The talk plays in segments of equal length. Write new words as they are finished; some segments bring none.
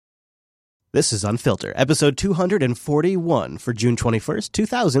This is Unfiltered, episode 241 for June 21st,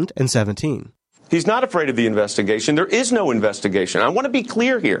 2017. He's not afraid of the investigation. There is no investigation. I want to be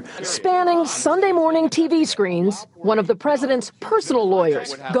clear here. Spanning Sunday morning TV screens, one of the president's personal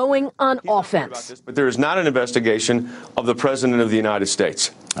lawyers going on offense. But there is not an investigation of the president of the United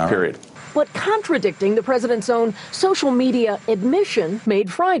States, period. But contradicting the president's own social media admission made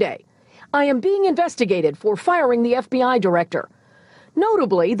Friday. I am being investigated for firing the FBI director.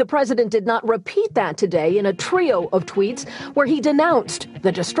 Notably, the president did not repeat that today in a trio of tweets where he denounced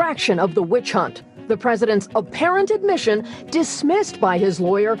the distraction of the witch hunt. The president's apparent admission dismissed by his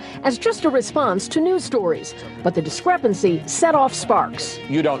lawyer as just a response to news stories. But the discrepancy set off sparks.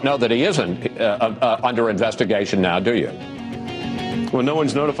 You don't know that he isn't under investigation now, do you? Well, no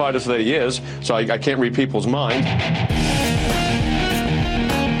one's notified us that he is, so I can't read people's mind.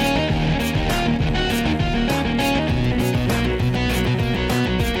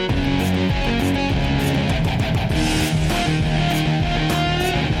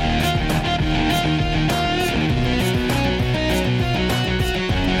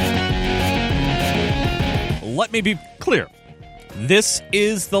 Let me be clear. This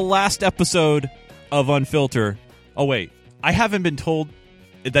is the last episode of Unfilter. Oh, wait. I haven't been told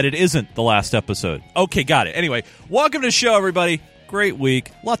that it isn't the last episode. Okay, got it. Anyway, welcome to the show, everybody. Great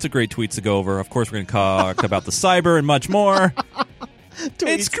week. Lots of great tweets to go over. Of course, we're going to talk about the cyber and much more.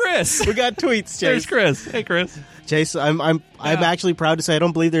 It's Chris. We got tweets, Chase. There's Chris. Hey, Chris. Chase, I'm actually proud to say I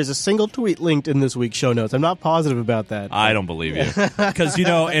don't believe there's a single tweet linked in this week's show notes. I'm not positive about that. I don't believe you. Because, you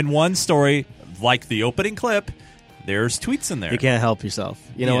know, in one story, like the opening clip, there's tweets in there. You can't help yourself.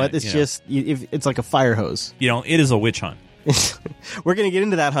 You know what? It's just, it's like a fire hose. You know, it is a witch hunt. We're going to get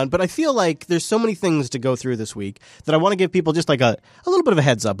into that hunt, but I feel like there's so many things to go through this week that I want to give people just like a little bit of a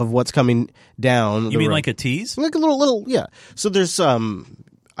heads up of what's coming down. You mean like a tease? Like a little, yeah. So there's,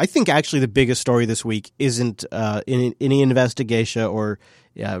 I think actually the biggest story this week isn't in any investigation or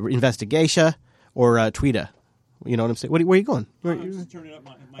Tweeta. You know what I'm saying? Where are you going?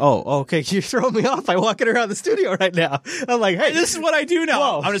 Oh, okay. You're throwing me off by walking around the studio right now. I'm like, hey. This is what I do now.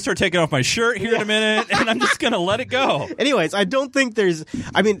 Whoa. I'm going to start taking off my shirt here in a minute, and I'm just going to let it go. Anyways, I don't think there's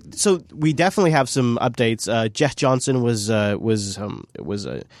 – I mean, so we definitely have some updates. Jess Johnson was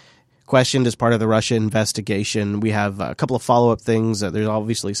questioned as part of the Russia investigation. We have a couple of follow-up things. There's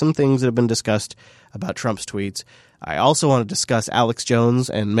obviously some things that have been discussed about Trump's tweets. I also want to discuss Alex Jones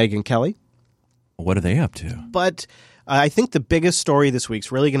and Megyn Kelly. What are they up to? But I think the biggest story this week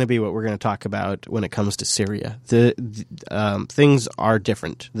is really going to be what we're going to talk about when it comes to Syria. Things are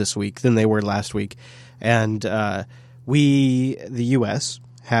different this week than they were last week. And the U.S.,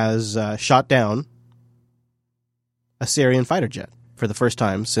 has shot down a Syrian fighter jet for the first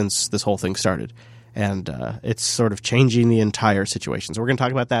time since this whole thing started. And it's sort of changing the entire situation. So we're going to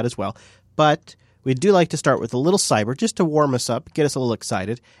talk about that as well. But we do like to start with a little cyber just to warm us up, get us a little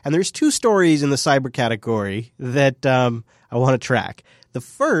excited. And there's two stories in the cyber category that I want to track. The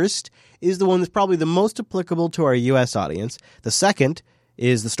first is the one that's probably the most applicable to our U.S. audience. The second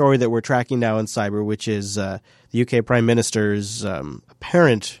is the story that we're tracking now in cyber, which is the UK Prime Minister's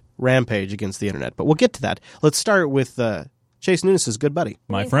apparent rampage against the Internet. But we'll get to that. Let's start with Chase Nunes' good buddy.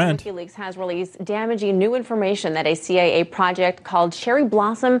 My friend. WikiLeaks has released damaging new information that a CIA project called Cherry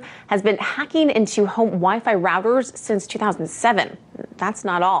Blossom has been hacking into home Wi-Fi routers since 2007. That's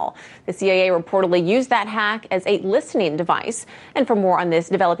not all. The CIA reportedly used that hack as a listening device. And for more on this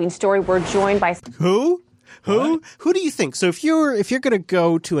developing story, we're joined by... Who? Who do you think? So if you're going to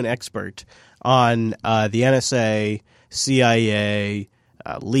go to an expert on the NSA, CIA,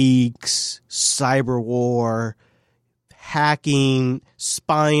 leaks, cyber war, hacking,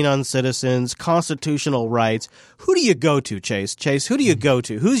 spying on citizens, constitutional rights. Who do you go to, Chase? Chase, who do you go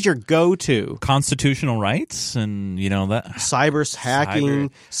to? Who's your go-to? Constitutional rights and, you know, that Cyber hacking,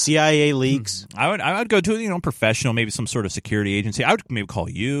 CIA leaks. I would go to, professional, maybe some sort of security agency. I would maybe call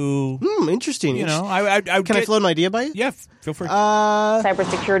you. Interesting. You know, I would Can I float an idea by you? Yeah, feel free.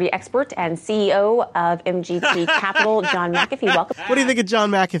 Cybersecurity expert and CEO of MGT Capital, John McAfee. Welcome. What do you think of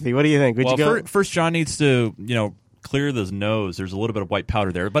John McAfee? What do you think? Would you go? First, John needs to, clear his nose. There's a little bit of white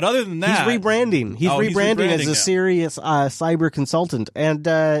powder there, but other than that, he's rebranding. He's rebranding as a serious cyber consultant, and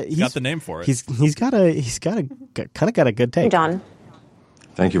he's got the name for it. He's got a good take. John.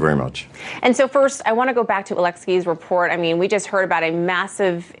 Thank you very much. And so first, I want to go back to Alexei's report. I mean, we just heard about a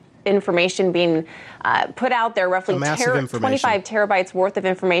massive information being put out there, roughly 25 terabytes worth of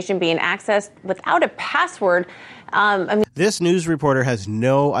information being accessed without a password. This news reporter has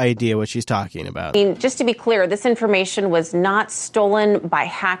no idea what she's talking about. I mean, just to be clear, this information was not stolen by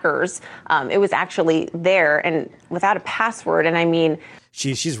hackers. It was actually there and without a password. And I mean...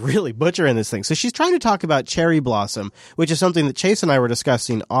 she's really butchering this thing. So she's trying to talk about Cherry Blossom, which is something that Chase and I were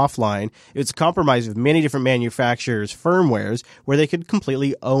discussing offline. It's a compromise with many different manufacturers' firmwares where they could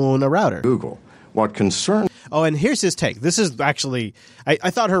completely own a router. Google. What concerns... Oh, and here's his take. This is actually, I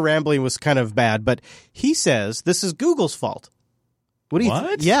thought her rambling was kind of bad, but he says this is Google's fault. What do you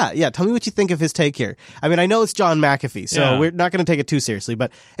What? Yeah. Tell me what you think of his take here. I mean, I know it's John McAfee, so we're not going to take it too seriously,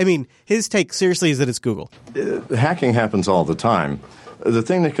 but I mean, his take seriously is that it's Google. Hacking happens all the time. The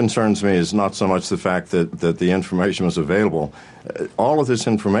thing that concerns me is not so much the fact that the information was available. All of this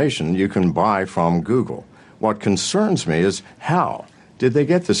information you can buy from Google. What concerns me is how did they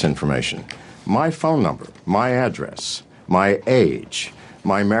get this information? My phone number, my address, my age,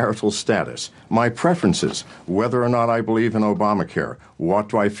 my marital status, my preferences, whether or not I believe in Obamacare, what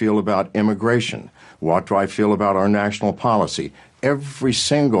do I feel about immigration, what do I feel about our national policy. Every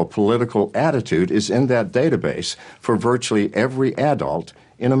single political attitude is in that database for virtually every adult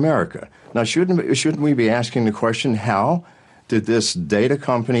in America. Now, shouldn't we be asking the question, how did this data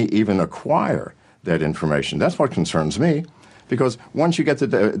company even acquire that information? That's what concerns me. Because once you get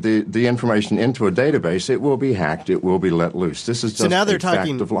the information into a database, it will be hacked. It will be let loose. This is just a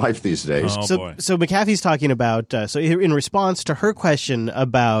fact of life these days. Oh, so McAfee's talking about, so in response to her question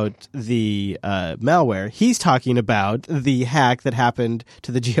about the malware, he's talking about the hack that happened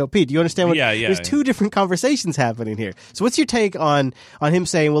to the GOP. Do you understand what? Yeah. There's two different conversations happening here. So what's your take on him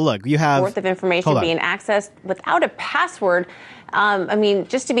saying, well, look, you have... worth of information being accessed without a password. I mean,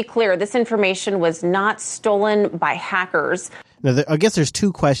 just to be clear, this information was not stolen by hackers. Now, I guess there's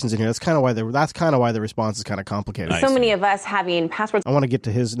two questions in here. That's kind of why the response is kind of complicated. So many of us having passwords. I want to get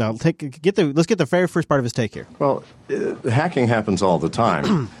to his now. Let's get the very first part of his take here. Well, hacking happens all the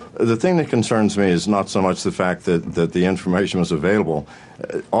time. The thing that concerns me is not so much the fact that the information was available.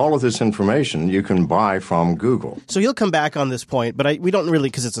 All of this information you can buy from Google. So he'll come back on this point, but we don't really,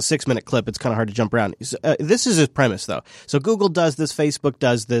 because it's a 6-minute clip, it's kind of hard to jump around. This is his premise, though. So Google does this, Facebook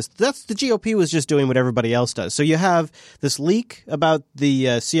does this. That's the GOP was just doing what everybody else does. So you have this leak about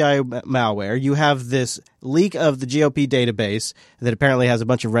the CIA malware. You have this leak of the GOP database that apparently has a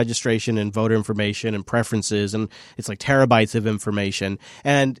bunch of registration and voter information and preferences, and it's like terabytes of information.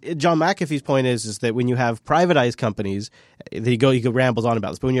 And John McAfee's point is that when you have privatized companies, he rambles on about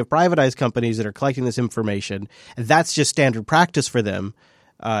this, but when you have privatized companies that are collecting this information, that's just standard practice for them.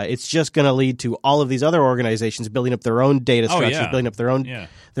 It's just going to lead to all of these other organizations building up their own data structures, building up their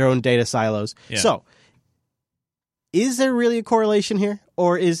own data silos. Yeah. So, is there really a correlation here,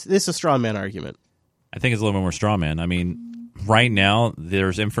 or is this a straw man argument? I think it's a little bit more straw man. I mean, right now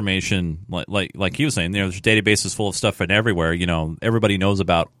there's information like he was saying. There's databases full of stuff and everywhere. You know, everybody knows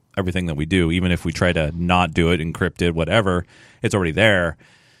about everything that we do, even if we try to not do it, encrypt it, whatever. It's already there.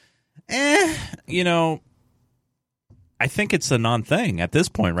 You know, I think it's a non-thing at this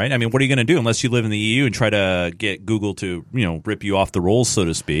point, right? I mean, what are you going to do unless you live in the EU and try to get Google to, you know, rip you off the rolls, so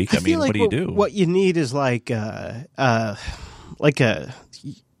to speak? I mean, like what do you do? What you need is there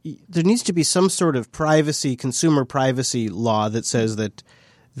needs to be some sort of consumer privacy law that says that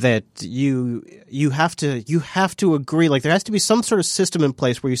you have to agree. Like, there has to be some sort of system in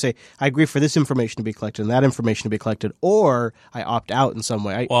place where you say, I agree for this information to be collected and that information to be collected, or I opt out in some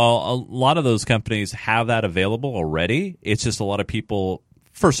way. Well, a lot of those companies have that available already. It's just a lot of people.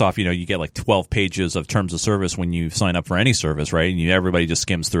 First off, you know, you get like 12 pages of terms of service when you sign up for any service, right? And everybody just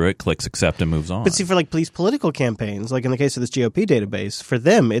skims through it, clicks accept, and moves on. But see, for like these political campaigns, like in the case of this GOP database, for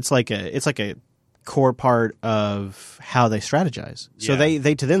them, it's like a core part of how they strategize. So they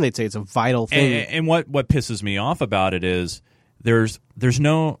to them, they'd say it's a vital thing. And what pisses me off about it is there's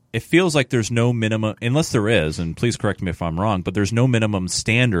no. It feels like there's no minimum, unless there is, and please correct me if I'm wrong, but there's no minimum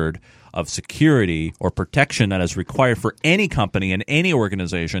standard of security or protection that is required for any company and any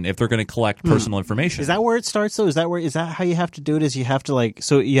organization if they're going to collect personal information. Is that where it starts, though? Is that how you have to do it? Is you have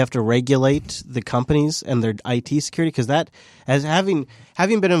to regulate the companies and their IT security? Because that, as having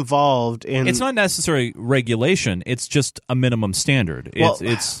been involved in, it's not necessarily regulation. It's just a minimum standard.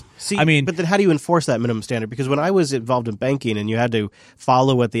 See, I mean, but then how do you enforce that minimum standard? Because when I was involved in banking and you had to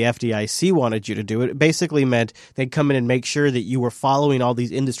follow what the FDIC wanted you to do, it basically meant they'd come in and make sure that you were following all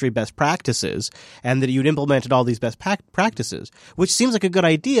these industry best practices and that you'd implemented all these best practices, which seems like a good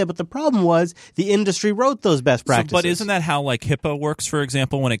idea. But the problem was the industry wrote those best practices. But isn't that how like HIPAA works, for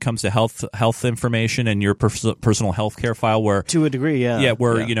example, when it comes to health information and your personal health care file? Where to a degree,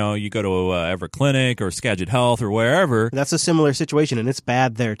 you know, you go to Everett Clinic or Skagit Health or wherever. That's a similar situation, and it's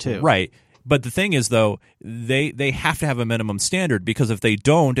bad there too. Right. But the thing is, though, they have to have a minimum standard, because if they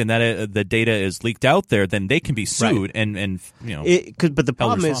don't, and that the data is leaked out there, then they can be sued and But the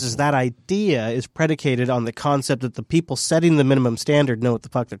problem is that idea is predicated on the concept that the people setting the minimum standard know what the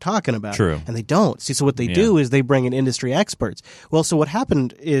fuck they're talking about. True. And they don't. See, so what they do is they bring in industry experts. Well, so what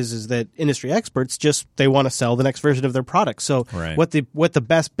happened is that industry experts they want to sell the next version of their product. So what the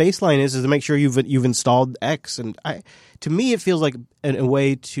best baseline is to make sure you've installed X. And to me, it feels like a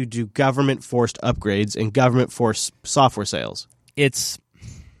way to do government-forced upgrades and government-forced software sales.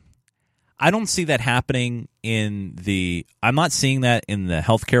 I don't see that happening I'm not seeing that in the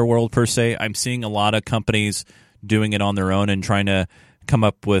healthcare world per se. I'm seeing a lot of companies doing it on their own and trying to come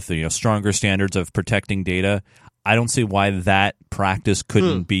up with stronger standards of protecting data. I don't see why that practice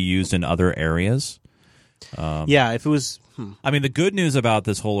couldn't be used in other areas. If it was... I mean, the good news about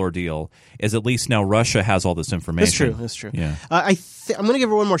this whole ordeal is at least now Russia has all this information. That's true. Yeah. I'm going to give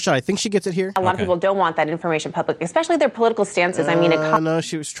her one more shot. I think she gets it here. A lot of people don't want that information public, especially their political stances. I mean, no,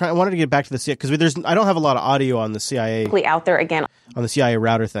 she was I wanted to get back to the CIA because I don't have a lot of audio on the CIA out there again on the CIA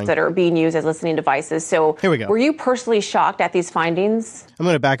router thing that are being used as listening devices. So here we go. Were you personally shocked at these findings? I'm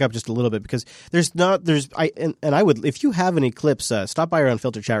going to back up just a little bit because I would, if you have any clips, stop by our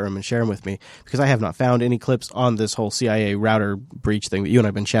Unfiltered chat room and share them with me, because I have not found any clips on this whole CIA router breach thing that you and I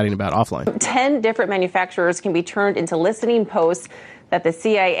have been chatting about offline. 10 different manufacturers can be turned into listening posts that the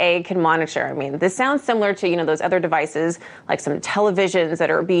CIA can monitor. I mean, this sounds similar to, those other devices, like some televisions that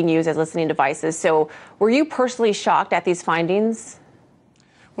are being used as listening devices. So were you personally shocked at these findings?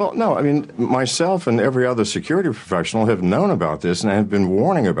 Well, no. I mean, myself and every other security professional have known about this and have been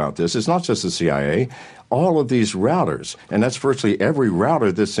warning about this. It's not just the CIA. All of these routers, and that's virtually every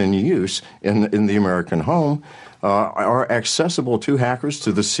router that's in use in the American home, are accessible to hackers,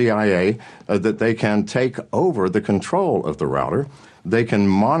 to the CIA, that they can take over the control of the router. They can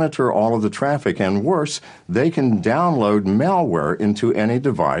monitor all of the traffic, and worse, they can download malware into any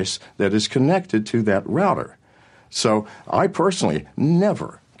device that is connected to that router. So I personally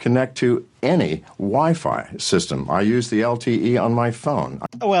never connect to any Wi-Fi system. I use the LTE on my phone.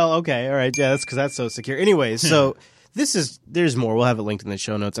 Well, okay, all right, yeah, that's because that's so secure. Anyways, so there's more. We'll have it linked in the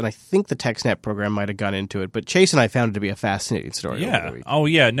show notes, and I think the TechSnap program might have gone into it, but Chase and I found it to be a fascinating story. Yeah. Oh,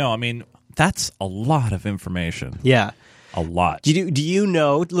 yeah. No, I mean, that's a lot of information. Yeah. A lot. Do you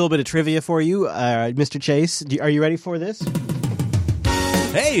know, a little bit of trivia for you, Mr. Chase? Are you ready for this?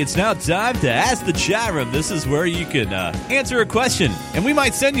 Hey, it's now time to Ask the Chat Room. This is where you can answer a question, and we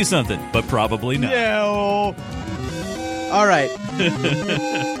might send you something, but probably not. No. All right.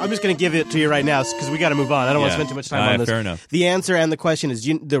 I'm just going to give it to you right now because we got to move on. I don't want to spend too much time on this. Fair enough. The answer and the question is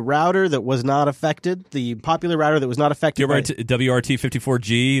the router that was not affected, the popular router that was not affected.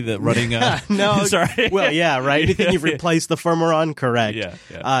 WRT54G that running. No. Sorry. Well, yeah, right. Anything you've replaced the firmware on, correct.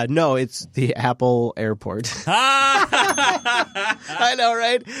 Yeah. No, it's the Apple Airport. I know,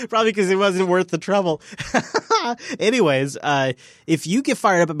 right? Probably because it wasn't worth the trouble. Anyways, if you get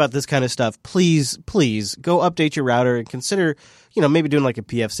fired up about this kind of stuff, please go update your router and consider, maybe doing like a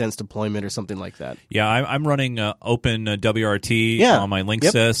pfSense deployment or something like that. Yeah, I'm running Open WRT on my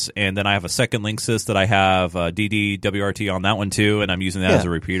Linksys, and then I have a second Linksys that I have DD WRT on that one too, and I'm using that as a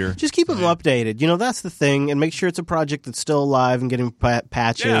repeater. Just keep them updated. That's the thing, and make sure it's a project that's still alive and getting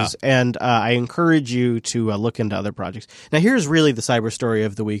patches. Yeah. And I encourage you to look into other projects. Now, here's really the cyber story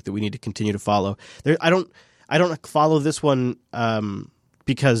of the week that we need to continue to follow. I don't follow this one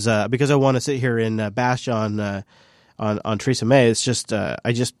because I want to sit here and bash on Theresa May. It's just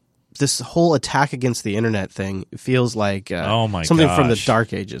this whole attack against the internet thing feels like something from the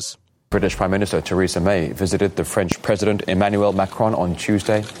dark ages. British Prime Minister Theresa May visited the French President Emmanuel Macron on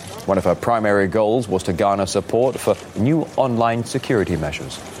Tuesday. One of her primary goals was to garner support for new online security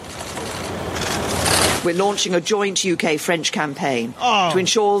measures. We're launching a joint UK-French campaign to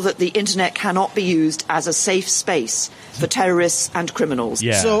ensure that the internet cannot be used as a safe space for terrorists and criminals.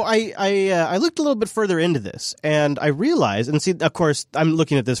 Yeah. So I looked a little bit further into this, and I realized, and see, of course, I'm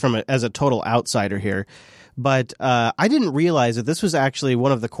looking at this as a total outsider here, but I didn't realize that this was actually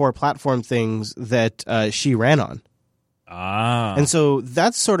one of the core platform things that she ran on. And so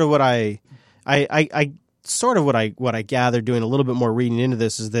that's sort of what I gathered doing a little bit more reading into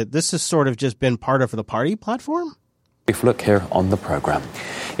this, is that this has sort of just been part of the party platform. Brief look here on the programme.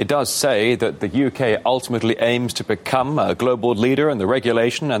 It does say that the UK ultimately aims to become a global leader in the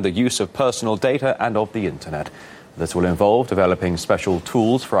regulation and the use of personal data and of the internet. This will involve developing special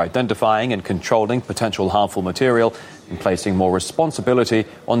tools for identifying and controlling potential harmful material and placing more responsibility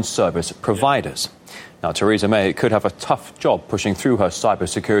on service providers. Now, Theresa May could have a tough job pushing through her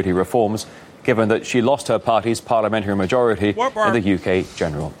cybersecurity reforms, given that she lost her party's parliamentary majority in the UK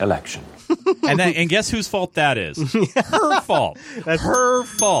general election. And guess whose fault that is? Her fault. Her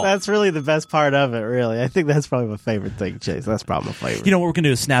fault. That's really the best part of it, really. I think that's probably my favorite thing, Chase. That's probably my favorite. You know what we're going to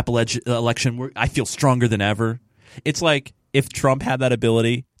do? A snap election where I feel stronger than ever. It's like if Trump had that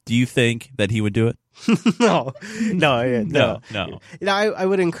ability, do you think that he would do it? No. I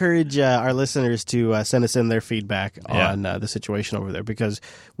would encourage our listeners to send us in their feedback on the situation over there, because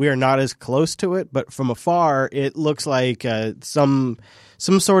we are not as close to it, but from afar it looks like some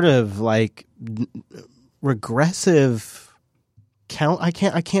sort of like regressive count. I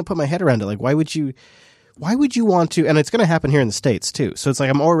can't put my head around it. Like, why would you want to? And it's going to happen here in the States too. So it's like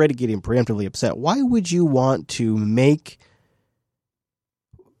I'm already getting preemptively upset. Why would you want to make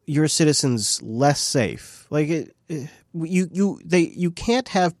your citizens less safe? Like you can't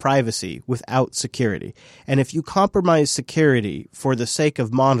have privacy without security. And if you compromise security for the sake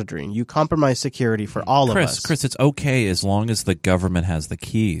of monitoring, you compromise security for all of us. Chris, it's okay as long as the government has the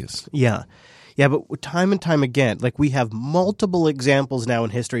keys. Yeah. Yeah, but time and time again, like we have multiple examples now in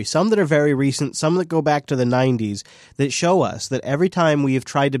history, some that are very recent, some that go back to the 90s, that show us that every time we have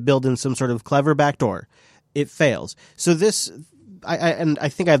tried to build in some sort of clever backdoor, it fails. So this, I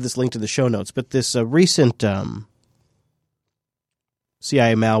think I have this linked to the show notes, but this recent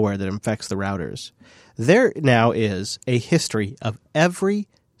CIA malware that infects the routers, there now is a history of every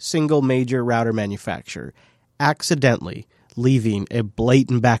single major router manufacturer accidentally leaving a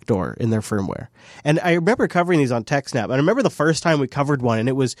blatant backdoor in their firmware. And I remember covering these on TechSnap. I remember the first time we covered one, and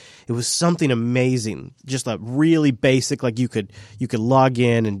it was something amazing. Just a really basic, like you could log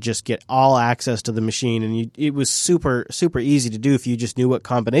in and just get all access to the machine, and it was super super easy to do if you just knew what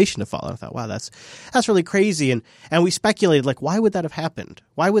combination to follow. I thought, wow, that's really crazy. And we speculated, like, why would that have happened?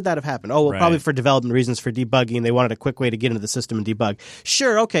 Why would that have happened? Oh, well, probably for development reasons, for debugging. They wanted a quick way to get into the system and debug.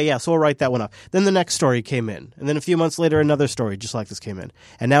 Sure, okay, yeah, so we'll write that one off. Then the next story came in, and then a few months later, another story just like this came in.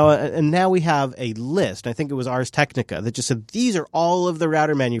 And now we have a list. I think it was Ars Technica that just said these are all of the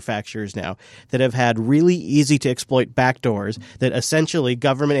router manufacturers now that have had really easy to exploit backdoors that essentially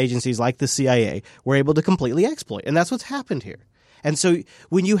government agencies like the CIA were able to completely exploit. And that's what's happened here. And so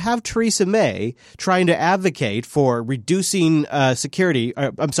when you have Theresa May trying to advocate for reducing security,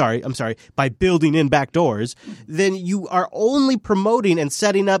 by building in backdoors, then you are only promoting and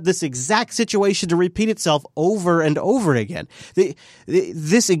setting up this exact situation to repeat itself over and over again.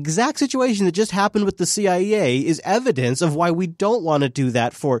 This exact situation that just happened with the CIA is evidence of why we don't want to do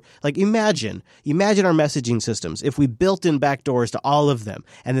that for, like, imagine our messaging systems. If we built in backdoors to all of them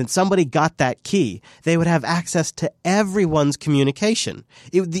and then somebody got that key, they would have access to everyone's communication.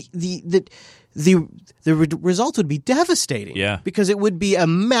 The results would be devastating. Yeah. Because it would be a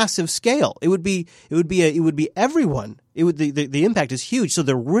massive scale. It would be everyone. The impact is huge. So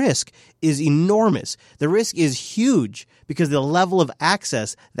the risk is enormous. The risk is huge because the level of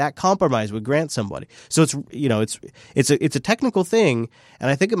access that compromise would grant somebody. So it's a technical thing, and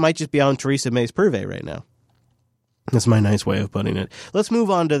I think it might just be on Theresa May's purvey right now. That's my nice way of putting it. Let's move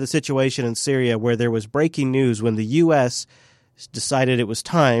on to the situation in Syria, where there was breaking news when the U.S. decided it was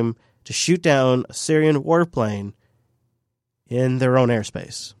time to shoot down a Syrian warplane in their own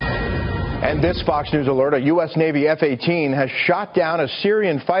airspace. And this Fox News alert, a U.S. Navy F-18 has shot down a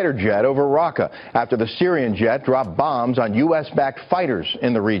Syrian fighter jet over Raqqa after the Syrian jet dropped bombs on U.S.-backed fighters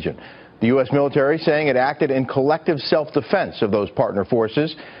in the region. The U.S. military saying it acted in collective self-defense of those partner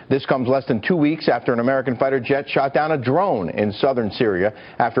forces. This comes less than 2 weeks after an American fighter jet shot down a drone in southern Syria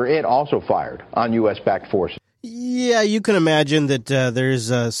after it also fired on U.S.-backed forces. Yeah, you can imagine that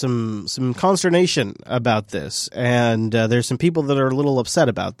there's some consternation about this, and there's some people that are a little upset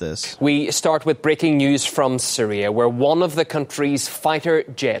about this. We start with breaking news from Syria, where one of the country's fighter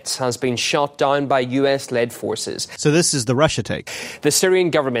jets has been shot down by U.S.-led forces. So this is the Russia take. The Syrian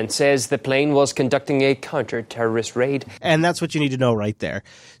government says the plane was conducting a counter-terrorist raid. And that's what you need to know right there.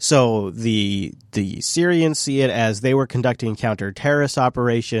 So the Syrians see it as they were conducting counter-terrorist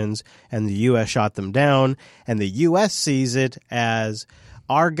operations, and the U.S. shot them down. And the U.S. sees it as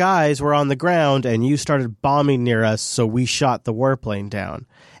our guys were on the ground and you started bombing near us, so we shot the warplane down.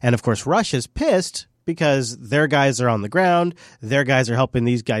 And, of course, Russia's pissed because their guys are on the ground. Their guys are helping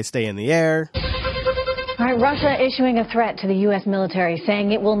these guys stay in the air. All right, Russia issuing a threat to the U.S. military,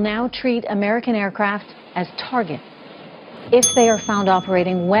 saying it will now treat American aircraft as targets if they are found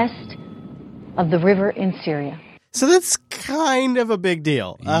operating west of the river in Syria. So that's kind of a big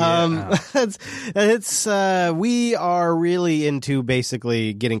deal. Yeah. We are really into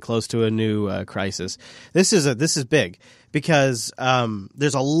basically getting close to a new crisis. This is big because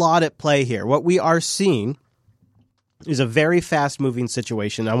there's a lot at play here. What we are seeing is a very fast-moving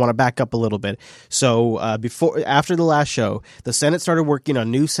situation. I want to back up a little bit. So after the last show, the Senate started working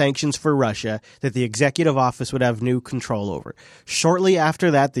on new sanctions for Russia that the executive office would have new control over. Shortly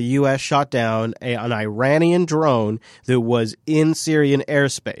after that, the U.S. shot down an Iranian drone that was in Syrian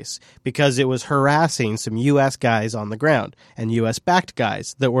airspace because it was harassing some U.S. guys on the ground and U.S.-backed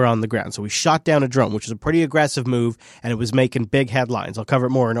guys that were on the ground. So we shot down a drone, which was a pretty aggressive move, and it was making big headlines. I'll cover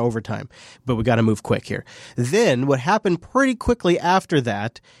it more in overtime, but we got to move quick here. Then what happened pretty quickly after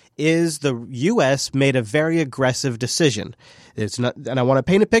that is the U.S. made a very aggressive decision. It's not, and I want to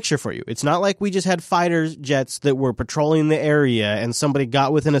paint a picture for you. It's not like we just had fighter jets that were patrolling the area and somebody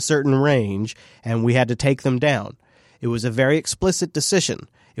got within a certain range and we had to take them down. It was a very explicit decision.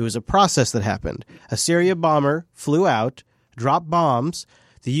 It was a process that happened. A Syria bomber flew out, dropped bombs.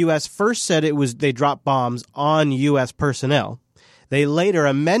 The U.S. first said they dropped bombs on U.S. personnel. They later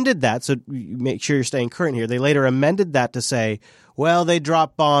amended that, so make sure you're staying current here. They later amended that to say, well, they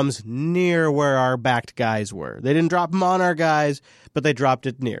dropped bombs near where our backed guys were. They didn't drop them on our guys, but they dropped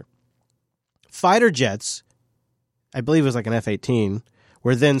it near. Fighter jets, I believe it was like an F-18,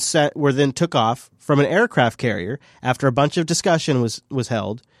 were then took off from an aircraft carrier after a bunch of discussion was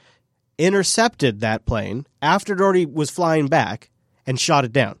held, intercepted that plane after it already was flying back, and shot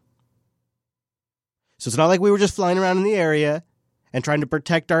it down. So it's not like we were just flying around in the area and trying to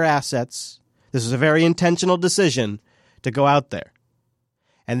protect our assets. This was a very intentional decision to go out there.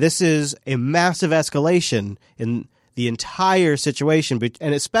 And this is a massive escalation in the entire situation,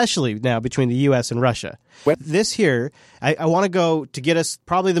 and especially now between the U.S. and Russia. This here, I want to go to get us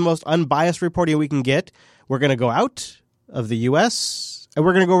probably the most unbiased reporting we can get. We're going to go out of the U.S., and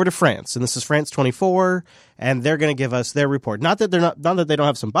we're going to go over to France. And this is France 24, and they're going to give us their report. Not that they don't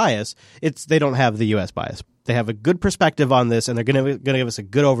have some bias, they don't have the U.S. bias. They have a good perspective on this, and they're going to give us a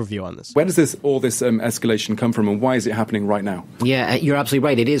good overview on this. Where does all this escalation come from, and why is it happening right now? Yeah, you're absolutely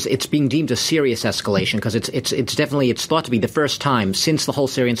right. It's being deemed a serious escalation because it's thought to be the first time since the whole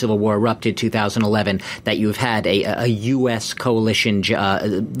Syrian civil war erupted 2011 that you've had a U.S. coalition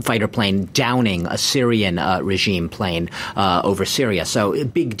fighter plane downing a Syrian regime plane over Syria. So a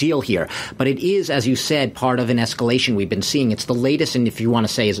big deal here. But it is, as you said, part of an escalation we've been seeing. It's the latest, and if you want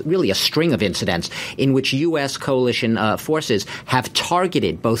to say, is really a string of incidents in which U.S. coalition forces have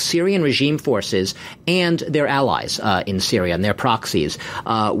targeted both Syrian regime forces and their allies in Syria and their proxies.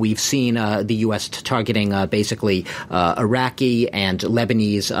 We've seen the U.S. targeting basically Iraqi and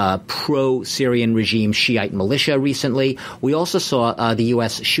Lebanese pro-Syrian regime Shiite militia recently. We also saw the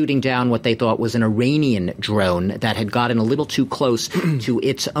U.S. shooting down what they thought was an Iranian drone that had gotten a little too close to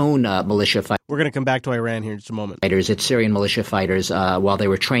its own militia fighters. We're going to come back to Iran here in just a moment. It's Syrian militia fighters while they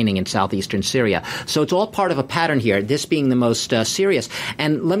were training in southeastern Syria. So it's all part of a pattern here, this being the most serious.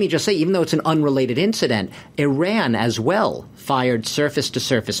 And let me just say, even though it's an unrelated incident, Iran as well fired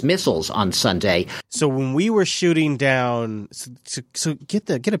surface-to-surface missiles on Sunday. So when we were shooting down, so get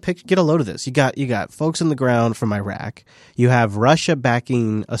a load of this. You got folks on the ground from Iraq. You have Russia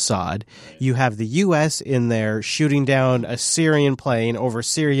backing Assad. You have the U.S. in there shooting down a Syrian plane over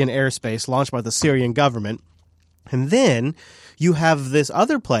Syrian airspace launched by the Syrian government. And then you have this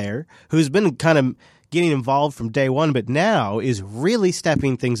other player who's been kind of getting involved from day one, but now is really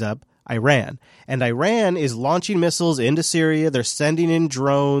stepping things up, Iran. And Iran is launching missiles into Syria. They're sending in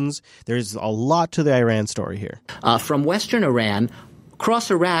drones. There's a lot to the Iran story here. From western Iran,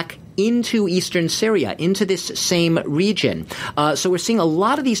 across Iraq, into eastern Syria, into this same region. So we're seeing a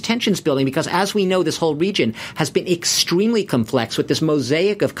lot of these tensions building because, as we know, this whole region has been extremely complex with this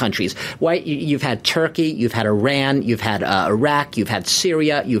mosaic of countries. You've had Turkey, you've had Iran, you've had Iraq, you've had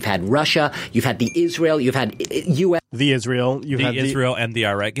Syria, you've had Russia, you've had the Israel, you've had U.S. The Israel, you've had Israel and the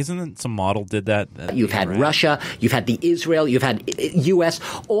Iraq. Isn't it some model did that? You've had Russia, you've had the Israel, you've had U.S.,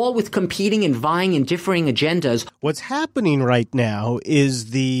 all with competing and vying and differing agendas. What's happening right now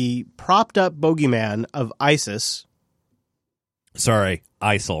is the propped up bogeyman of ISIS. Sorry,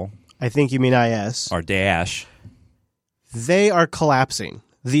 ISIL. I think you mean IS. Or Daesh. They are collapsing.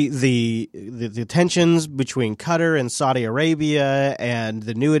 The tensions between Qatar and Saudi Arabia and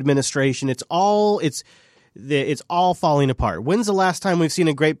the new administration, it's all falling apart. When's the last time we've seen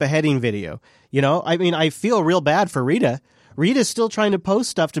a great beheading video? You know, I mean, I feel real bad for Rita. Rita's still trying to post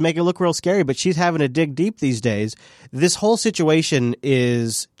stuff to make it look real scary, but she's having to dig deep these days. This whole situation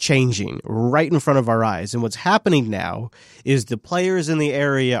is changing right in front of our eyes. And what's happening now is the players in the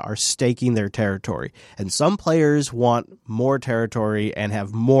area are staking their territory. And some players want more territory and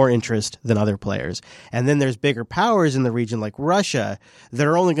have more interest than other players. And then there's bigger powers in the region like Russia that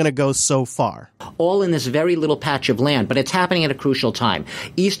are only going to go so far. All in this very little patch of land, but it's happening at a crucial time.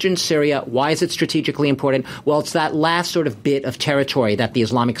 Eastern Syria, why is it strategically important? Well, it's that last sort of bit of territory that the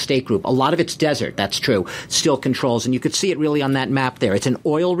Islamic State group, a lot of it's desert, that's true, still controls. And you could see it really on that map there. It's an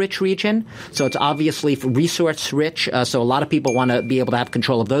oil-rich region, so it's obviously resource-rich, so a lot of people want to be able to have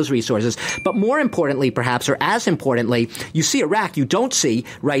control of those resources. But more importantly, perhaps, or as importantly, you see Iraq. You don't see,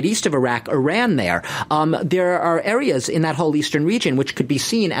 right east of Iraq, Iran there. There are areas in that whole eastern region which could be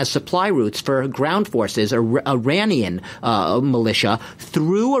seen as supply routes for ground forces, Iranian militia,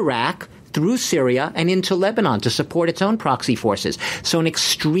 through Iraq, through Syria, and into Lebanon to support its own proxy forces. So an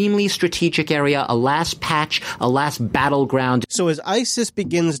extremely strategic area, a last patch, a last battleground. So as ISIS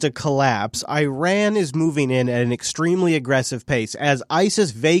begins to collapse, Iran is moving in at an extremely aggressive pace. As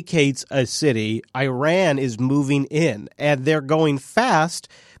ISIS vacates a city, Iran is moving in, and they're going fast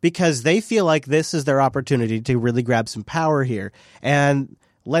because they feel like this is their opportunity to really grab some power here. And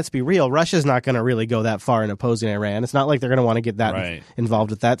let's be real, Russia's not going to really go that far in opposing Iran. It's not like they're going to want to get that involved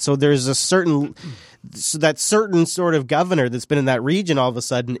with that. So there's a certain sort of governor that's been in that region all of a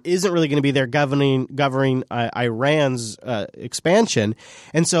sudden isn't really going to be there governing Iran's expansion.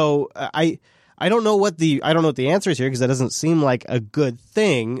 And so I don't know what the answer is here, because that doesn't seem like a good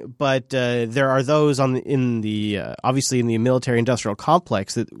thing. But there are those obviously in the military-industrial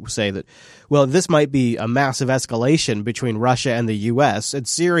complex that say that, well, this might be a massive escalation between Russia and the U.S. And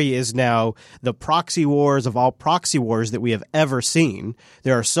Syria is now the proxy wars of all proxy wars that we have ever seen.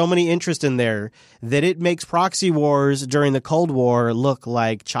 There are so many interests in there that it makes proxy wars during the Cold War look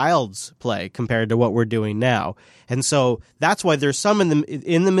like child's play compared to what we're doing now. And so that's why there's some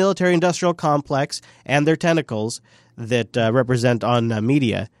in the military-industrial complex and their tentacles that represent on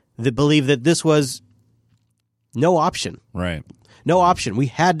media that believe that this was no option. Right. No option. We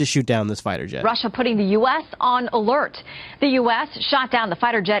had to shoot down this fighter jet. Russia putting the U.S. on alert. The U.S. shot down the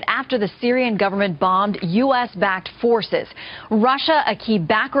fighter jet after the Syrian government bombed U.S.-backed forces. Russia, a key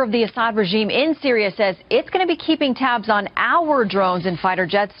backer of the Assad regime in Syria, says it's going to be keeping tabs on our drones and fighter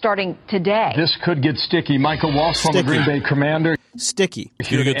jets starting today. This could get sticky. Michael Walsh from the Green Bay Commander. Sticky.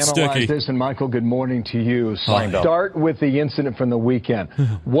 If you analyze this, and Michael, good morning to you. Start with the incident from the weekend.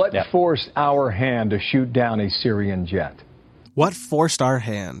 What forced our hand to shoot down a Syrian jet? What forced our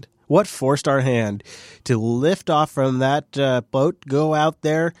hand? What forced our hand to lift off from that boat, go out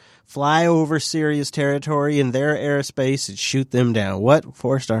there, fly over Syria's territory in their airspace, and shoot them down? What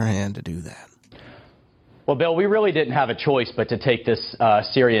forced our hand to do that? Well, Bill, we really didn't have a choice but to take this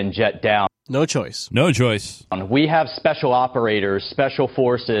Syrian jet down. No choice. No choice. We have special operators, special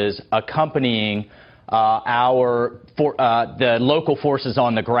forces accompanying the local forces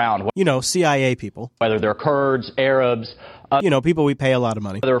on the ground. You know, CIA people. Whether they're Kurds, Arabs. People we pay a lot of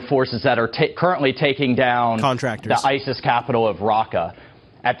money. Other forces that are currently taking down contractors. The ISIS capital of Raqqa.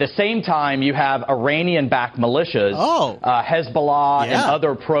 At the same time, you have Iranian-backed militias, Hezbollah and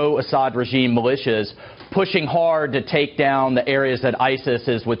other pro-Assad regime militias pushing hard to take down the areas that ISIS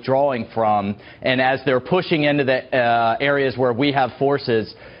is withdrawing from. And as they're pushing into the areas where we have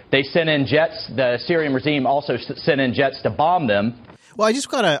forces, they send in jets. The Syrian regime also sent in jets to bomb them. Well,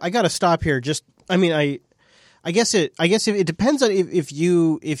 I gotta stop here. I guess it depends on if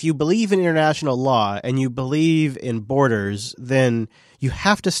you believe in international law and you believe in borders, then you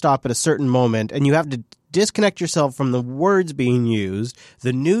have to stop at a certain moment and you have to disconnect yourself from the words being used,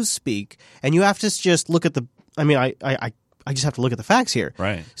 the news speak, and you have to just look at I just have to look at the facts here.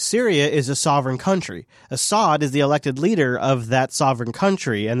 Right. Syria is a sovereign country. Assad is the elected leader of that sovereign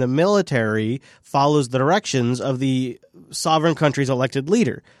country, and the military follows the directions of the sovereign country's elected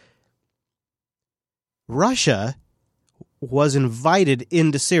leader. Russia was invited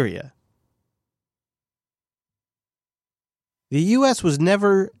into Syria. The U.S. was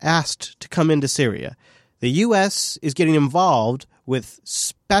never asked to come into Syria. The U.S. is getting involved with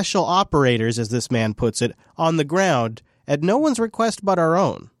special operators, as this man puts it, on the ground at no one's request but our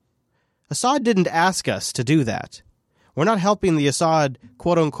own. Assad didn't ask us to do that. We're not helping the Assad,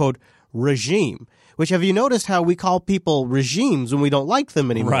 quote-unquote, regime. Which, have you noticed how we call people regimes when we don't like them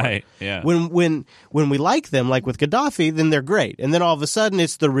anymore? Right, yeah. When we like them, like with Gaddafi, then they're great. And then all of a sudden,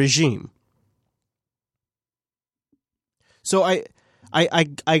 it's the regime. So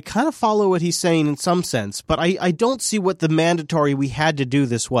I kind of follow what he's saying in some sense, but I don't see what the mandatory we had to do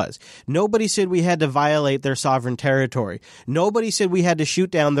this was. Nobody said we had to violate their sovereign territory. Nobody said we had to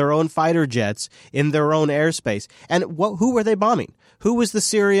shoot down their own fighter jets in their own airspace. And who were they bombing? Who was the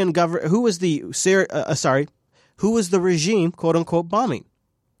Syrian government? Who was the who was the regime, quote unquote, bombing?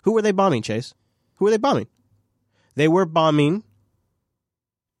 Who were they bombing, Chase? Who were they bombing? They were bombing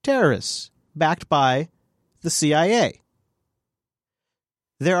terrorists backed by the CIA.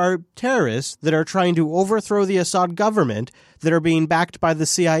 There are terrorists that are trying to overthrow the Assad government that are being backed by the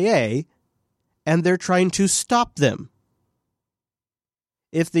CIA, and they're trying to stop them.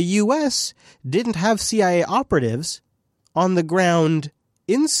 If the U.S. didn't have CIA operatives on the ground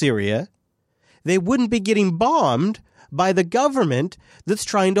in Syria, they wouldn't be getting bombed by the government that's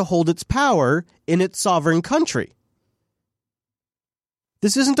trying to hold its power in its sovereign country.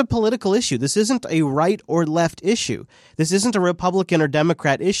 This isn't a political issue. This isn't a right or left issue. This isn't a Republican or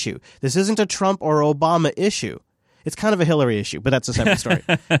Democrat issue. This isn't a Trump or Obama issue. It's kind of a Hillary issue, but that's a separate story.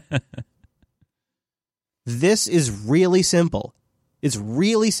 This is really simple. It's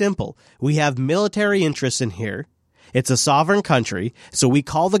really simple. We have military interests in here. It's a sovereign country, so we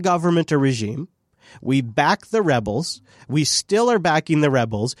call the government a regime. We back the rebels. We still are backing the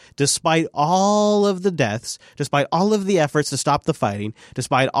rebels despite all of the deaths, despite all of the efforts to stop the fighting,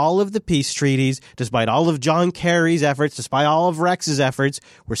 despite all of the peace treaties, despite all of John Kerry's efforts, despite all of Rex's efforts.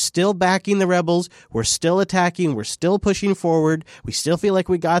 We're still backing the rebels. We're still attacking. We're still pushing forward. We still feel like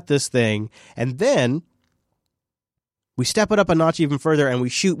we got this thing. And then we step it up a notch even further and we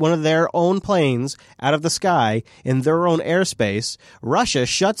shoot one of their own planes out of the sky in their own airspace. Russia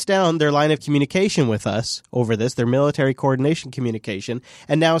shuts down their line of communication with us over this, their military coordination communication,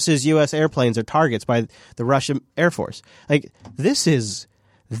 and now says U.S. airplanes are targets by the Russian Air Force. Like, this is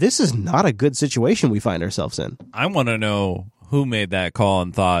not a good situation we find ourselves in. I want to know who made that call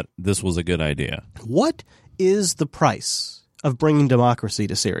and thought this was a good idea. What is the price of bringing democracy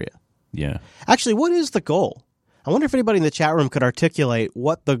to Syria? Yeah. Actually, what is the goal? I wonder if anybody in the chat room could articulate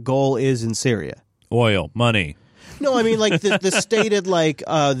what the goal is in Syria. Oil, money. No, I mean, like the stated, like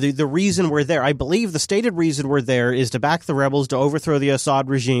the reason we're there. I believe the stated reason we're there is to back the rebels to overthrow the Assad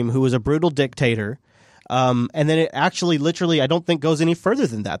regime, who is a brutal dictator. And then it actually, literally, I don't think goes any further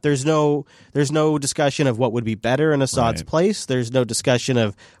than that. There's no discussion of what would be better in Assad's place. There's no discussion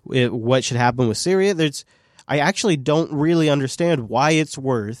of what should happen with Syria. I actually don't really understand why it's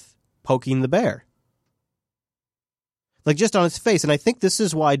worth poking the bear. Like, just on its face. And I think this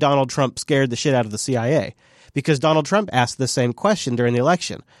is why Donald Trump scared the shit out of the CIA. Because Donald Trump asked the same question during the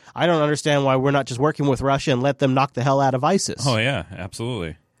election. I don't understand why we're not just working with Russia and let them knock the hell out of ISIS. Oh, yeah,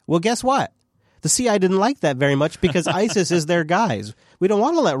 absolutely. Well, guess what? The CIA didn't like that very much because ISIS is their guys. We don't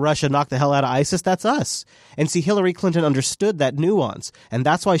want to let Russia knock the hell out of ISIS. That's us. And see, Hillary Clinton understood that nuance, and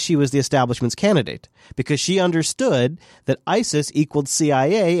that's why she was the establishment's candidate, because she understood that ISIS equaled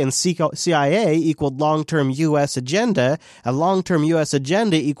CIA, and CIA equaled long-term U.S. agenda, and long-term U.S.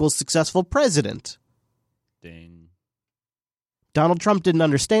 agenda equals successful president. Ding. Donald Trump didn't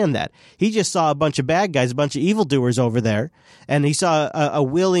understand that. He just saw a bunch of bad guys, a bunch of evildoers over there, and he saw a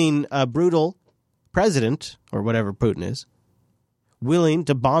willing, brutal president, or whatever Putin is, willing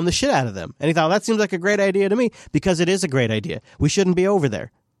to bomb the shit out of them. And he thought, that seems like a great idea to me, because it is a great idea. We shouldn't be over there.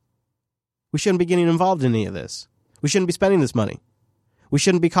 We shouldn't be getting involved in any of this. We shouldn't be spending this money. We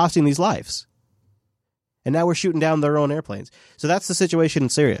shouldn't be costing these lives. And now we're shooting down their own airplanes. So that's the situation in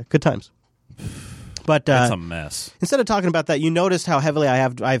Syria. Good times. But it's a mess. Instead of talking about that, you noticed how heavily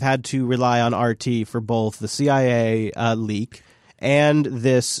I've had to rely on RT for both the CIA leak and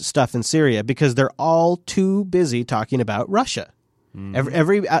this stuff in Syria, because they're all too busy talking about Russia.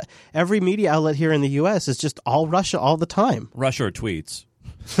 Mm-hmm. Every media outlet here in the U.S. is just all Russia all the time. Russia or tweets.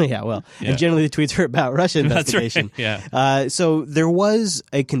 Yeah, well, and generally the tweets are about Russia investigation. That's right, yeah. So there was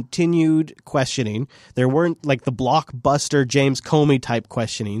a continued questioning. There weren't like the blockbuster James Comey type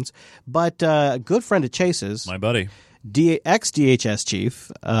questionings, but a good friend of Chase's, my buddy, ex-DHS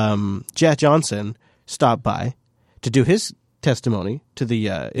chief, Jeff Johnson, stopped by to do his testimony to the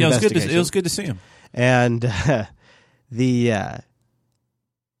investigation. It was good to see him. And the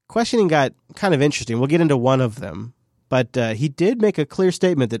questioning got kind of interesting. We'll get into one of them. But he did make a clear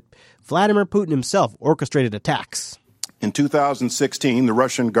statement that Vladimir Putin himself orchestrated attacks. In 2016, the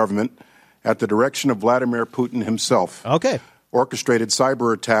Russian government, at the direction of Vladimir Putin himself, orchestrated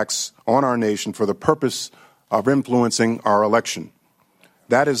cyber attacks on our nation for the purpose of influencing our election.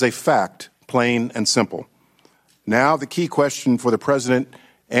 That is a fact, plain and simple. Now the key question for the president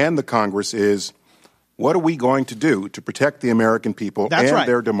and the Congress is, what are we going to do to protect the American people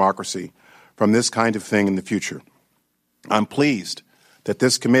their democracy from this kind of thing in the future? I'm pleased that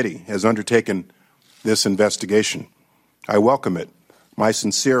this committee has undertaken this investigation. I welcome it. My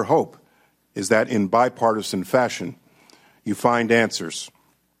sincere hope is that in bipartisan fashion, you find answers.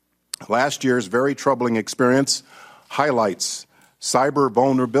 Last year's very troubling experience highlights cyber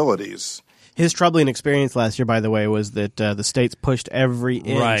vulnerabilities. His troubling experience last year, by the way, was that the states pushed every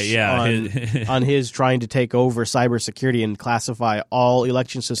inch on his trying to take over cybersecurity and classify all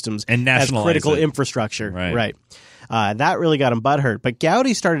election systems and as critical infrastructure. Right. That really got him butthurt. But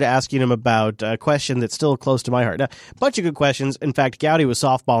Gowdy started asking him about a question that's still close to my heart. Now, a bunch of good questions. In fact, Gowdy was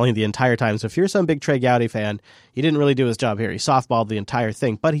softballing the entire time. So if you're some big Trey Gowdy fan, he didn't really do his job here. He softballed the entire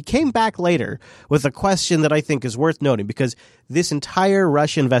thing. But he came back later with a question that I think is worth noting, because this entire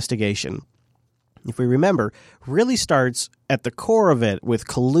Russia investigation, if we remember, really starts at the core of it with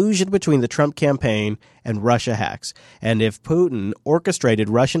collusion between the Trump campaign and Russia hacks. And if Putin orchestrated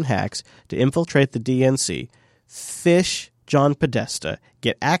Russian hacks to infiltrate the DNC, fish John Podesta,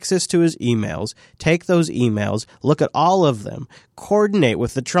 get access to his emails, take those emails, look at all of them, coordinate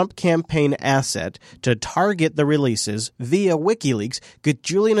with the Trump campaign asset to target the releases via WikiLeaks, get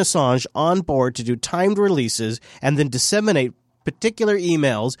Julian Assange on board to do timed releases, and then disseminate particular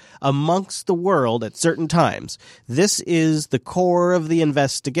emails amongst the world at certain times. This is the core of the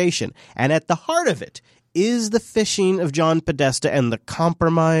investigation. And at the heart of it is the phishing of John Podesta and the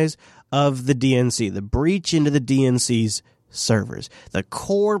compromise of the DNC, the breach into the DNC's servers, the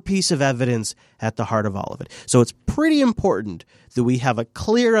core piece of evidence at the heart of all of it. So it's pretty important that we have a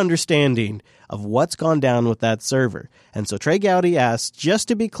clear understanding of what's gone down with that server. And so Trey Gowdy asks, just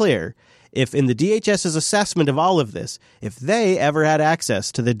to be clear, if in the DHS's assessment of all of this, if they ever had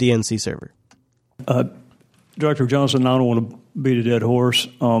access to the DNC server. Director Johnson, I don't want to beat a dead horse,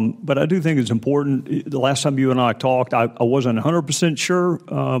 but I do think it's important. The last time you and I talked, I wasn't 100% sure,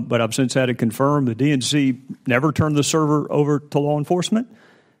 but I've since had it confirmed. The DNC never turned the server over to law enforcement.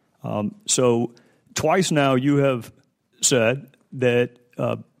 So twice now you have said that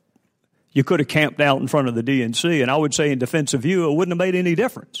you could have camped out in front of the DNC, and I would say in defense of you, it wouldn't have made any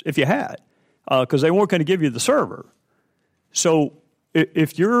difference if you had, because they weren't going to give you the server. So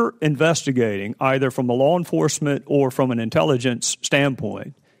if you're investigating, either from a law enforcement or from an intelligence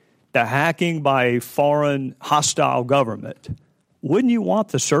standpoint, the hacking by a foreign hostile government, wouldn't you want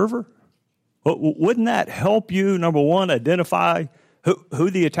the server? Wouldn't that help you, number one, identify who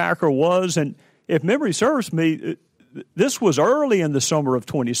the attacker was? And if memory serves me, this was early in the summer of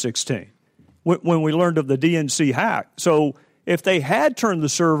 2016 when we learned of the DNC hack. So if they had turned the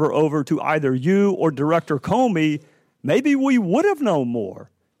server over to either you or Director Comey, maybe we would have known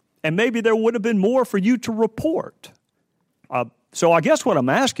more, and maybe there would have been more for you to report. So I guess what I'm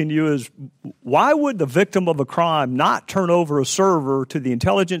asking you is, why would the victim of a crime not turn over a server to the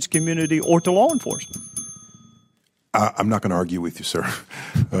intelligence community or to law enforcement? I'm not going to argue with you, sir.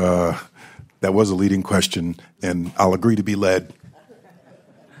 That was a leading question, and I'll agree to be led.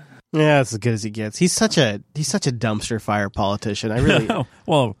 Yeah, that's as good as he gets. He's such a dumpster fire politician. I really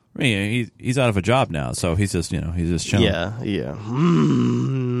well. He's out of a job now, so he's just chilling. Yeah.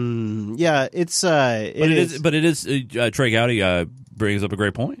 Yeah, it's but it is Trey Gowdy brings up a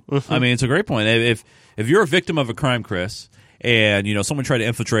great point. Mm-hmm. I mean, it's a great point. If you're a victim of a crime, Chris, and someone tried to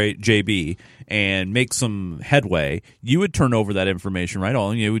infiltrate JB and make some headway, you would turn over that information right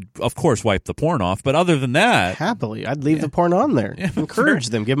on. You would, of course, wipe the porn off, but other than that, happily, I'd leave the porn on there. Yeah, encourage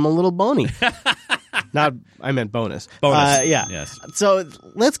them, give them a little bony. Not, I meant bonus. Bonus. Yeah. Yes. So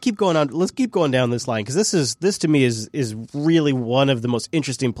let's keep going on. Let's keep going down this line, because this to me is really one of the most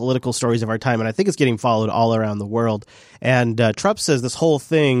interesting political stories of our time, and I think it's getting followed all around the world. And Trump says this whole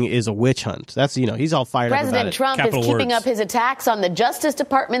thing is a witch hunt. That's he's all fired up about it. President Trump is keeping up his attacks on the Justice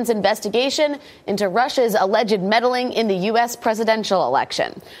Department's investigation into Russia's alleged meddling in the U.S. presidential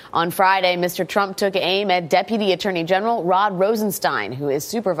election. On Friday, Mr. Trump took aim at Deputy Attorney General Rod Rosenstein, who is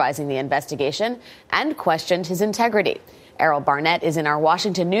supervising the investigation, and questioned his integrity. Errol Barnett is in our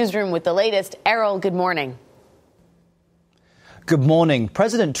Washington newsroom with the latest. Errol, good morning. Good morning.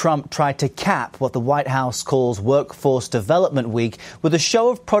 President Trump tried to cap what the White House calls Workforce Development Week with a show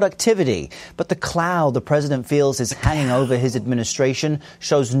of productivity. But the cloud the president feels is hanging over his administration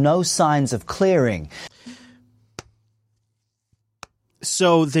shows no signs of clearing.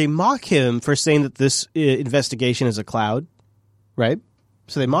 So they mock him for saying that this investigation is a cloud, right?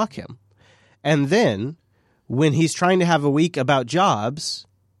 So they mock him. And then when he's trying to have a week about jobs,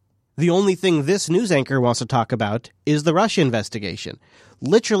 the only thing this news anchor wants to talk about is the Russia investigation.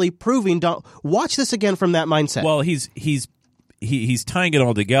 Literally proving, watch this again from that mindset. Well, he's tying it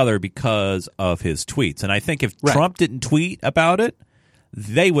all together because of his tweets. And I think if Trump didn't tweet about it,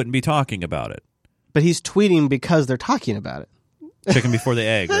 they wouldn't be talking about it. But he's tweeting because they're talking about it. Chicken before the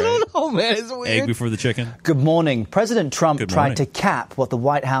egg, right? I don't know, man. It's weird. Egg before the chicken. Good morning. President Trump Good tried morning. to cap what the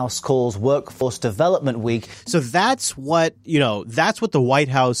White House calls Workforce Development Week. So that's what the White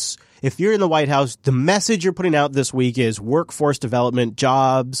House, if you're in the White House, the message you're putting out this week is workforce development,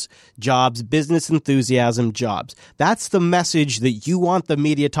 jobs, business enthusiasm, jobs. That's the message that you want the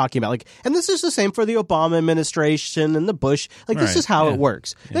media talking about. Like, and this is the same for the Obama administration and the Bush. Like, this is how it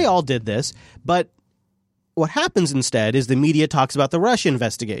works. Yeah. They all did this, but what happens instead is the media talks about the Russia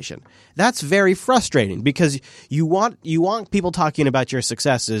investigation. That's very frustrating because you want people talking about your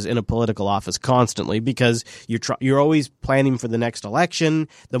successes in a political office constantly because you're always planning for the next election.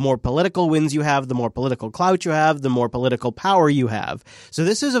 The more political wins you have, the more political clout you have, the more political power you have. So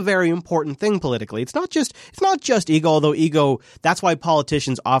this is a very important thing politically. It's not just ego, although ego, that's why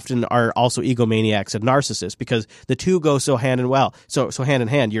politicians often are also egomaniacs and narcissists, because the two go so hand in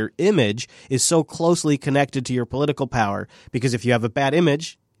hand. Your image is so closely connected to your political power, because if you have a bad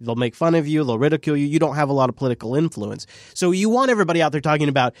image, they'll make fun of you, they'll ridicule you, you don't have a lot of political influence. So you want everybody out there talking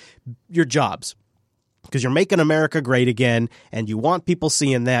about your jobs because you're making America great again, and you want people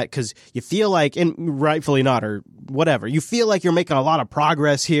seeing that because you feel like, and rightfully not, or whatever, you feel like you're making a lot of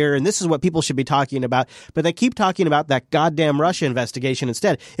progress here, and this is what people should be talking about, but they keep talking about that goddamn Russia investigation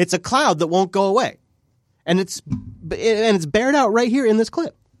instead. It's a cloud that won't go away, and it's bared out right here in this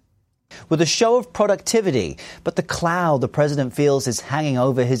clip. With a show of productivity, but the cloud the president feels is hanging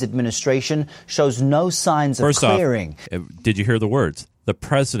over his administration shows no signs of clearing. First off, did you hear the words? The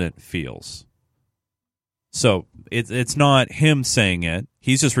president feels. So it's not him saying it.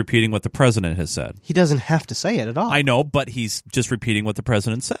 He's just repeating what the president has said. He doesn't have to say it at all. I know, but he's just repeating what the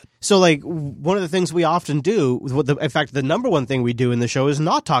president said. So, like, one of the things we often do, in fact, the number one thing we do in the show is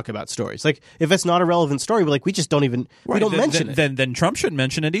not talk about stories. Like, if it's not a relevant story, we just don't even, we don't mention it. Then Trump shouldn't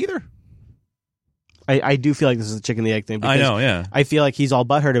mention it either. I do feel like this is a chicken and the egg thing. Because I know, yeah. I feel like he's all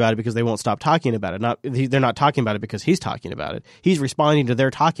butthurt about it because they won't stop talking about it. They're not talking about it because he's talking about it. He's responding to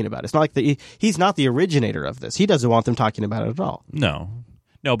their talking about it. It's not like he's not the originator of this. He doesn't want them talking about it at all.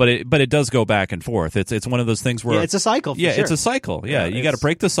 No, but it does go back and forth. It's one of those things where it's a cycle. Sure. It's a cycle. Yeah, you got to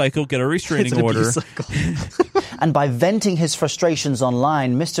break the cycle, get a restraining order. And by venting his frustrations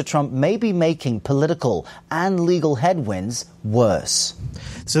online, Mr. Trump may be making political and legal headwinds worse.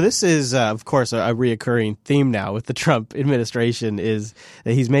 So this is, of course, a reoccurring theme now with the Trump administration is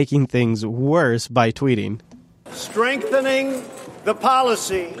that he's making things worse by tweeting. Strengthening the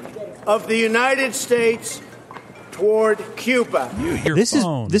policy of the United States toward Cuba.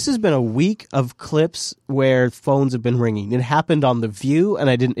 This has been a week of clips where phones have been ringing. It happened on The View, and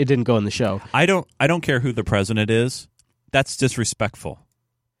it didn't go in the show. I don't care who the president is. That's disrespectful.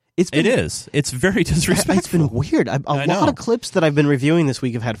 It is. It's very disrespectful. It's been weird. A lot of clips that I've been reviewing this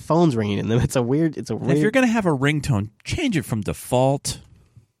week have had phones ringing in them. It's a weird. If you're going to have a ringtone, change it from default.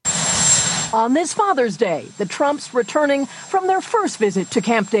 On this Father's Day, the Trumps returning from their first visit to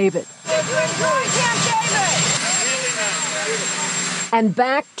Camp David. And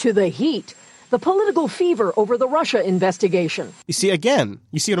back to the heat. The political fever over the Russia investigation. You see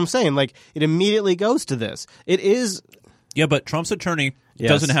what I'm saying? Like, it immediately goes to this. It is. Yeah, but Trump's attorney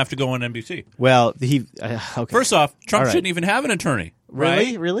doesn't have to go on NBC. Well, okay. First off, Trump shouldn't even have an attorney.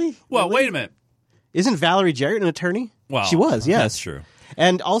 Right? Really? Well, wait a minute. Isn't Valerie Jarrett an attorney? Well, she was, yes. That's true.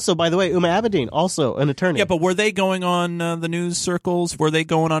 And also, by the way, Uma Abedin, also an attorney. Yeah, but were they going on the news circles? Were they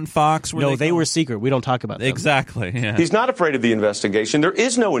going on Fox? No, they were secret. We don't talk about them. Exactly. Yeah. He's not afraid of the investigation. There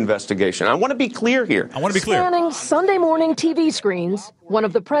is no investigation. I want to be clear here. Spanning Sunday morning TV screens, one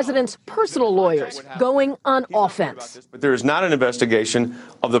of the president's personal lawyers going on offense. But there is not an investigation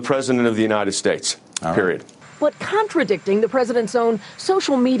of the president of the United States, period. But contradicting the president's own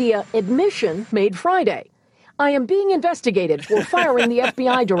social media admission made Friday. I am being investigated for firing the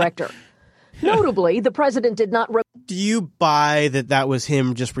FBI director. Notably, the president did not... Do you buy that was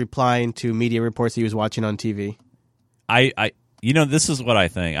him just replying to media reports he was watching on TV? This is what I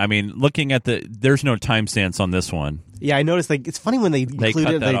think. I mean, looking at there's no timestamps on this one. Yeah, I noticed. Like, it's funny when they include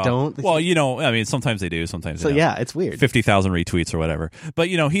it, they don't. Well, I mean, sometimes they do, sometimes they don't. Yeah, it's weird. 50,000 retweets or whatever. But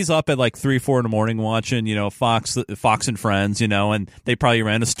he's up at like 3-4 in the morning watching, Fox and Friends, and they probably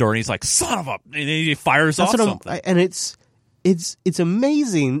ran a story. And he's like, "Son of a!" And he fires off something. And it's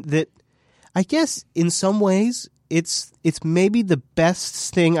amazing that I guess in some ways it's maybe the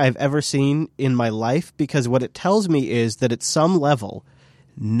best thing I've ever seen in my life, because what it tells me is that at some level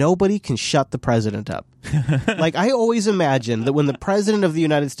nobody can shut the president up. Like, I always imagined that when the president of the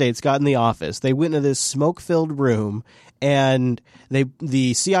United States got in the office, they went into this smoke-filled room, and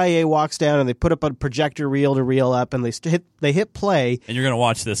the CIA walks down and they put up a projector reel to reel up, and they hit play. And you're going to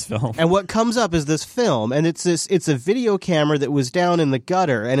watch this film. And what comes up is this film, and it's a video camera that was down in the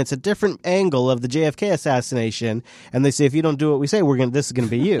gutter, and it's a different angle of the JFK assassination. And they say, if you don't do what we say, this is going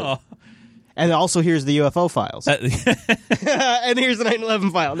to be you. Oh. And also, here's the UFO files. And here's the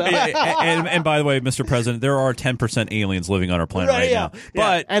 9/11 file. No. and by the way, Mr. President, there are 10% aliens living on our planet right now.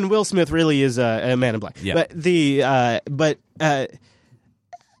 But and Will Smith really is a man in black. Yeah. But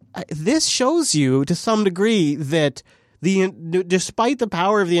this shows you to some degree that despite the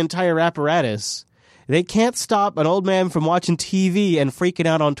power of the entire apparatus, they can't stop an old man from watching TV and freaking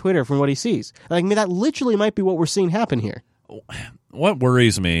out on Twitter from what he sees. Like, I mean, that literally might be what we're seeing happen here. What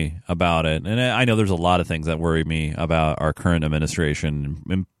worries me about it, and I know there's a lot of things that worry me about our current administration,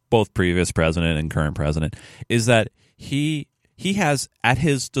 and both previous president and current president, is that he has at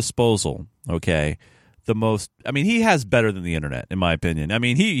his disposal, okay, the most. I mean, he has better than the internet, in my opinion. I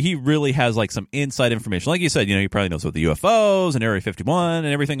mean, he really has like some inside information. Like you said, he probably knows about the UFOs and Area 51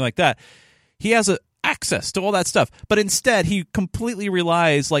 and everything like that. He has access to all that stuff, but instead he completely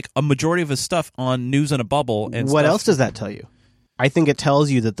relies, like a majority of his stuff, on news in a bubble. And what else does that tell you? I think it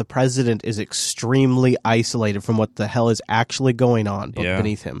tells you that the president is extremely isolated from what the hell is actually going on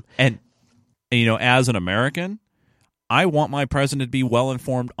beneath him. And as an American, I want my president to be well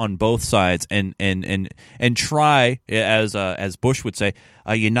informed on both sides and try, as Bush would say,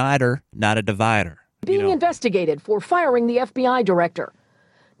 a uniter, not a divider. Being investigated for firing the FBI director.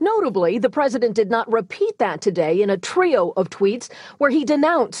 Notably, the president did not repeat that today in a trio of tweets where he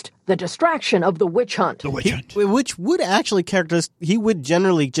denounced the distraction of the witch hunt. Which would actually characterize, he would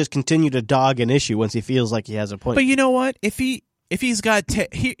generally just continue to dog an issue once he feels like he has a point. But you know what? If he's got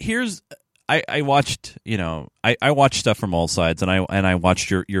here's I watched I watched stuff from all sides, and I watched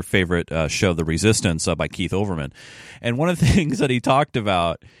your favorite show, The Resistance, by Keith Olbermann, and one of the things that he talked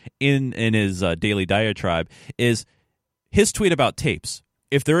about in his daily diatribe is his tweet about tapes.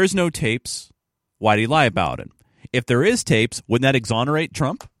 If there is no tapes, why did he lie about it? If there is tapes, wouldn't that exonerate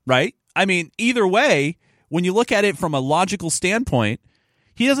Trump, right? I mean, either way, when you look at it from a logical standpoint,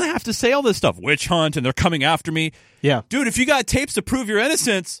 he doesn't have to say all this stuff, witch hunt, and they're coming after me. Yeah. Dude, if you got tapes to prove your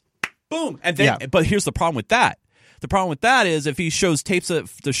innocence, boom. And then, but here's the problem with that. The problem with that is if he shows tapes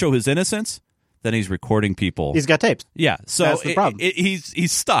to show his innocence, then he's recording people. He's got tapes. Yeah, so that's the problem.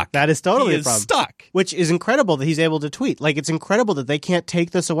 He's stuck. That is totally the problem. Stuck. Which is incredible that he's able to tweet. Like, it's incredible that they can't take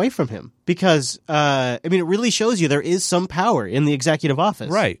this away from him because, it really shows you there is some power in the executive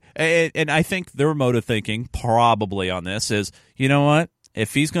office. Right. And I think their motive thinking probably on this is, you know what?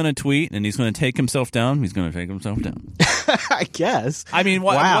 If he's going to tweet and he's going to take himself down, he's going to take himself down. I guess. I mean,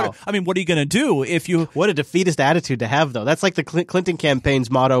 what are you going to do if you? What a defeatist attitude to have, though. That's like the Clinton campaign's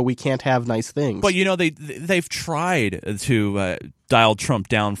motto: "We can't have nice things." But they've tried to dial Trump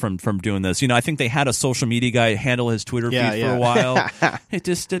down from doing this. I think they had a social media guy handle his Twitter feed for a while. It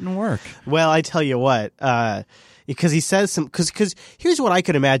just didn't work. Well, I tell you what. Because he says because here's what I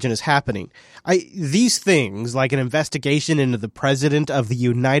could imagine is happening. These things, like an investigation into the president of the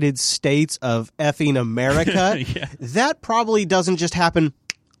United States of effing America, that probably doesn't just happen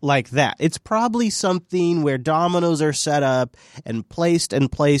like that. It's probably something where dominoes are set up and placed,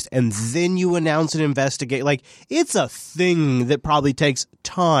 and then you announce an investigate. Like, it's a thing that probably takes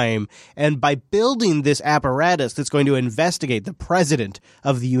time. And by building this apparatus that's going to investigate the president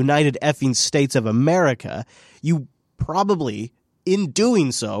of the United effing States of America, you probably, in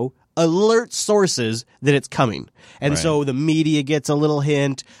doing so, alert sources that it's coming. And so the media gets a little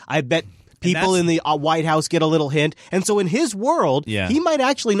hint. I bet people in the White House get a little hint. And so in his world, he might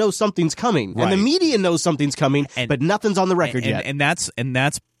actually know something's coming. Right. And the media knows something's coming, but nothing's on the record yet. And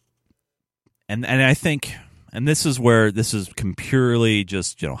I think, and this is where this is purely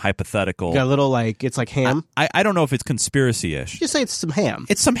just, hypothetical. You got a little it's like ham? I don't know if it's conspiracy-ish. Just say it's some ham.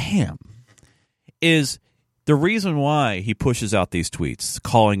 It's some ham. Is the reason why he pushes out these tweets,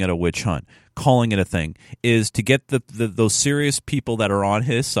 calling it a witch hunt, calling it a thing, is to get those serious people that are on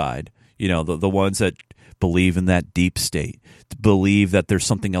his side, the ones that believe in that deep state, believe that there's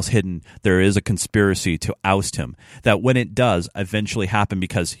something else hidden, there is a conspiracy to oust him, that when it does eventually happen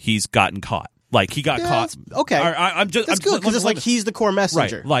because he's gotten caught. Like, he got caught. Okay. That's good, because it's like he's the core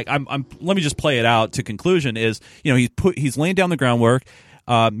messenger. Right. Like, let me just play it out to conclusion is, he's laying down the groundwork.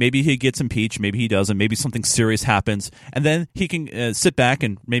 Maybe he gets impeached, maybe he doesn't, maybe something serious happens, and then he can sit back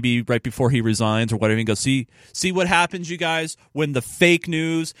and maybe right before he resigns or whatever, and go, see what happens, you guys, when the fake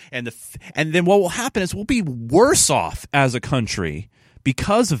news and then what will happen is we'll be worse off as a country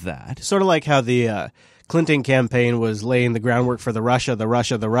because of that. Sort of like how the Clinton campaign was laying the groundwork for the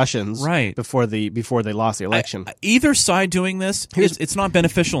Russians, right, before they lost the election. Either side doing this, it's not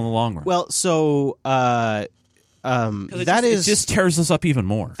beneficial in the long run. Well, so it just tears us up even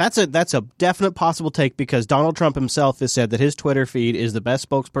more. That's a definite possible take, because Donald Trump himself has said that his Twitter feed is the best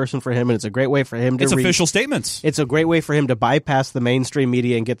spokesperson for him, and it's a great way for him to It's official statements. It's a great way for him to bypass the mainstream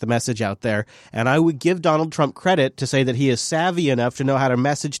media and get the message out there. And I would give Donald Trump credit to say that he is savvy enough to know how to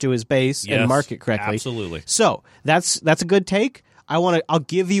message to his base and market correctly. Absolutely. So that's a good take. I'll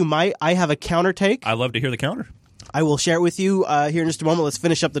give you I have a counter take. I love to hear the counter. I will share it with you here in just a moment. Let's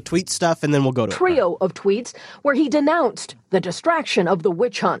finish up the tweet stuff, and then we'll go to trio of tweets where he denounced the distraction of the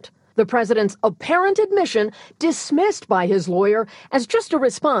witch hunt. The president's apparent admission dismissed by his lawyer as just a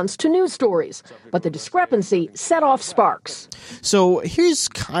response to news stories. But the discrepancy set off sparks. So here's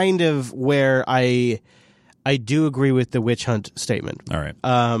kind of where I do agree with the witch hunt statement. All right.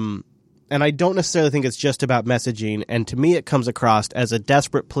 And I don't necessarily think it's just about messaging. And to me, it comes across as a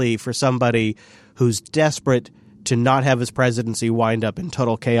desperate plea for somebody who's desperate to not have his presidency wind up in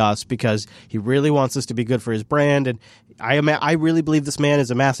total chaos, because he really wants this to be good for his brand. And I really believe this man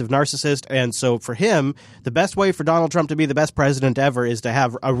is a massive narcissist. And so for him, the best way for Donald Trump to be the best president ever is to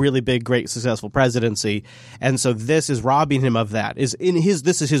have a really big, great, successful presidency. And so this is robbing him of that. This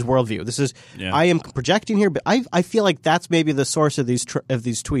is his worldview. I am projecting here, but I feel like that's maybe the source of these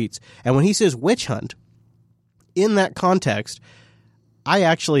tweets. And when he says witch hunt, in that context, I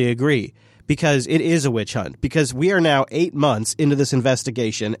actually agree. Because it is a witch hunt. Because we are now 8 months into this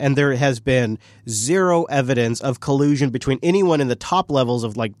investigation, and there has been zero evidence of collusion between anyone in the top levels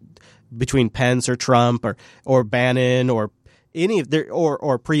of, like, between Pence or Trump or Bannon or any of their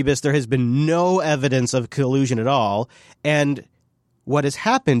or Priebus. There has been no evidence of collusion at all. And what has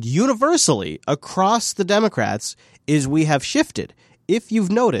happened universally across the Democrats is we have shifted. If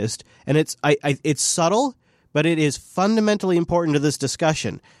you've noticed, and it's subtle, but it is fundamentally important to this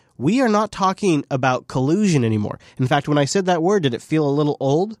discussion. We are not talking about collusion anymore. In fact, when I said that word, did it feel a little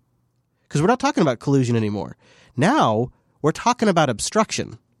old? Because we're not talking about collusion anymore. Now, we're talking about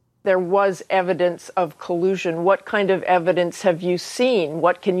obstruction. There was evidence of collusion. What kind of evidence have you seen?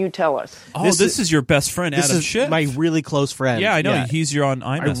 What can you tell us? Oh, this is your best friend, Adam Schiff. This is my really close friend. Yeah, I know. Yeah. He's your on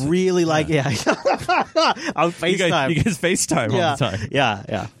iMessage. I really like on FaceTime. You guys FaceTime all the time.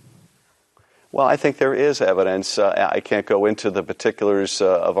 Yeah. Well, I think there is evidence. I can't go into the particulars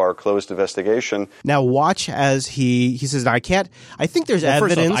of our closed investigation. Now, watch as he says, I can't. I think there's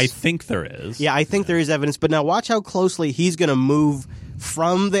evidence. First off, I think there is. Yeah, I think there is evidence. But now watch how closely he's going to move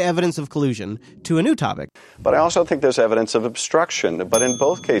from the evidence of collusion to a new topic. But I also think there's evidence of obstruction. But in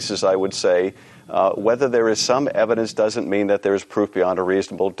both cases, I would say whether there is some evidence doesn't mean that there is proof beyond a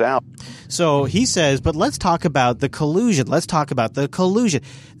reasonable doubt. So he says, but let's talk about the collusion.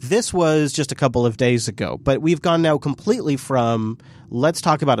 This was just a couple of days ago, but we've gone now completely from let's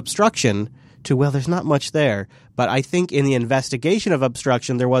talk about obstruction to, well, there's not much there. But I think in the investigation of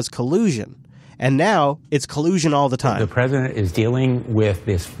obstruction, there was collusion. And now it's collusion all the time. The president is dealing with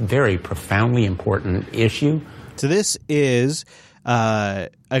this very profoundly important issue. So this is a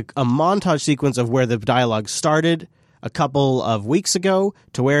montage sequence of where the dialogue started a couple of weeks ago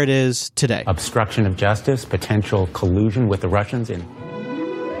to where it is today. Obstruction of justice, potential collusion with the Russians in.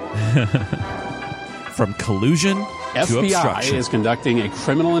 From collusion to obstruction. FBI is conducting a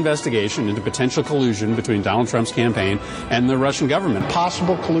criminal investigation into potential collusion between Donald Trump's campaign and the Russian government.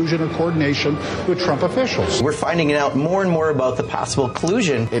 Possible collusion or coordination with Trump officials. We're finding out more and more about the possible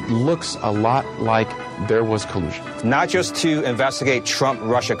collusion. It looks a lot like there was collusion. Not just to investigate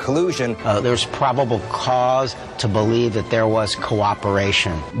Trump-Russia collusion. There's probable cause to believe that there was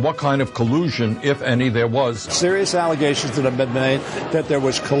cooperation. What kind of collusion, if any, there was? Serious allegations that have been made that there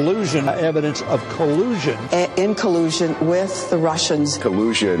was collusion, evidence of collusion. In collusion with the Russians.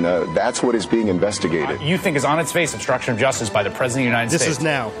 Collusion, that's what is being investigated. You think is on its face obstruction of justice by the President of the United States. This is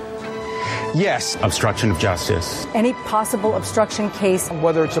now. Yes. Obstruction of justice. Any possible obstruction case.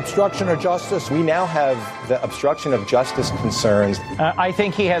 Whether it's obstruction or justice. We now have the obstruction of justice concerns. I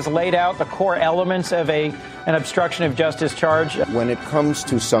think he has laid out the core elements of an obstruction of justice charge. When it comes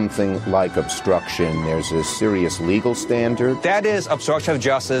to something like obstruction, there's a serious legal standard. That is obstruction of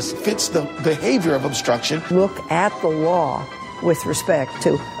justice. Fits the behavior of obstruction. Look at the law with respect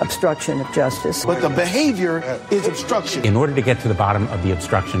to obstruction of justice. But the behavior is obstruction. In order to get to the bottom of the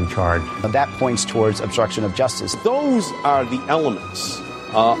obstruction charge. That points towards obstruction of justice. Those are the elements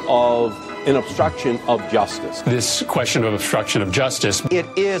of an obstruction of justice. This question of obstruction of justice. It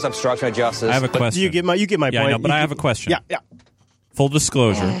is obstruction of justice. I have a question. You get my point. I know, but I have a question. Yeah. Full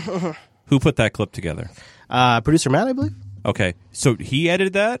disclosure. Who put that clip together? Producer Matt, I believe. Okay, so he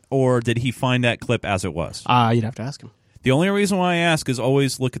edited that, or did he find that clip as it was? You'd have to ask him. The only reason why I ask is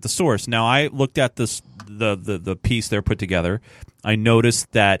always look at the source. Now, I looked at this the piece they're put together. I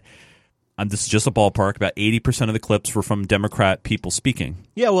noticed that this is just a ballpark. About 80% of the clips were from Democrat people speaking.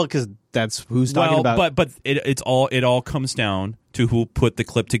 Yeah, well, because that's who's talking about. But it all comes down to who put the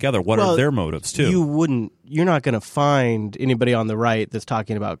clip together. What are their motives too? You're not going to find anybody on the right that's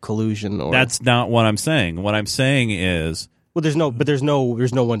talking about collusion. Or that's not what I'm saying. What I'm saying is, well, there's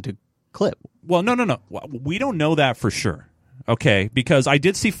no one to clip. Well, no. We don't know that for sure. Okay, because I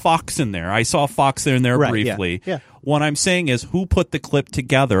did see Fox in there. I saw Fox in there briefly. Yeah. What I'm saying is, who put the clip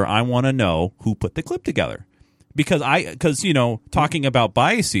together? I want to know who put the clip together. Because talking about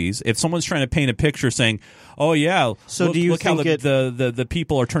biases, if someone's trying to paint a picture saying, "Oh yeah, so do you look think how the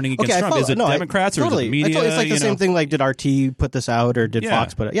people are turning against Trump"? Is it no, Democrats or is it media? It's like the same thing. Like, did RT put this out or did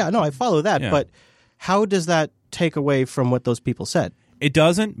Fox put it? Yeah, no, I follow that. Yeah. But how does that take away from what those people said? It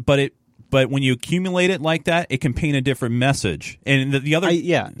doesn't. But when you accumulate it like that, it can paint a different message. And the other,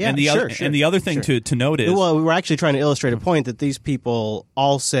 and the other thing to note is, well, we were actually trying to illustrate a point that these people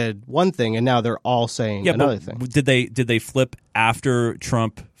all said one thing, and now they're all saying another thing. Did they flip after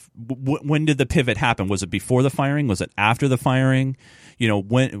Trump? When did the pivot happen? Was it before the firing? Was it after the firing?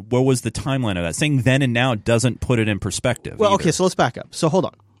 What was the timeline of that? Saying then and now doesn't put it in perspective. Well, either. Okay, so let's back up. So hold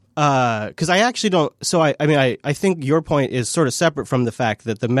on. Because I actually don't. So I think your point is sort of separate from the fact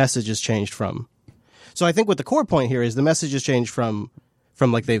that the message has changed from. So I think what the core point here is the message has changed from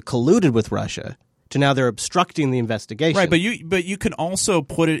like they've colluded with Russia to now they're obstructing the investigation. Right, but you can also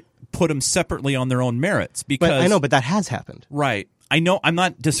put them separately on their own merits because I know, but that has happened. Right, I know. I'm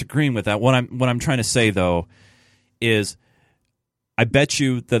not disagreeing with that. What I'm trying to say though is, I bet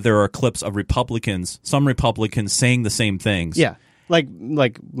you that there are clips of some Republicans saying the same things. Yeah. Like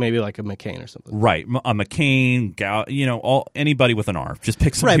maybe like a McCain or something, right? A McCain, anybody with an R. Just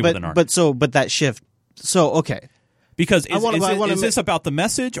pick somebody with an R. But that shift. So okay, because is this about the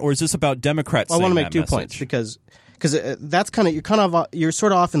message or is this about Democrats? I want to make 2 message? Points because that's you're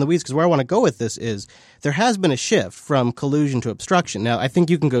sort of off in the weeds because where I want to go with this is there has been a shift from collusion to obstruction. Now I think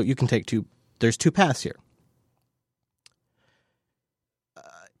you can take two. There's two paths here.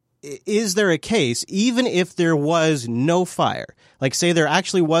 Is there a case, even if there was no fire, like say there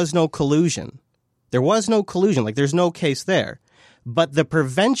actually was no collusion, like there's no case there, but the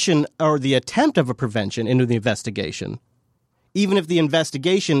prevention or the attempt of a prevention into the investigation, even if the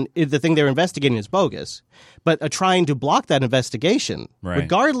investigation, if the thing they're investigating is bogus, but trying to block that investigation,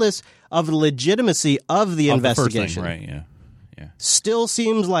 regardless of the legitimacy of the investigation, the first thing, yeah, still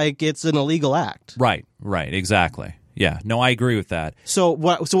seems like it's an illegal act. Right, exactly. Yeah, no, I agree with that. So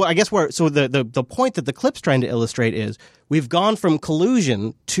I guess the point that the clip's trying to illustrate is we've gone from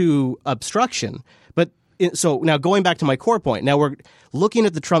collusion to obstruction. So now going back to my core point, now we're looking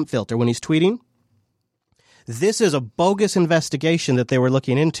at the Trump filter when he's tweeting. This is a bogus investigation that they were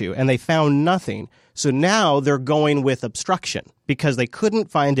looking into, and they found nothing. So now they're going with obstruction because they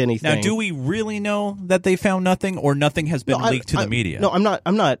couldn't find anything. Now, do we really know that they found nothing, or nothing has been leaked to the media? No, I'm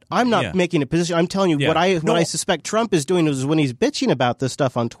not making a position. I'm telling you what I suspect Trump is doing is when he's bitching about this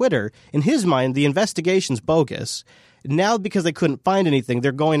stuff on Twitter. In his mind, the investigation's bogus. Now, because they couldn't find anything,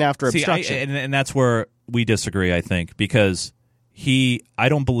 they're going after obstruction. And that's where we disagree, I think, because I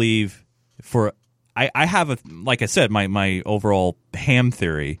don't believe for. I have like I said, my overall ham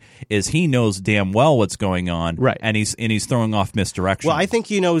theory is he knows damn well what's going on, right? And he's throwing off misdirection. Well, I think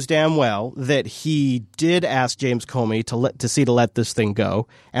he knows damn well that he did ask James Comey to let this thing go,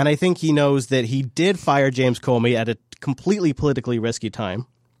 and I think he knows that he did fire James Comey at a completely politically risky time.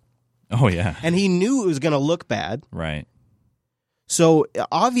 Oh yeah, and he knew it was going to look bad, right? So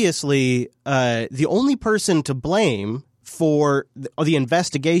obviously, the only person to blame for the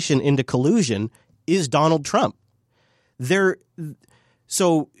investigation into collusion is Donald Trump.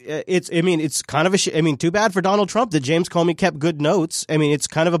 So it's kind of too bad for Donald Trump that James Comey kept good notes. I mean, it's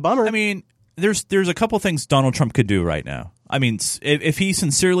kind of a bummer. I mean, there's a couple things Donald Trump could do right now. I mean, if he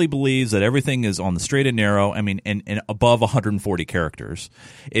sincerely believes that everything is on the straight and narrow, I mean, and above 140 characters,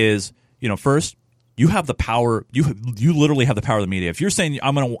 is first. You have the power. You literally have the power of the media. If you're saying I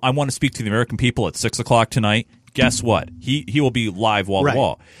want to speak to the American people at 6:00 tonight, guess what? He will be live wall to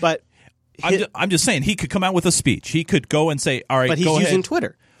wall. But I'm just saying he could come out with a speech. He could go and say, "All right, but he's using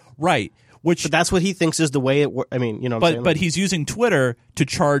Twitter, right?" But that's what he thinks is the way it works. I mean, But he's using Twitter to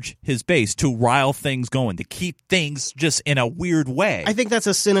charge his base, to rile things going, to keep things just in a weird way. I think that's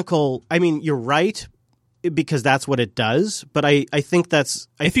a cynical. I mean, you're right. Because that's what it does, but I think that's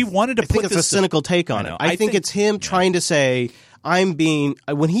if he wanted to I think it's a cynical take on it. I think it's him trying to say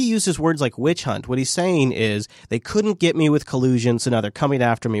when he uses words like witch hunt, what he's saying is they couldn't get me with collusion, so now they're coming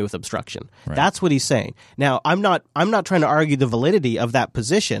after me with obstruction. Right. That's what he's saying. Now, I'm not trying to argue the validity of that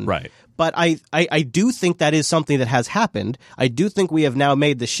position. Right. But I do think that is something that has happened. I do think we have now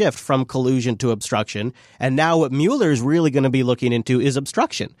made the shift from collusion to obstruction. And now what Mueller is really going to be looking into is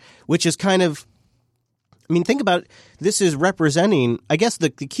obstruction, which is kind of, I mean, think about it. This is representing, I guess the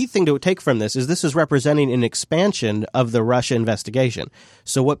key thing to take from this is representing an expansion of the Russia investigation.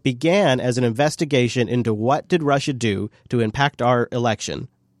 So what began as an investigation into what did Russia do to impact our election,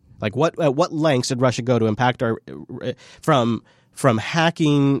 like at what lengths did Russia go to impact our, from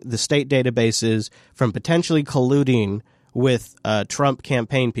hacking the state databases, from potentially colluding with Trump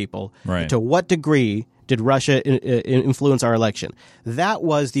campaign people, right, to what degree did Russia influence our election? That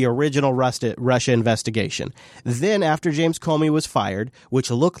was the original Russia investigation. Then after James Comey was fired, which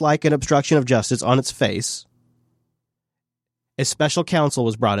looked like an obstruction of justice on its face, a special counsel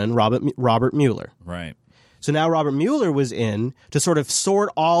was brought in, Robert Mueller. Right. So now Robert Mueller was in to sort of sort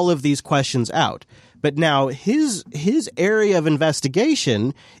all of these questions out. But now his area of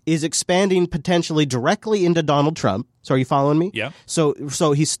investigation is expanding potentially directly into Donald Trump. So are you following me? Yeah. So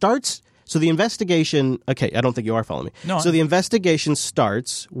he starts. So the investigation. Okay, I don't think you are following me. No. So the investigation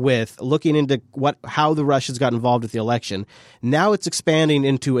starts with looking into how the Russians got involved with the election. Now it's expanding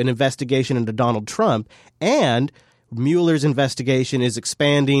into an investigation into Donald Trump, and Mueller's investigation is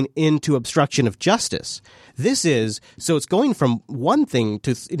expanding into obstruction of justice. So it's going from one thing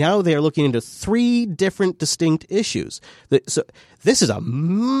to now they are looking into three different distinct issues. So this is a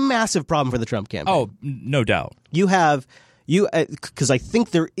massive problem for the Trump campaign. Oh, no doubt. Because I think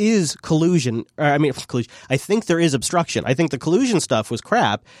there is collusion. I think there is obstruction. I think the collusion stuff was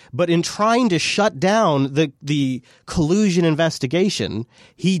crap. But in trying to shut down the collusion investigation,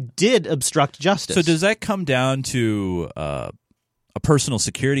 he did obstruct justice. So does that come down to a personal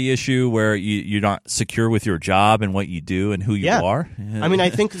security issue where you're not secure with your job and what you do and who you are? I mean, I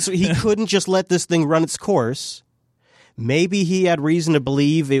think he couldn't just let this thing run its course. Maybe he had reason to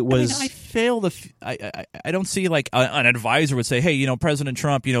believe it was. I don't see like an advisor would say, hey, President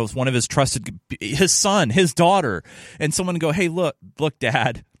Trump, is one of his trusted, his son, his daughter, and someone go, hey, look,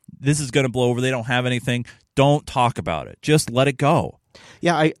 Dad, this is going to blow over. They don't have anything. Don't talk about it. Just let it go.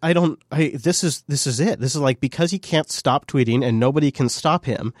 Yeah, this is it. This is like, because he can't stop tweeting and nobody can stop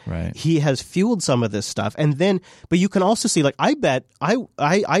him. Right. He has fueled some of this stuff. And then, but you can also see, like, I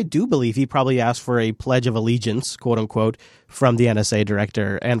do believe he probably asked for a pledge of allegiance, quote unquote, from the NSA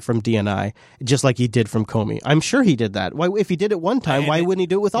director and from DNI, just like he did from Comey. I'm sure he did that. Why, if he did it one time, why wouldn't he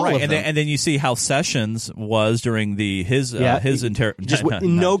do it with all of them? And then you see how Sessions was during his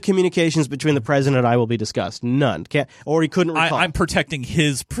no communications between the president and I will be discussed. None. Or he couldn't recall. I'm protecting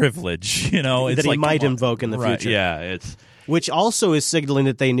his privilege, that it's he like, might invoke in the future. Yeah, it's. Which also is signaling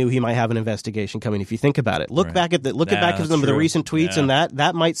that they knew he might have an investigation coming. If you think about it, look back at some of the recent tweets, and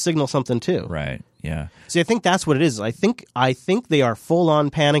that might signal something too. Right. Yeah. See, I think that's what it is. I think they are full on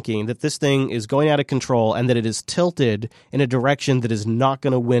panicking that this thing is going out of control and that it is tilted in a direction that is not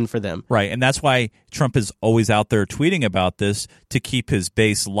going to win for them. Right, and that's why Trump is always out there tweeting about this to keep his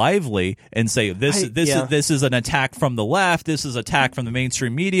base lively and say this is an attack from the left. This is an attack from the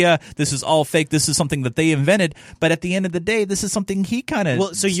mainstream media. This is all fake. This is something that they invented. But at the end of the day, this is something he kind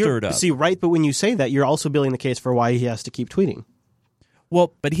of stirred up. See, right, but when you say that, you're also building the case for why he has to keep tweeting.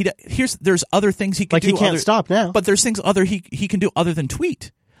 Well, but there's other things he can do. Like, he can't stop now. But there's things he can do other than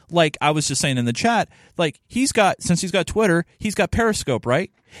tweet. Like I was just saying in the chat, like since he's got Twitter, he's got Periscope, right?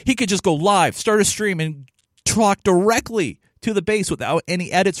 He could just go live, start a stream, and talk directly to the base without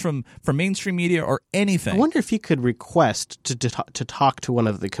any edits from mainstream media or anything. I wonder if he could request to talk to one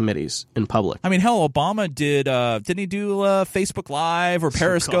of the committees in public. I mean, hell, Obama didn't he do Facebook Live or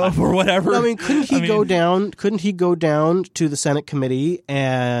Periscope or whatever? I mean, couldn't he go down to the Senate committee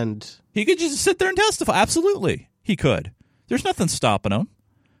and he could just sit there and testify? Absolutely, he could. There's nothing stopping him.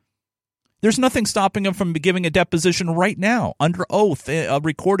 There's nothing stopping him from giving a deposition right now under oath,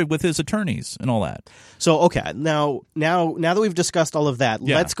 recorded with his attorneys and all that. So, okay, now that we've discussed all of that,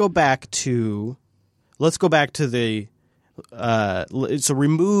 let's go back to the so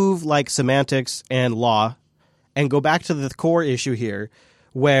remove like semantics and law, and go back to the core issue here,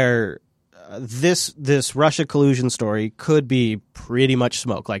 where this Russia collusion story could be pretty much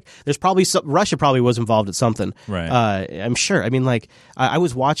smoke. Like, there's probably Russia probably was involved at something. Right. I'm sure. I mean, like, I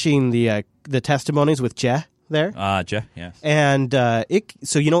was watching the testimonies with Jeh there. Jeh, yes. And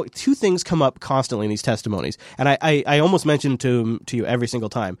two things come up constantly in these testimonies, and I almost mentioned to you every single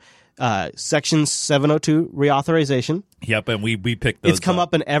time. Section 702 reauthorization. Yep, and we picked those. It's come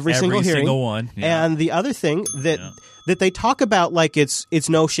up in every single hearing. Single one. Yeah. And the other thing that they talk about like it's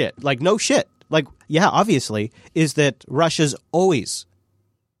no shit. Like, no shit. Like, yeah, obviously, is that Russia's always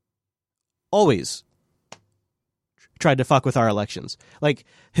tried to fuck with our elections. Like,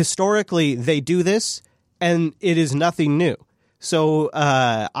 historically, they do this, and it is nothing new. So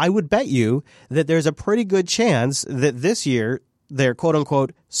I would bet you that there's a pretty good chance that this year their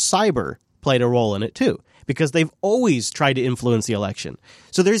quote-unquote cyber played a role in it too, because they've always tried to influence the election.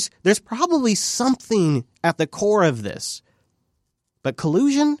 So there's probably something at the core of this. But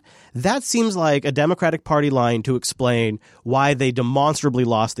collusion, that seems like a Democratic Party line to explain why they demonstrably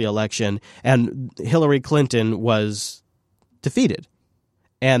lost the election and Hillary Clinton was defeated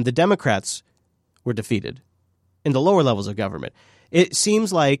and the Democrats were defeated in the lower levels of government. It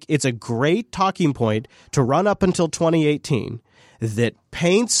seems like it's a great talking point to run up until 2018 that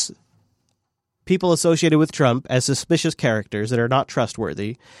paints people associated with Trump as suspicious characters that are not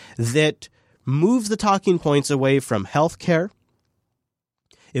trustworthy, that moves the talking points away from health care.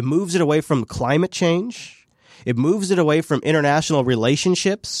 It moves it away from climate change. It moves it away from international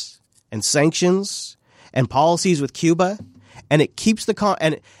relationships and sanctions and policies with Cuba. And it keeps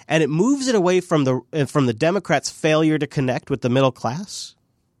and it moves it away from the Democrats' failure to connect with the middle class,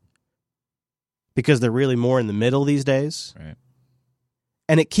 because they're really more in the middle these days. Right.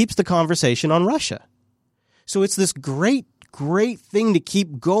 And it keeps the conversation on Russia. So it's this great thing to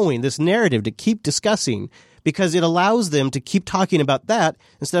keep going, this narrative to keep discussing, because it allows them to keep talking about that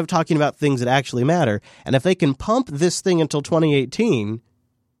instead of talking about things that actually matter. And if they can pump this thing until 2018,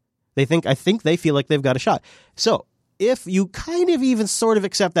 I think they feel like they've got a shot. So if you kind of even sort of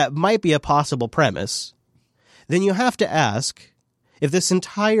accept that might be a possible premise, then you have to ask if this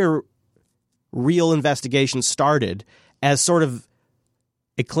entire real investigation started as sort of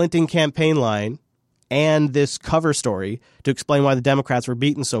a Clinton campaign line and this cover story to explain why the Democrats were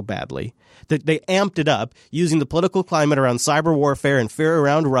beaten so badly, that they amped it up using the political climate around cyber warfare and fear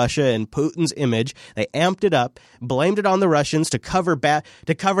around Russia and Putin's image. They amped it up, blamed it on the Russians to cover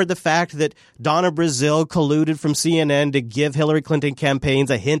the fact that Donna Brazile colluded from CNN to give Hillary Clinton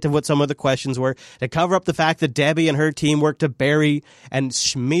campaigns a hint of what some of the questions were, to cover up the fact that Debbie and her team worked to bury and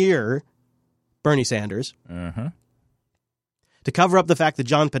smear Bernie Sanders. To cover up the fact that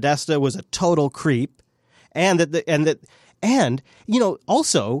John Podesta was a total creep, and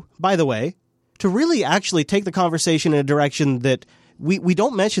also, by the way, to really actually take the conversation in a direction that we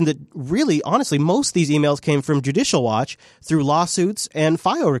don't mention, that really, honestly, most of these emails came from Judicial Watch through lawsuits and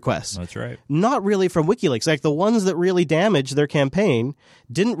FIO requests. That's right. Not really from WikiLeaks. Like, the ones that really damaged their campaign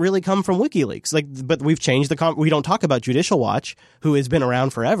didn't really come from WikiLeaks. But we've changed we don't talk about Judicial Watch, who has been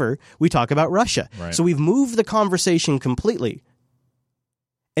around forever. We talk about Russia. Right. So we've moved the conversation completely.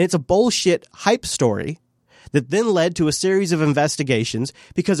 And it's a bullshit hype story that then led to a series of investigations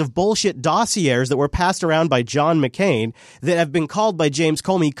because of bullshit dossiers that were passed around by John McCain that have been called by James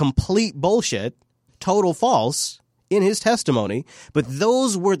Comey complete bullshit, total false, in his testimony. But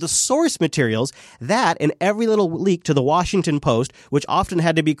those were the source materials, that and every little leak to the Washington Post, which often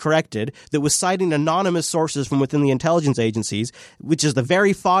had to be corrected, that was citing anonymous sources from within the intelligence agencies, which is the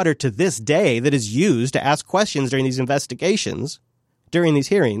very fodder to this day that is used to ask questions during these investigations, during these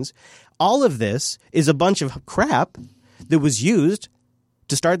hearings. All of this is a bunch of crap that was used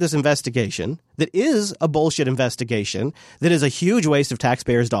to start this investigation, that is a bullshit investigation, that is a huge waste of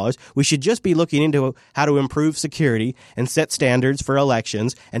taxpayers' dollars. We should just be looking into how to improve security and set standards for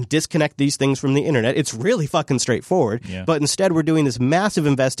elections and disconnect these things from the internet. It's really fucking straightforward. Yeah. But instead we're doing this massive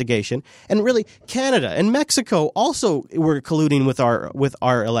investigation, and really Canada and Mexico also were colluding with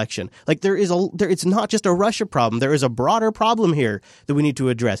our election. Like, it's not just a Russia problem. There is a broader problem here that we need to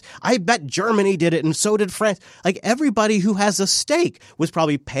address. I bet Germany did it, and so did France. Like, everybody who has a stake was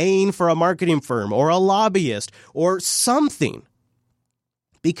probably paying for a marketing firm or a lobbyist or something,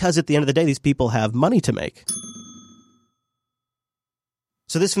 because at the end of the day, these people have money to make.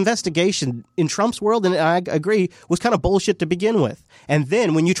 So this investigation in Trump's world, and I agree, was kind of bullshit to begin with. And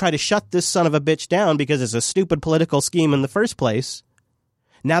then when you try to shut this son of a bitch down because it's a stupid political scheme in the first place,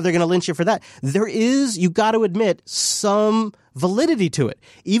 now they're going to lynch you for that. There is, you got to admit, some validity to it.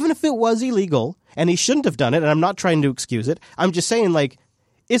 Even if it was illegal and he shouldn't have done it, and I'm not trying to excuse it, I'm just saying, like,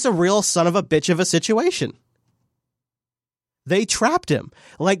 it's a real son of a bitch of a situation. They trapped him.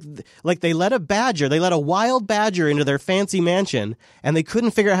 Like they let a wild badger into their fancy mansion, and they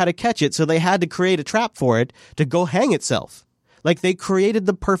couldn't figure out how to catch it, so they had to create a trap for it to go hang itself. Like, they created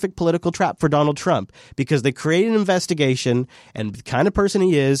the perfect political trap for Donald Trump because they created an investigation, and the kind of person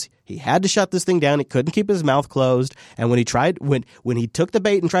he is, he had to shut this thing down. He couldn't keep his mouth closed. And when he tried, when he took the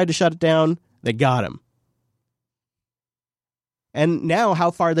bait and tried to shut it down, they got him. And now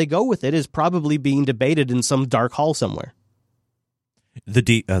how far they go with it is probably being debated in some dark hall somewhere. The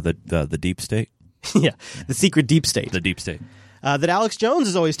deep state? Yeah, the secret deep state. The deep state. That Alex Jones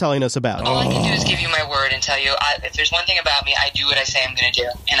is always telling us about. All I can do is give you my word and tell you, if there's one thing about me, I do what I say I'm going to do.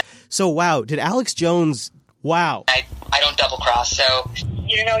 And so, wow, did Alex Jones, wow. I don't double-cross, so.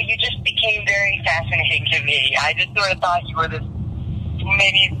 You know, you just became very fascinating to me. I just sort of thought you were this,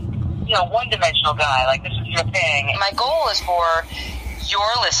 maybe, you know, one-dimensional guy, like this is your thing. My goal is for your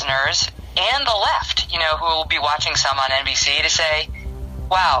listeners and the left, you know, who will be watching some on NBC to say,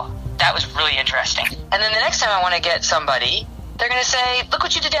 wow, that was really interesting. And then the next time I want to get somebody, they're going to say, look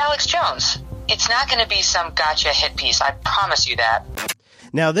what you did to Alex Jones. It's not going to be some gotcha hit piece. I promise you that.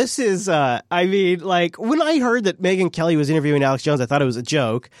 Now, this is, I mean, like, when I heard that Megyn Kelly was interviewing Alex Jones, I thought it was a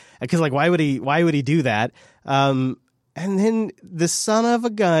joke. Because, like, why would he do that? And then the son of a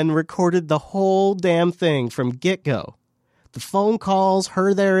gun recorded the whole damn thing from get-go. The phone calls,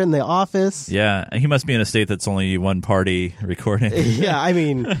 her there in the office. Yeah, he must be in a state that's only one party recording. Yeah, I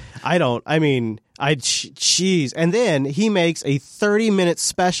mean, jeez. And then he makes a 30-minute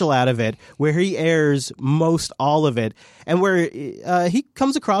special out of it where he airs most all of it and where he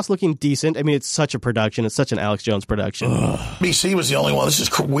comes across looking decent. I mean, it's such a production. It's such an Alex Jones production. BC was the only one. This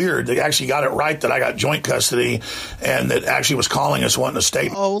is weird. They actually got it right that I got joint custody and that actually was calling us wanting a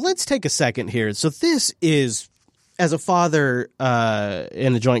statement. Oh, let's take a second here. So this is, as a father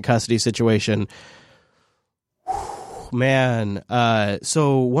in a joint custody situation, man.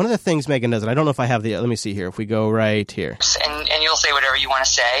 So one of the things Megyn does, and I don't know if I have let me see here. If we go right here. And you'll say whatever you want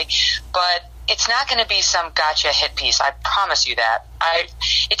to say, but it's not going to be some gotcha hit piece. I promise you that.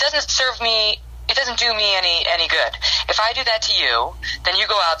 It doesn't serve me. It doesn't do me any good. If I do that to you, then you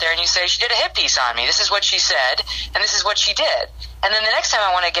go out there and you say, she did a hit piece on me. This is what she said, and this is what she did. And then the next time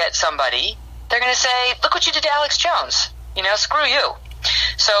I want to get somebody, they're going to say, look what you did to Alex Jones. You know, screw you.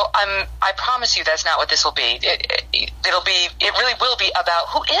 So I promise you that's not what this will be. It really will be about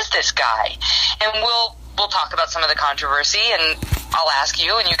who is this guy? And we'll talk about some of the controversy, and I'll ask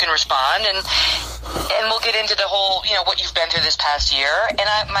you and you can respond, and we'll get into the whole, you know, what you've been through this past year.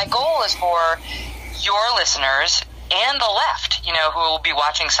 And my goal is for your listeners and the left, you know, who will be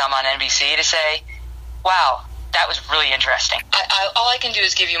watching some on NBC to say, wow, that was really interesting. All I can do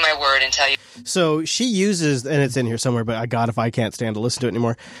is give you my word and tell you. So she uses, and it's in here somewhere, but God, if I can't stand to listen to it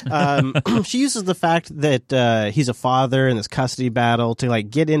anymore. She uses the fact that he's a father in this custody battle to like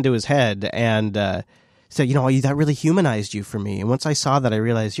get into his head and say, you know, that really humanized you for me. And once I saw that, I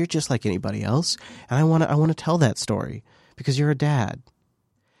realized you're just like anybody else, and I want to tell that story because you're a dad.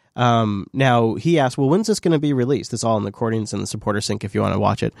 Now he asked, well, when's this going to be released? It's all in the recordings and the supporter sync if you want to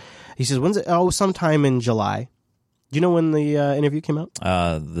watch it. He says, when's it? Oh, sometime in July. Do you know when the interview came out?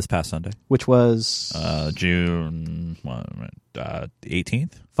 This past Sunday. Which was? June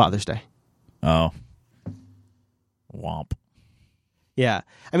 18th? Father's Day. Oh. Womp. Yeah.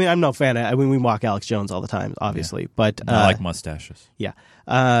 I mean, I'm no fan of, we mock Alex Jones all the time, obviously. Yeah. But I like mustaches. Yeah.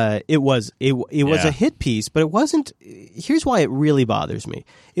 It was a hit piece, but it wasn't. Here's why it really bothers me.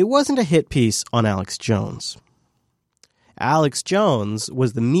 It wasn't a hit piece on Alex Jones. Alex Jones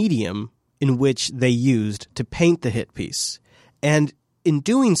was the medium in which they used to paint the hit piece. And in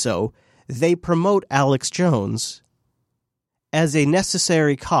doing so, they promote Alex Jones as a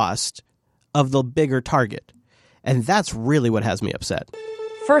necessary cost of the bigger target. And that's really what has me upset.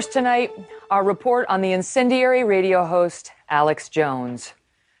 First tonight, our report on the incendiary radio host, Alex Jones.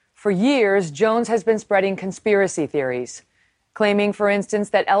 For years, Jones has been spreading conspiracy theories, claiming, for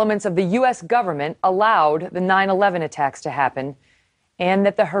instance, that elements of the U.S. government allowed the 9/11 attacks to happen, and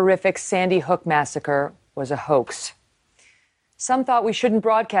that the horrific Sandy Hook massacre was a hoax. Some thought we shouldn't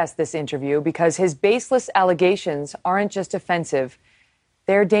broadcast this interview because his baseless allegations aren't just offensive,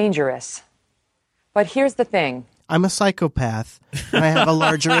 they're dangerous. But here's the thing. I'm a psychopath, and I have a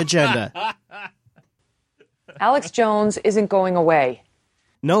larger agenda. Alex Jones isn't going away.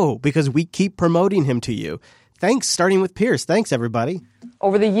 No, because we keep promoting him to you. Thanks, starting with Pierce. Thanks, everybody.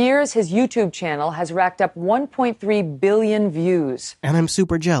 Over the years, his YouTube channel has racked up 1.3 billion views. And I'm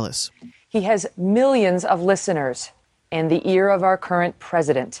super jealous. He has millions of listeners and the ear of our current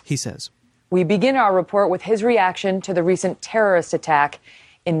president. He says. We begin our report with his reaction to the recent terrorist attack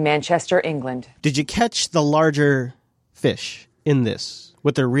in Manchester, England. Did you catch the larger fish in this?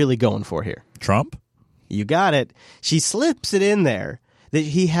 What they're really going for here? Trump? You got it. She slips it in there. that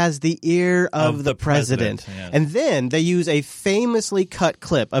he has the ear of the president. Yeah. And then they use a famously cut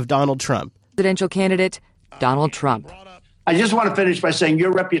clip of Donald Trump. Presidential candidate Donald Trump. I just want to finish by saying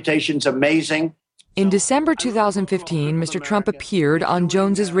your reputation's amazing. In December 2015, Mr. Trump appeared on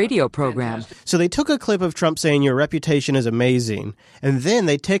Jones's radio program. So they took a clip of Trump saying your reputation is amazing, and then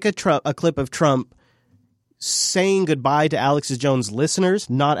they take a clip of Trump saying goodbye to Alex Jones listeners,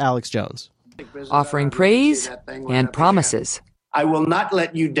 not Alex Jones. Offering praise and promises. I will not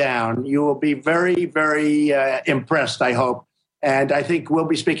let you down. You will be very, very impressed, I hope. And I think we'll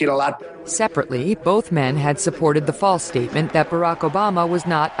be speaking a lot. Separately, both men had supported the false statement that Barack Obama was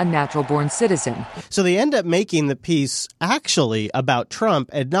not a natural-born citizen. So they end up making the piece actually about Trump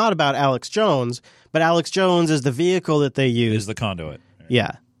and not about Alex Jones, but Alex Jones is the vehicle that they use. Is the conduit.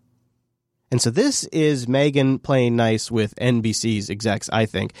 Yeah. And so this is Megyn playing nice with NBC's execs, I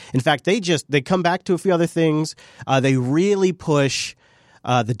think. In fact, they come back to a few other things. They really push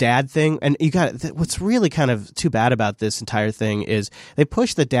the dad thing. And you got what's really kind of too bad about this entire thing is they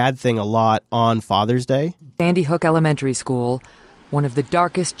push the dad thing a lot on Father's Day. Sandy Hook Elementary School, one of the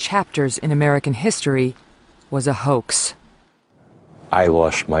darkest chapters in American history, was a hoax. I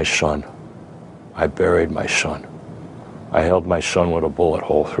lost my son. I buried my son. I held my son with a bullet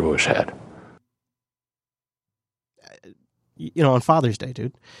hole through his head. On Father's Day,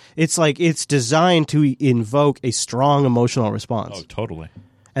 dude. It's like it's designed to invoke a strong emotional response. Oh, totally.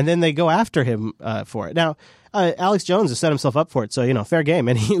 And then they go after him for it. Now, Alex Jones has set himself up for it, so, fair game.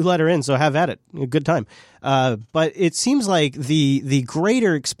 And he let her in, so have at it. Good time. But it seems like the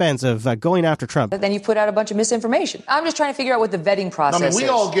greater expense of going after Trump. But then you put out a bunch of misinformation. I'm just trying to figure out what the vetting process is. We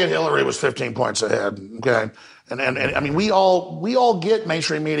all get Hillary was 15 points ahead, okay? And we all get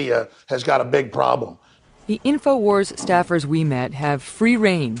mainstream media has got a big problem. The InfoWars staffers we met have free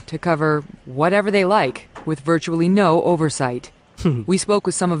reign to cover whatever they like with virtually no oversight. We spoke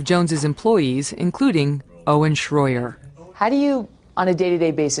with some of Jones's employees, including Owen Schroyer. How do you, on a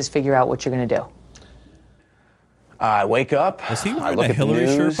day-to-day basis, figure out what you're going to do? I wake up. Is he wearing a Hillary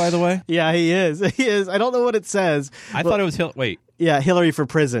shirt, by the way? Yeah, he is. He is. I don't know what it says. I thought it was Wait. Yeah, Hillary for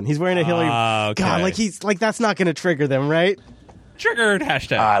prison. He's wearing a Hillary. Okay. God, that's not going to trigger them, right? Triggered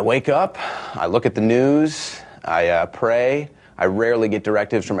hashtag. I wake up, I look at the news, I pray. I rarely get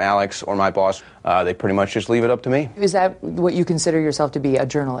directives from Alex or my boss. They pretty much just leave it up to me. Is that what you consider yourself to be, a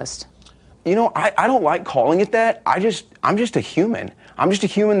journalist? I don't like calling it that. I'm just a human. I'm just a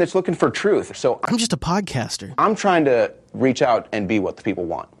human that's looking for truth. So I'm just a podcaster. I'm trying to reach out and be what the people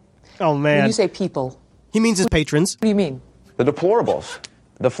want. Oh, man. When you say people, he means his patrons. What do you mean? The deplorables,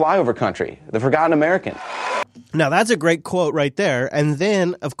 the flyover country, the forgotten American. Now, that's a great quote right there. And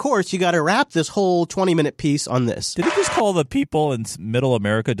then, of course, you got to wrap this whole 20-minute piece on this. Did he just call the people in Middle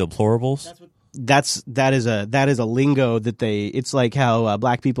America deplorables? That is a lingo that it's like how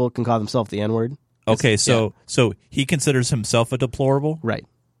black people can call themselves the N-word. Okay, so he considers himself a deplorable? Right.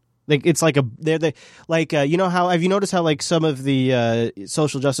 Like it's like how have you noticed how like some of the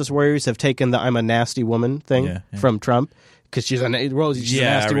social justice warriors have taken the "I'm a nasty woman" thing from Trump? Because she's a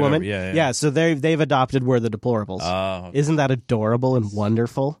nasty woman. Yeah. So they've adopted "we're the deplorables." Okay. Isn't that adorable and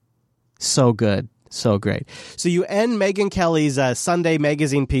wonderful? So good, so great. So you end Megyn Kelly's Sunday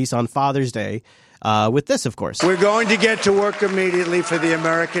magazine piece on Father's Day with this, of course. We're going to get to work immediately for the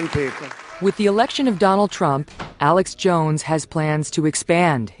American people. With the election of Donald Trump, Alex Jones has plans to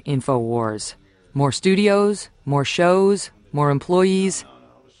expand InfoWars. More studios, more shows, more employees,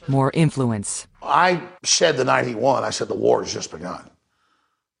 more influence. I said the night he won, I said the war has just begun.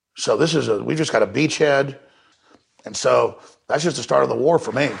 So we just got a beachhead. And so that's just the start of the war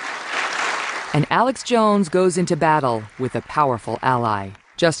for me. And Alex Jones goes into battle with a powerful ally.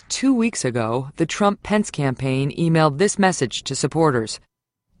 Just 2 weeks ago, the Trump-Pence campaign emailed this message to supporters.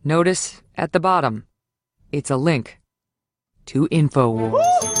 Notice at the bottom, it's a link to InfoWars.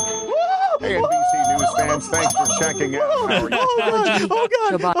 Hey, NBC News fans, thanks for checking out. Oh,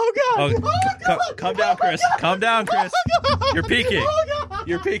 God. Calm down, Chris. Calm down, Chris. You're peaking.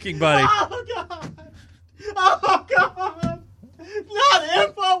 You're peaking, buddy. Oh, God. Oh, God. Not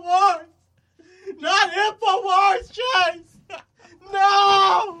InfoWars. Not InfoWars, Chase.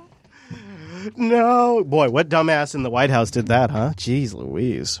 No. No. Boy, what dumbass in the White House did that, huh? Jeez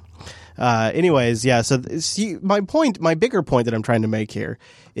Louise. Anyways, yeah, so my bigger point that I'm trying to make here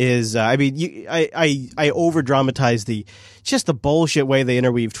is, I over-dramatize the bullshit way they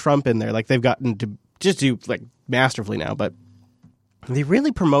interweave Trump in there. Like, they've gotten to just do, like, masterfully now, but they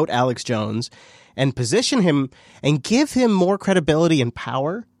really promote Alex Jones and position him and give him more credibility and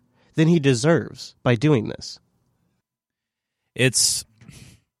power than he deserves by doing this. It's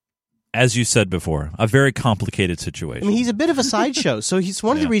as you said before, a very complicated situation. I mean, he's a bit of a sideshow. So he's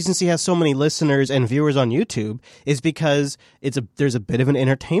one of the reasons he has so many listeners and viewers on YouTube is because there's a bit of an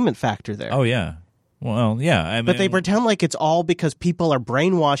entertainment factor there. Oh, yeah. Well, yeah. I mean, but they pretend like it's all because people are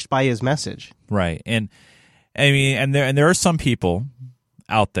brainwashed by his message. Right. And I mean, and there are some people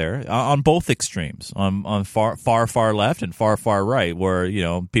out there on both extremes, on far left and far right,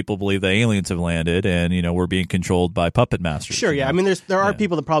 where people believe the aliens have landed and we're being controlled by puppet masters. Sure, yeah. I mean, there are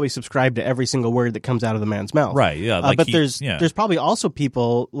people that probably subscribe to every single word that comes out of the man's mouth. Right. Yeah. But there's probably also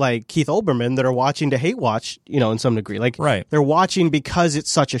people like Keith Olbermann that are watching to hate watch, in some degree. Like, right. They're watching because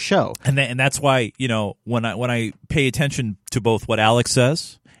it's such a show, and that's why when I pay attention to both what Alex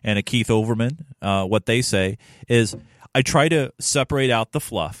says and a Keith Olbermann, what they say is, I try to separate out the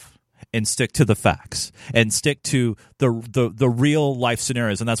fluff and stick to the facts and stick to the real life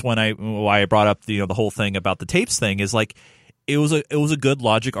scenarios, and that's why I brought up the whole thing about the tapes thing is like it was a good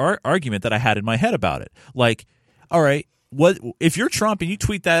logic argument that I had in my head about it. Like, all right, what if you're Trump and you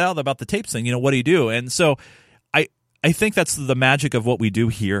tweet that out about the tapes thing? What do you do? And so I think that's the magic of what we do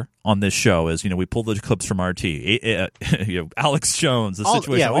here on this show is, we pull the clips from RT, Alex Jones, the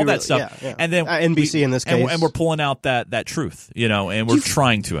situation, all that stuff. Yeah. And then NBC in this case. And we're pulling out that truth, and we're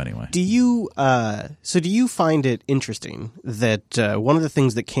trying to anyway. Do you find it interesting that one of the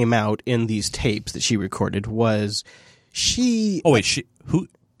things that came out in these tapes that she recorded was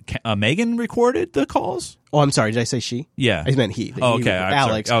Megan recorded the calls? Oh, I'm sorry. Did I say she? Yeah. I meant he. Oh, okay.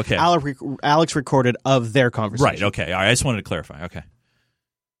 Alex. Sorry. Okay. Alex recorded of their conversation. Right. Okay. All right. I just wanted to clarify. Okay.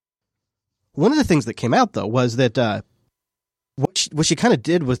 One of the things that came out, though, was that what she kind of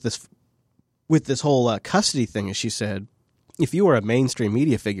did with this whole custody thing is she said, if you were a mainstream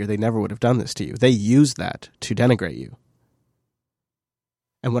media figure, they never would have done this to you. They used that to denigrate you.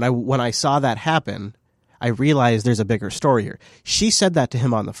 And when I saw that happen, I realized there's a bigger story here. She said that to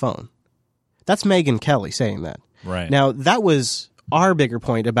him on the phone. That's Megyn Kelly saying that. Right. Now, that was our bigger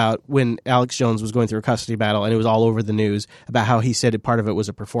point about when Alex Jones was going through a custody battle, and it was all over the news about how he said part of it was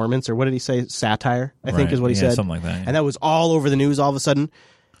a performance, or what did he say? Satire, I think is what he said. Something like that. Yeah. And that was all over the news all of a sudden.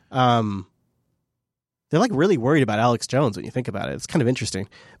 They're like really worried about Alex Jones when you think about it. It's kind of interesting.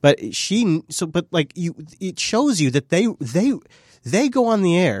 But it shows you that they go on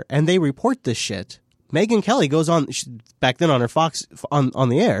the air and they report this shit. Megyn Kelly goes on back then on her Fox on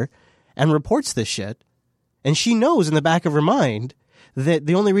the air and reports this shit, and she knows in the back of her mind that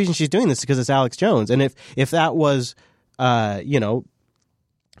the only reason she's doing this is because it's Alex Jones. And if that was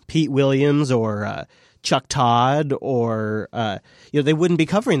Pete Williams or Chuck Todd or they wouldn't be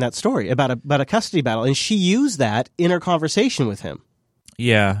covering that story about a custody battle, and she used that in her conversation with him.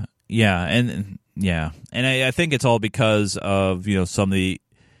 Yeah, and I think it's all because of some of a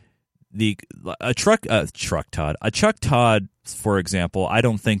Chuck Todd, for example, I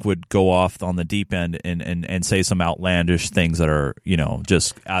don't think would go off on the deep end and say some outlandish things that are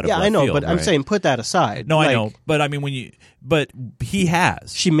just out of left I know, field, but right? I'm saying put that aside. No, I know, but I mean but he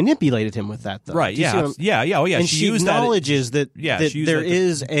has. She manipulated him with that, though. Right? Yeah. Oh, yeah. And she acknowledges that there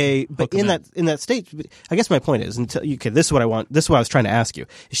is a. But in that state, I guess my point is, this is what I want. This is what I was trying to ask you.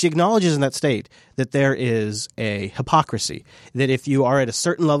 She acknowledges in that state that there is a hypocrisy. That if you are at a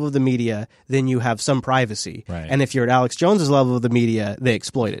certain level of the media, then you have some privacy, right. And if you're at Alex Jones's level of the media, they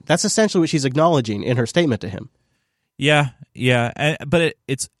exploit it. That's essentially what she's acknowledging in her statement to him. Yeah, but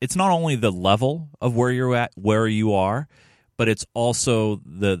it's not only the level of where you're at, where you are, but it's also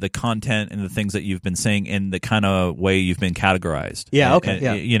the content and the things that you've been saying in the kind of way you've been categorized. Yeah, okay,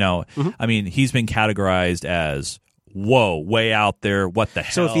 yeah. Mm-hmm. I mean, he's been categorized as, whoa, way out there, what the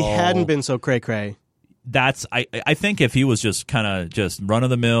hell? So if he hadn't been so cray-cray... That's I think if he was just kind of just run of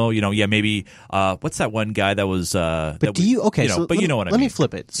the mill, maybe what's that one guy that was but do you okay so but you know what I mean. Let me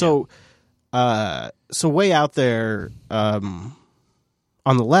flip it. So so way out there on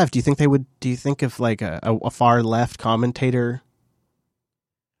the left, do you think if like a far left commentator?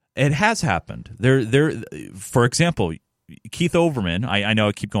 It has happened. There for example, Keith Olbermann, I know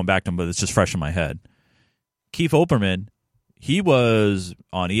I keep going back to him, but it's just fresh in my head. Keith Olbermann, he was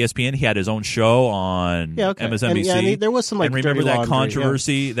on ESPN. He had his own show on MSNBC. And there was some and remember that laundry,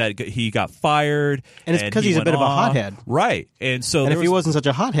 controversy that he got fired, and it's because he's a bit of a hothead, right? And so, if he wasn't such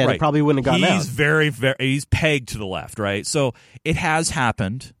a hothead, right, it probably wouldn't have gotten out. He's very, he's pegged to the left, right? So it has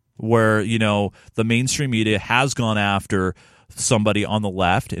happened where the mainstream media has gone after somebody on the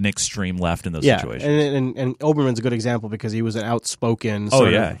left, an extreme left in those situations. And Olbermann's a good example because he was an outspoken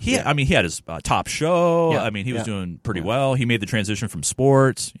I mean, he had his top show. I mean, he was doing pretty well. He made the transition from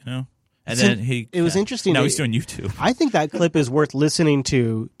sports, And then it was interesting. Now he's doing YouTube. I think that clip is worth listening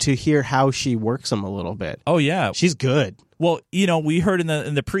to hear how she works him a little bit. Oh yeah, she's good. Well, we heard in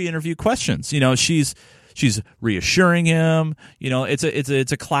the pre-interview questions, she's reassuring him.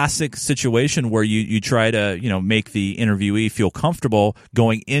 It's a classic situation where you try to make the interviewee feel comfortable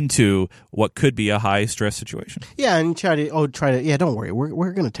going into what could be a high stress situation. Yeah, and try to don't worry,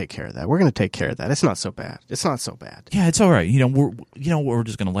 we're going to take care of that. We're going to take care of that. It's not so bad. Yeah, it's all right. We're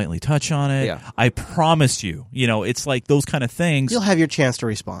just going to lightly touch on it. Yeah. I promise you. It's like those kind of things. You'll have your chance to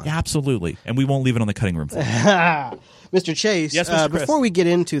respond. Yeah, absolutely, and we won't leave it on the cutting room floor. Mr. Chase, yes, Mr. before we get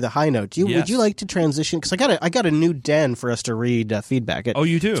into the high note, would you like to transition? Because I got a new den for us to read feedback.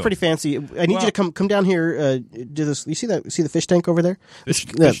 You do? It's pretty fancy. I need you to come down here. Do this. You see that? See the fish tank over there? Fish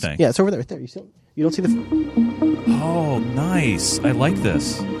tank. Yeah, it's over there. Right there. You see? You don't see the? Oh, nice! I like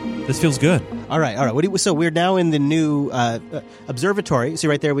this. This feels good. All right. So we're now in the new observatory. See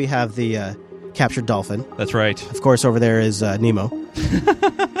right there, we have the captured dolphin. That's right. Of course, over there is Nemo.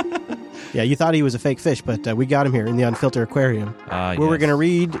 Yeah, you thought he was a fake fish, but we got him here in the Unfiltered Aquarium, where we're going to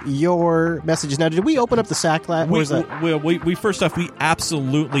read your messages. Now, did we open up the sack? We first off, we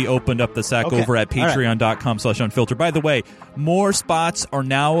absolutely opened up the sack over at patreon.com/unfiltered. By the way, more spots are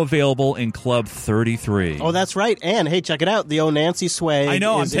now available in Club 33. Oh, that's right. And, hey, check it out. The Nancy swag. I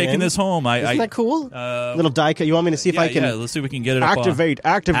know. I'm taking this home. Isn't that cool? Little die cut. You want me to see if I can? Yeah, let's see if we can get it activate.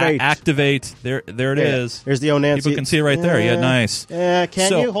 Activate. There it is. There's the Nancy. People can see it right there. Yeah, nice. Can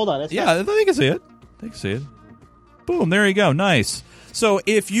you? Hold on. I think I can see it. Boom, there you go. Nice. So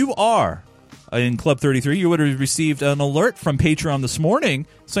if you are in Club 33, you would have received an alert from Patreon this morning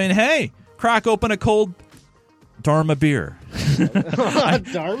saying, hey, crack open a cold Dharma beer.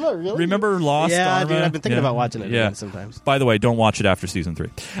 Dharma? Really? Remember Lost Dharma? Dharma? Dude, I've been thinking about watching it again sometimes. By the way, don't watch it after Season 3.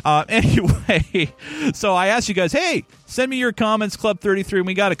 Anyway, so I asked you guys, hey, send me your comments, Club 33, and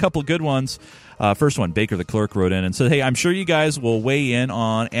we got a couple good ones. First one, Baker the Clerk wrote in and said, hey, I'm sure you guys will weigh in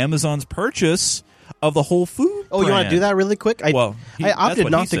on Amazon's purchase of the Whole Food brand. You want to do that really quick? I opted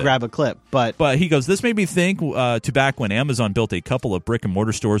not to grab a clip, but he goes, this made me think to back when Amazon built a couple of brick and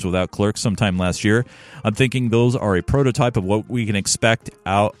mortar stores without clerks sometime last year. I'm thinking those are a prototype of what we can expect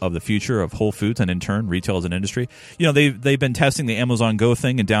out of the future of Whole Foods and in turn retail as an industry. They've been testing the Amazon Go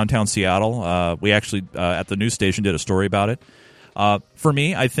thing in downtown Seattle. We actually at the news station did a story about it. For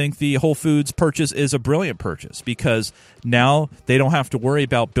me, I think the Whole Foods purchase is a brilliant purchase because now they don't have to worry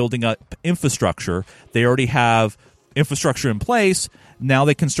about building up infrastructure. They already have infrastructure in place. Now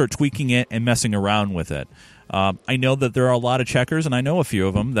they can start tweaking it and messing around with it. I know that there are a lot of checkers, and I know a few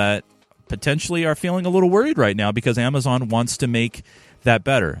of them that potentially are feeling a little worried right now because Amazon wants to make that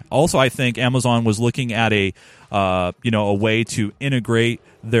better. Also, I think Amazon was looking at a way to integrate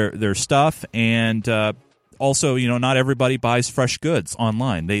their stuff and. Also, not everybody buys fresh goods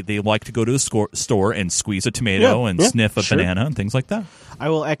online. They like to go to the store and squeeze a tomato and sniff a banana and things like that. I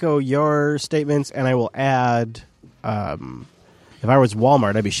will echo your statements, and I will add, if I was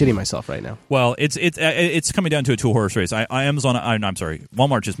Walmart, I'd be shitting myself right now. Well, it's coming down to a two-horse race. I'm sorry,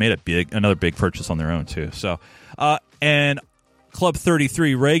 Walmart just made another big purchase on their own too. So, and Club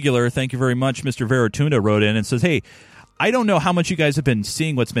 33 regular, thank you very much, Mr. Veratuna wrote in and says, hey, I don't know how much you guys have been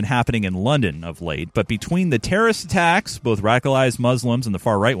seeing what's been happening in London of late, but between the terrorist attacks, both radicalized Muslims and the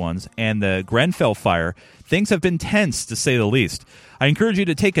far-right ones, and the Grenfell fire, things have been tense, to say the least. I encourage you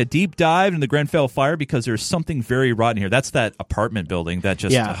to take a deep dive into the Grenfell fire because there's something very rotten here. That's that apartment building that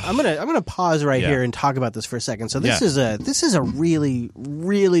just... Yeah, I'm gonna pause right here and talk about this for a second. So this is a really,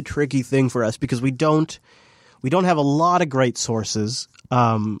 really tricky thing for us because we don't have a lot of great sources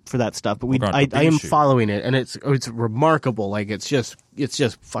for that stuff, but I am following it, and it's remarkable. Like it's just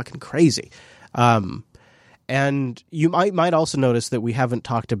fucking crazy. And you might also notice that we haven't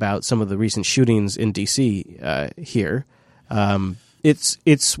talked about some of the recent shootings in DC here.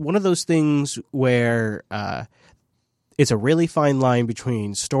 It's one of those things where it's a really fine line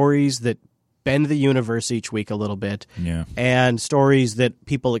between stories that bend the universe each week a little bit, and stories that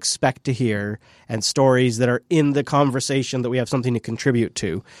people expect to hear, and stories that are in the conversation that we have something to contribute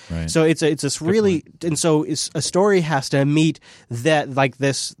to. Right. So it's this really, and so a story has to meet that, like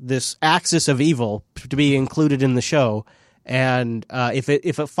this axis of evil to be included in the show. And if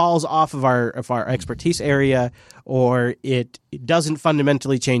it falls off of our expertise area, or it doesn't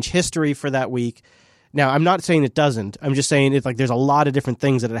fundamentally change history for that week. Now, I'm not saying it doesn't. I'm just saying it's like there's a lot of different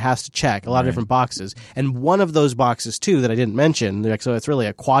things that it has to check, a lot of different boxes. And one of those boxes, too, that I didn't mention, like, so it's really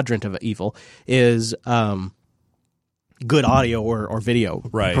a quadrant of evil, is good audio or video,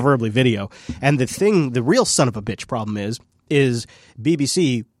 preferably video. And the real son of a bitch problem is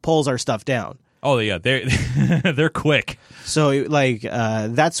BBC pulls our stuff down. Oh yeah, they're quick. So like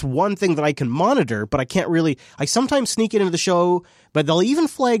that's one thing that I can monitor, but I can't really. I sometimes sneak it into the show, but they'll even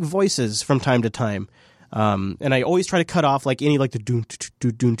flag voices from time to time. And I always try to cut off like any like the doon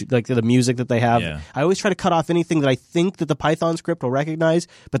like the music that they have. Yeah. I always try to cut off anything that I think that the Python script will recognize,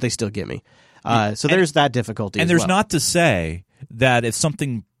 but they still get me. So there's that difficulty. And as there's well. not to say that if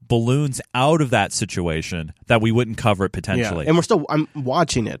something balloons out of that situation that we wouldn't cover it potentially. Yeah. And I'm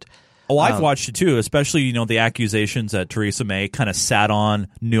watching it. Oh, I've watched it too, especially, the accusations that Theresa May kind of sat on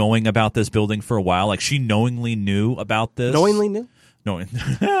knowing about this building for a while. Like she knowingly knew about this. Knowingly knew? Knowing.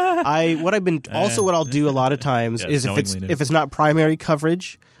 What I'll do a lot of times is if it's not primary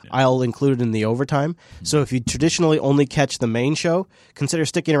coverage, I'll include it in the overtime. So if you traditionally only catch the main show, consider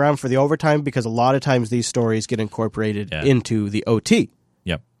sticking around for the overtime because a lot of times these stories get incorporated into the OT.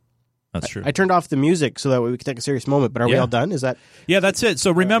 Yep. That's true. I turned off the music so that way we could take a serious moment, but are we all done? Is that? Yeah, that's it.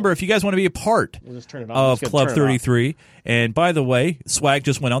 So remember, if you guys want to be a part of Club 33, and by the way, swag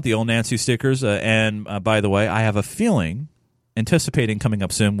just went out, the old Nancy stickers, and by the way, I have a feeling, anticipating coming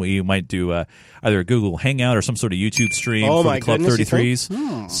up soon, we might do either a Google Hangout or some sort of YouTube stream for the Club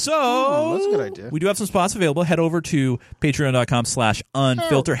 33s. So that's a good idea. We do have some spots available. Head over to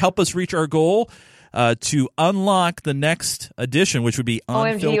patreon.com/unfilter. Help us reach our goal to unlock the next edition, which would be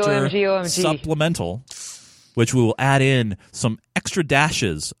Unfilter OMG. Supplemental, which we will add in some extra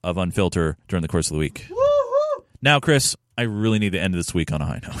dashes of Unfilter during the course of the week. Woo-hoo! Now, Chris, I really need to end this week on a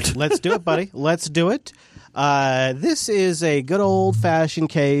high note. Let's do it, buddy. Let's do it. This is a good old-fashioned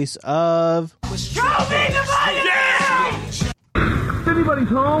case of... Anybody's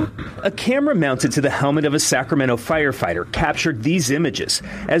home? A camera mounted to the helmet of a Sacramento firefighter captured these images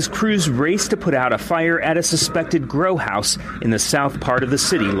as crews raced to put out a fire at a suspected grow house in the south part of the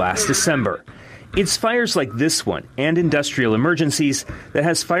city last December. It's fires like this one and industrial emergencies that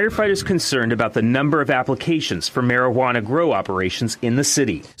has firefighters concerned about the number of applications for marijuana grow operations in the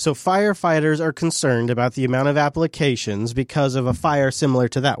city. So firefighters are concerned about the amount of applications because of a fire similar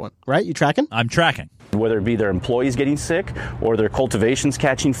to that one, right? You tracking? I'm tracking. Whether it be their employees getting sick or their cultivations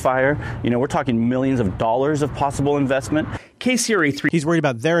catching fire, we're talking millions of dollars of possible investment. KCRA3. He's worried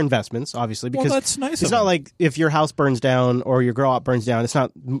about their investments, obviously, because that's nice. It's not like if your house burns down or your grow op burns down,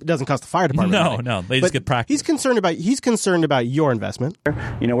 it doesn't cost the fire department. No, they just get practice. He's concerned about your investment.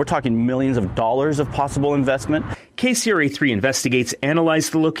 We're talking millions of dollars of possible investment. KCRA3 Investigates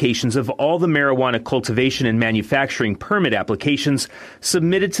analyzed the locations of all the marijuana cultivation and manufacturing permit applications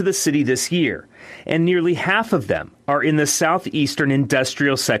submitted to the city this year, and nearly half of them are in the southeastern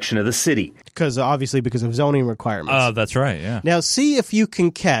industrial section of the city. Because of zoning requirements. That's right, yeah. Now, see if you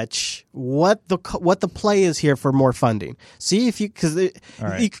can catch what the play is here for more funding. See if you can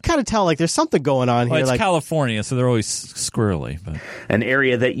kind of tell like there's something going on here. It's California, so they're always squirrely. But. An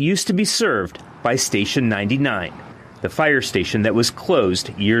area that used to be served by Station 99. The fire station that was closed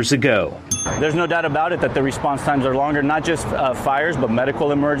years ago. There's no doubt about it that the response times are longer, not just fires, but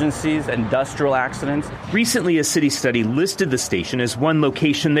medical emergencies, industrial accidents. Recently, a city study listed the station as one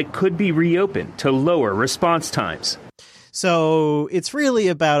location that could be reopened to lower response times. So it's really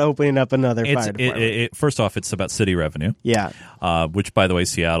about opening up another fire department. First off, it's about city revenue. Yeah. Which, by the way,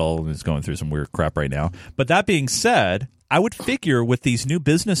 Seattle is going through some weird crap right now. But that being said, I would figure with these new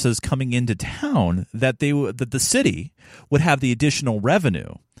businesses coming into town that the city would have the additional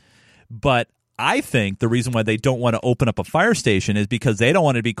revenue. But I think the reason why they don't want to open up a fire station is because they don't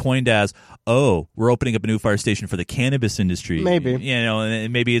want to be coined as, we're opening up a new fire station for the cannabis industry. Maybe.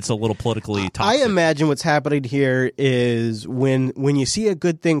 And maybe it's a little politically toxic. I imagine what's happening here is when you see a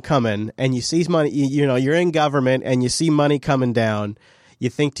good thing coming and you see money, you're in government and you see money coming down, you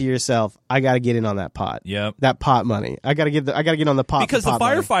think to yourself, I got to get in on that pot. Yep. That pot money. I got to get on the pot. Because the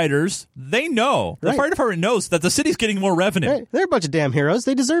firefighters, they know. The fire department knows that the city's getting more revenue. Right. They're a bunch of damn heroes.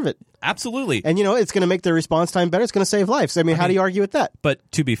 They deserve it. Absolutely. And it's going to make their response time better. It's going to save lives. I mean, how do you argue with that? But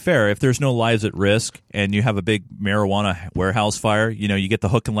to be fair, if there's no lives at risk and you have a big marijuana warehouse fire, you get the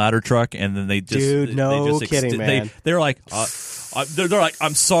hook and ladder truck and then they just... Dude, no kidding, man. They're like... they're like,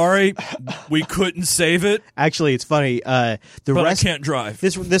 I'm sorry, we couldn't save it. Actually, it's funny. I can't drive.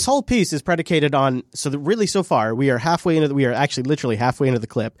 This whole piece is predicated on. So far, we are actually literally halfway into the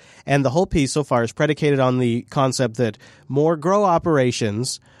clip, and the whole piece so far is predicated on the concept that more grow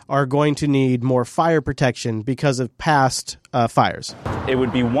operations are going to need more fire protection because of past fires. It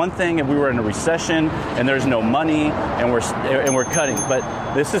would be one thing if we were in a recession and there's no money and we're cutting,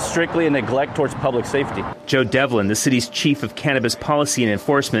 but this is strictly a neglect towards public safety. Joe Devlin, the city's chief of cannabis policy and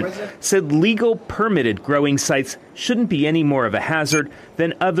enforcement, said legal permitted growing sites shouldn't be any more of a hazard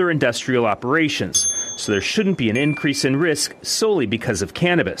than other industrial operations, so there shouldn't be an increase in risk solely because of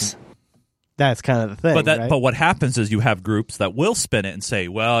cannabis. That's kind of the thing. But what happens is you have groups that will spin it and say,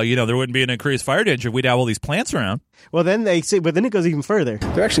 well, there wouldn't be an increased fire danger if we'd have all these plants around. Well, then they say, but then it goes even further.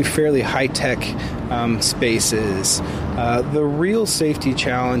 They're actually fairly high-tech spaces. The real safety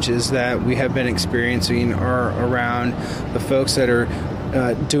challenges that we have been experiencing are around the folks that are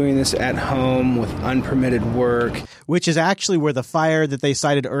doing this at home with unpermitted work. Which is actually where the fire that they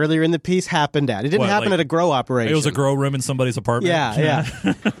cited earlier in the piece happened at. It didn't happen at a grow operation. It was a grow room in somebody's apartment. Yeah.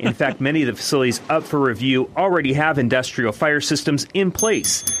 In fact, many of the facilities up for review already have industrial fire systems in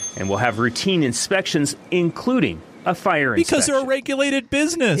place and will have routine inspections, including a fire inspection. Because they're a regulated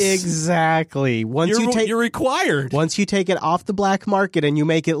business. Exactly. You're required. Once you take it off the black market and you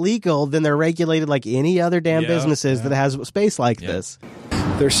make it legal, then they're regulated like any other damn businesses that has space like this.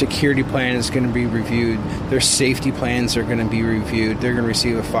 Their security plan is going to be reviewed. Their safety plans are going to be reviewed. They're going to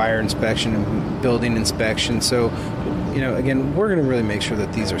receive a fire inspection and building inspection. So, again, we're going to really make sure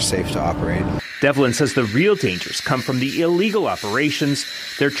that these are safe to operate. Devlin says the real dangers come from the illegal operations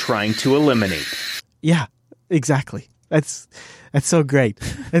they're trying to eliminate. Yeah, exactly. That's so great.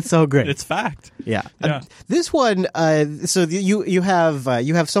 It's so great. It's fact. Yeah. This one. So you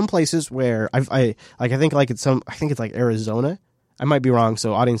have some places where I think it's like Arizona. I might be wrong,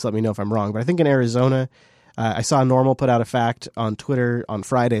 so audience, let me know if I'm wrong. But I think in Arizona, I saw Normal put out a fact on Twitter on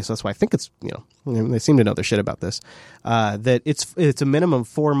Friday, so that's why I think it's they seem to know their shit about this. That it's a minimum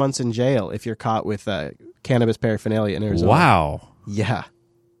 4 months in jail if you're caught with cannabis paraphernalia in Arizona. Wow. Yeah.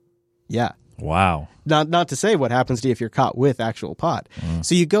 Wow. Not to say what happens to you if you're caught with actual pot.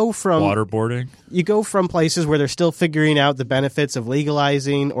 So you go from waterboarding. You go from places where they're still figuring out the benefits of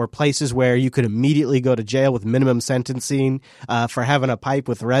legalizing, or places where you could immediately go to jail with minimum sentencing for having a pipe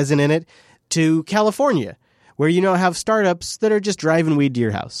with resin in it, to California, where have startups that are just driving weed to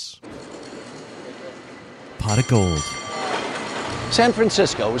your house. Pot of gold. San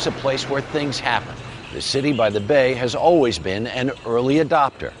Francisco is a place where things happen. The city by the bay has always been an early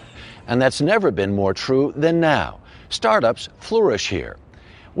adopter. And that's never been more true than now. Startups flourish here.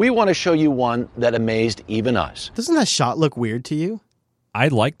 We want to show you one that amazed even us. Doesn't that shot look weird to you? I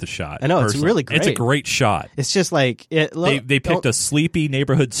like the shot. I know, personally. It's really great. It's a great shot. It's just like they picked a sleepy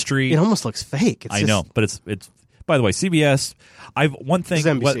neighborhood street. It almost looks fake. I know, but it's. By the way, CBS. One thing. It's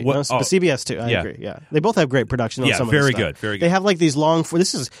NBC. But CBS too. I agree. Yeah, they both have great production. On some of this very stuff. good. Very good. They have like these long.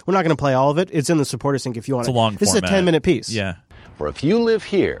 We're not going to play all of it. It's in the supporter sync if you want. It's a long. This format. is a 10-minute piece. Yeah. For if you live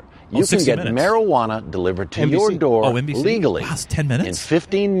here, you can get marijuana delivered to NBC. your door legally. Wow, it's 10 minutes? In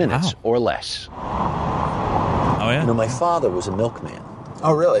 15 minutes or less. Oh, yeah? My father was a milkman.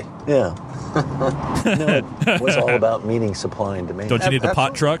 Oh, really? Yeah. It was all about meeting supply and demand. Don't you need the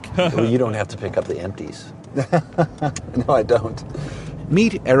pot truck? Well, you don't have to pick up the empties. No, I don't.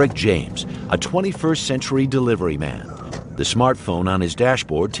 Meet Eric James, a 21st century delivery man. The smartphone on his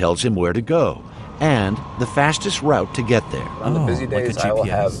dashboard tells him where to go and the fastest route to get there. On the busy days, I will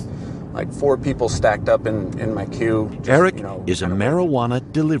have like 4 people stacked up in my queue. Eric is a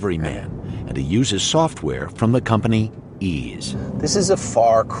marijuana delivery man, and he uses software from the company Ease. This is a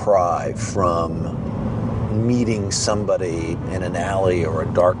far cry from meeting somebody in an alley or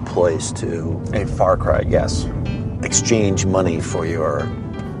a dark place to a far cry, yes. Exchange money for your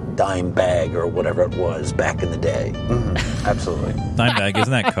dime bag or whatever it was back in the day. Mm-hmm. Absolutely. Dime bag,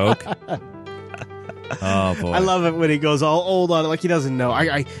 isn't that Coke? Oh, boy. I love it when he goes all old on it, like he doesn't know.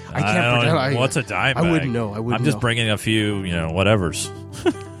 I can't pretend. What's a dime bag? I wouldn't know. I'm just bringing a few, whatevers.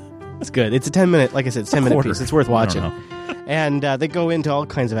 It's good. It's a 10-minute, like I said, it's a 10-minute piece. It's worth watching. I don't know. And they go into all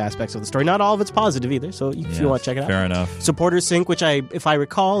kinds of aspects of the story. Not all of it's positive either, so if you want to check it out. Fair enough. Supporters Sync, which if I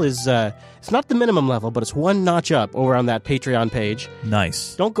recall, is it's not the minimum level, but it's one notch up over on that Patreon page.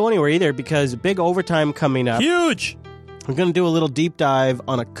 Nice. Don't go anywhere either, because big overtime coming up. Huge! We're going to do a little deep dive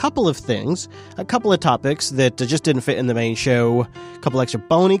on a couple of things, a couple of topics that just didn't fit in the main show, a couple extra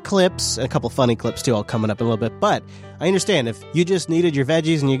bony clips, and a couple funny clips too, all coming up in a little bit. But I understand if you just needed your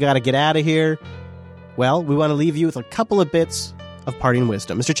veggies and you got to get out of here, well, we want to leave you with a couple of bits of parting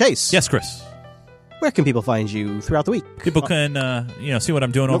wisdom. Mr. Chase. Yes, Chris. Where can people find you throughout the week? People can, see what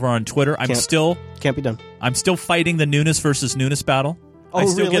I'm doing over on Twitter. Can't be done. I'm still fighting the Nunes versus Nunes battle.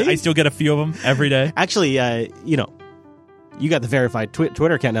 Oh, really? I still get a few of them every day. Actually, you got the verified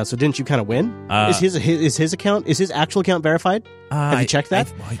Twitter account now, so didn't you kind of win? Is his actual account verified? Have you checked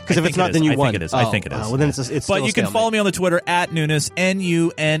that? Because if it's not, then you won. I think it is. Well, then it's but you can follow me on the Twitter at Nunes,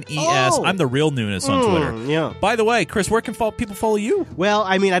 Nunes. Oh. I'm the real Nunes on Twitter. Yeah. By the way, Chris, where can people follow you? Well,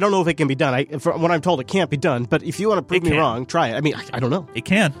 I mean, I don't know if it can be done. From what I'm told, it can't be done. But if you want to prove me wrong, try it. I mean, I don't know. It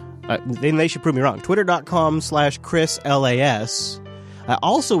can. Then they should prove me wrong. Twitter.com/ChrisLAS. I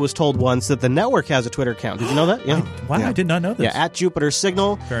also was told once that the network has a Twitter account. Did you know that? Yeah. I did not know this. Yeah, at Jupiter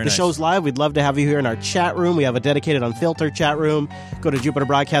Signal. Very the nice. show's live. We'd love to have you here in our chat room. We have a dedicated Unfiltered chat room. Go to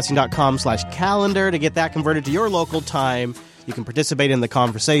jupiterbroadcasting.com/calendar to get that converted to your local time. You can participate in the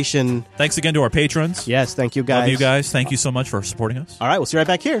conversation. Thanks again to our patrons. Yes, thank you guys. Love you guys. Thank you so much for supporting us. All right, we'll see you right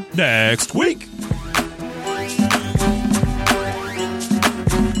back here next week.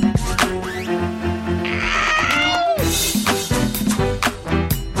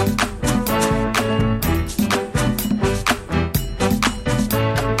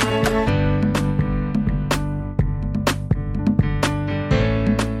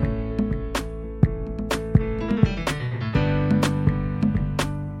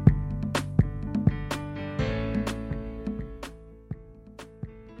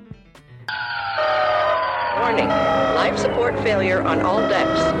 Warning. Life support failure on all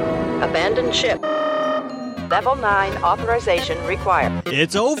decks. Abandoned ship. Level 9 authorization required.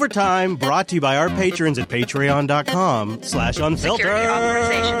 It's Overtime, brought to you by our patrons at patreon.com/unfiltered. Security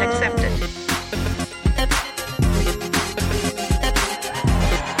authorization accepted.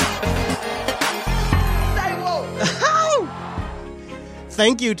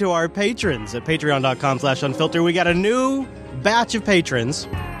 Thank you to our patrons at patreon.com/unfiltered. We got a new batch of patrons.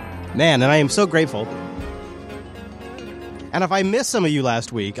 Man, and I am so grateful. And if I missed some of you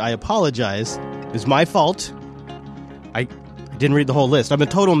last week, I apologize. It was my fault. I didn't read the whole list. I'm a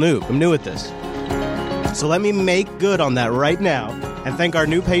total noob. I'm new at this. So let me make good on that right now and thank our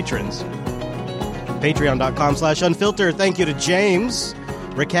new patrons. Patreon.com/unfiltered. Thank you to James,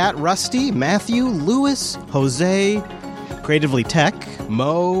 Ricat, Rusty, Matthew, Lewis, Jose, Creatively Tech,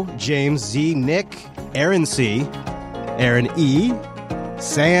 Mo, James Z, Nick, Aaron C, Aaron E,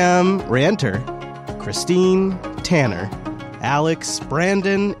 Sam, Ranter, Christine, Tanner, Alex,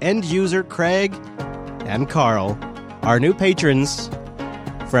 Brandon, End User, Craig, and Carl, our new patrons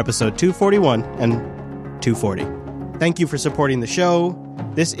for episode 241 and 240. Thank you for supporting the show.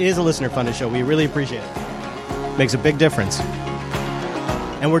 This is a listener-funded show. We really appreciate it. Makes a big difference.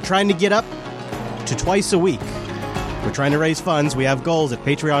 And we're trying to get up to twice a week. We're trying to raise funds. We have goals at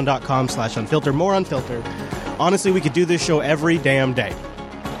patreon.com/unfiltered. More Unfiltered. Honestly, we could do this show every damn day.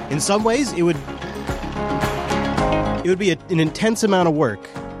 In some ways, it would be an intense amount of work,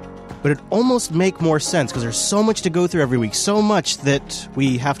 but it'd almost make more sense because there's so much to go through every week, so much that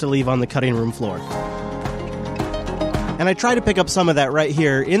we have to leave on the cutting room floor. And I try to pick up some of that right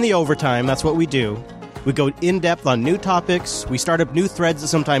here in the overtime. That's what we do. We go in-depth on new topics. We start up new threads that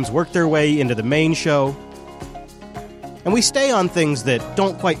sometimes work their way into the main show. And we stay on things that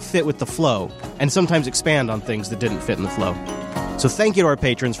don't quite fit with the flow, and sometimes expand on things that didn't fit in the flow. So thank you to our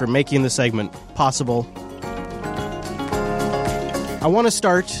patrons for making the segment possible. I want to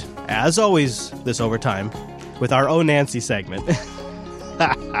start, as always, this overtime, with our Oh Nancy segment.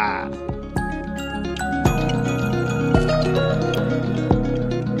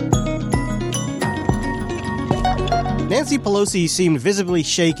 Nancy Pelosi seemed visibly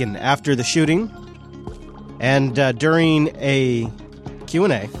shaken after the shooting, and during a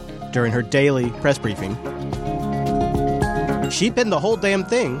Q&A, during her daily press briefing, she pinned the whole damn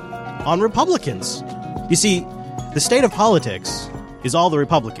thing on Republicans. You see, the state of politics is all the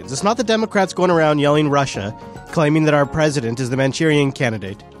Republicans. It's not the Democrats going around yelling Russia, claiming that our president is the Manchurian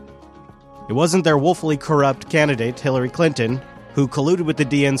candidate. It wasn't their woefully corrupt candidate, Hillary Clinton, who colluded with the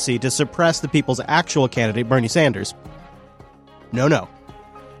DNC to suppress the people's actual candidate, Bernie Sanders. No,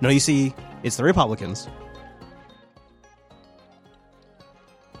 you see, it's the Republicans.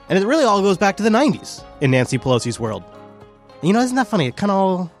 And it really all goes back to the 90s in Nancy Pelosi's world. You know, isn't that funny? It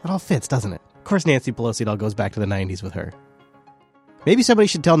all fits, doesn't it? Of course, Nancy Pelosi, it all goes back to the 90s with her. Maybe somebody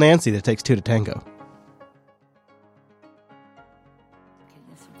should tell Nancy that it takes two to tango.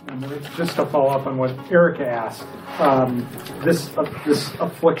 Just to follow up on what Erica asked, this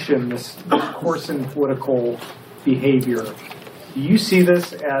affliction, this coarsened political behavior, do you see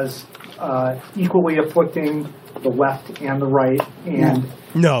this as equally afflicting the left and the right? And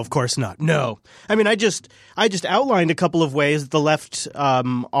No, of course not. No. I mean, I just outlined a couple of ways the left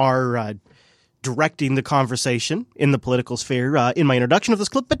are directing the conversation in the political sphere in my introduction of this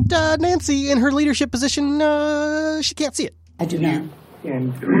clip, but Nancy, in her leadership position, she can't see it. I do not.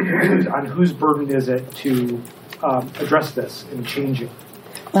 And on whose burden is it to address this and change it?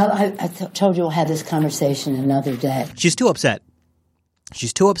 Well, I told you we'll have this conversation another day. She's too upset.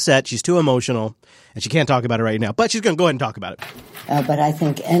 She's too emotional, and she can't talk about it right now. But she's going to go ahead and talk about it. But I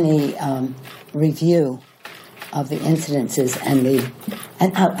think any review of the incidences and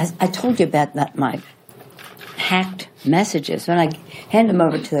I told you about my hacked messages when I hand them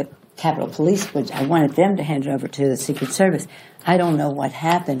over to the Capitol Police, which I wanted them to hand it over to the Secret Service. I don't know what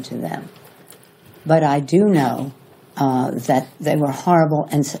happened to them. But I do know that they were horrible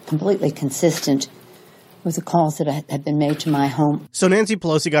and completely consistent with the calls that had been made to my home. So Nancy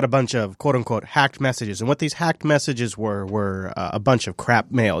Pelosi got a bunch of quote-unquote hacked messages, and what these hacked messages were a bunch of crap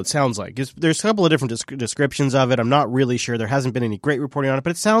mail, it sounds like. There's a couple of different descriptions of it. I'm not really sure. There hasn't been any great reporting on it,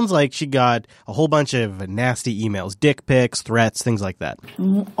 but it sounds like she got a whole bunch of nasty emails, dick pics, threats, things like that.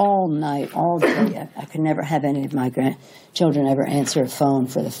 All night, all day. I could never have any of my grandchildren ever answer a phone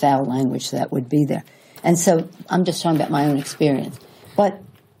for the foul language that would be there. And so I'm just talking about my own experience. But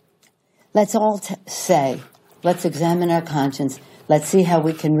let's all say, let's examine our conscience. Let's see how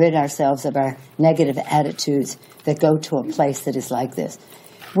we can rid ourselves of our negative attitudes that go to a place that is like this.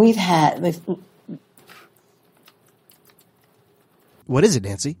 What is it,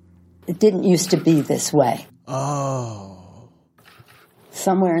 Nancy? It didn't used to be this way. Oh.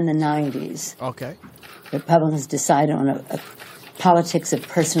 Somewhere in the 90s. Okay. Republicans decided on a politics of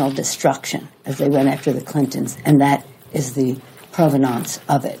personal destruction as they went after the Clintons, and that is the provenance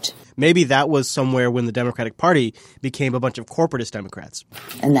of it. Maybe that was somewhere when the Democratic Party became a bunch of corporatist Democrats.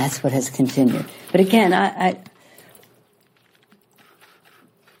 And that's what has continued. But again,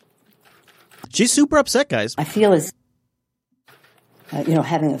 she's super upset, guys. I feel as,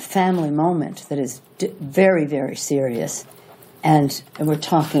 having a family moment that is very, very serious. And we're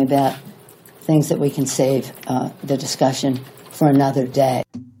talking about things that we can save the discussion for another day.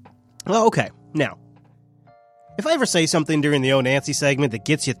 Well, okay. Now, if I ever say something during the Oh Nancy segment that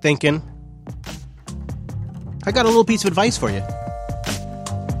gets you thinking, I got a little piece of advice for you.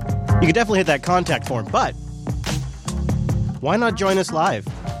 You can definitely hit that contact form, but why not join us live?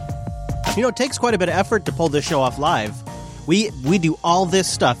 It takes quite a bit of effort to pull this show off live. We do all this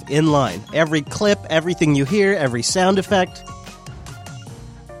stuff in line. Every clip, everything you hear, every sound effect,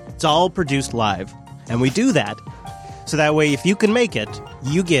 it's all produced live. And we do that so that way, if you can make it,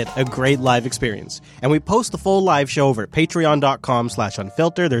 you get a great live experience. And we post the full live show over at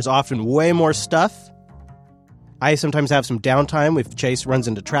patreon.com/unfilter. There's often way more stuff. I sometimes have some downtime if Chase runs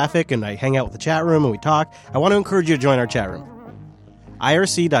into traffic and I hang out with the chat room and we talk. I want to encourage you to join our chat room.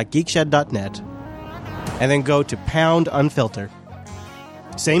 irc.geekshed.net and then go to #unfilter.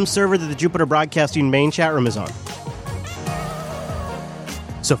 Same server that the Jupiter Broadcasting main chat room is on.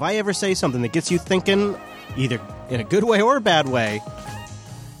 So if I ever say something that gets you thinking, either in a good way or a bad way,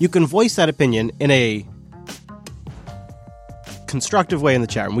 you can voice that opinion in a constructive way in the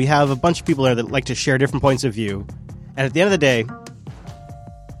chat room. We have a bunch of people there that like to share different points of view. And at the end of the day,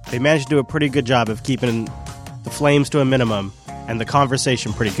 they managed to do a pretty good job of keeping the flames to a minimum and the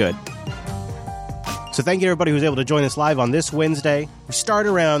conversation pretty good. So thank you to everybody who's able to join us live on this Wednesday. We start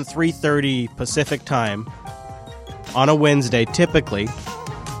around 3:30 Pacific time on a Wednesday, typically.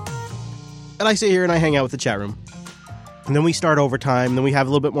 And I sit here and I hang out with the chat room. And then we start overtime, then we have a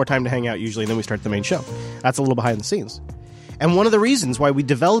little bit more time to hang out usually, and then we start the main show. That's a little behind the scenes. And one of the reasons why we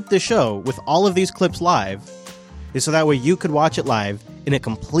developed this show with all of these clips live is so that way you could watch it live in a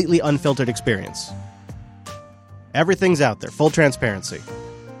completely unfiltered experience. Everything's out there, full transparency.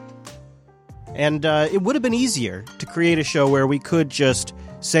 And it would have been easier to create a show where we could just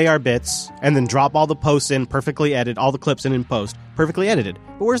say our bits and then drop all the posts in, perfectly edit, all the clips in post, perfectly edited.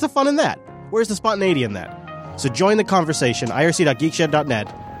 But where's the fun in that? Where's the spontaneity in that? So join the conversation, irc.geekshed.net,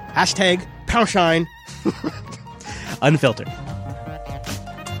 #Powershine, unfiltered.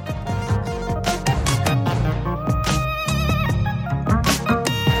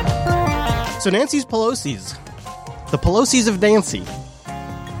 So Nancy's Pelosi's. The Pelosi's of Nancy.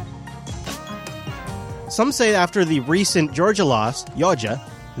 Some say after the recent Georgia loss,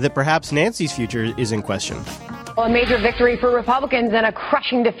 that perhaps Nancy's future is in question. Well, a major victory for Republicans and a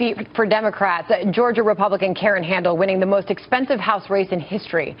crushing defeat for Democrats. Georgia Republican Karen Handel winning the most expensive House race in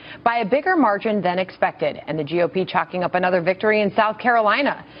history by a bigger margin than expected. And the GOP chalking up another victory in South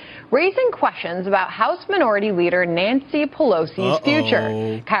Carolina, raising questions about House Minority Leader Nancy Pelosi's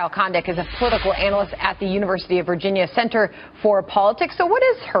future. Kyle Kondik is a political analyst at the University of Virginia Center for Politics. So what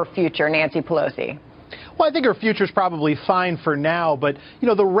is her future, Nancy Pelosi? Well, I think her future is probably fine for now, but,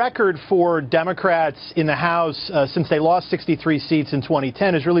 the record for Democrats in the House since they lost 63 seats in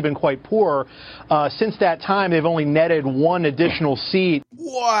 2010 has really been quite poor. Since that time, they've only netted one additional seat.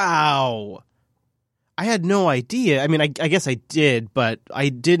 Wow. I had no idea. I mean, I guess I did, but I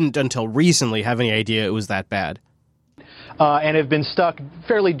didn't until recently have any idea it was that bad. and have been stuck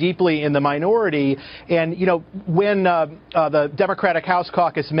fairly deeply in the minority. And, you know, when the Democratic House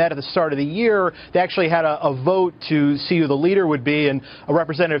caucus met at the start of the year, they actually had a vote to see who the leader would be, and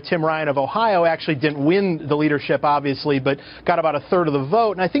Representative Tim Ryan of Ohio actually didn't win the leadership, obviously, but got about a third of the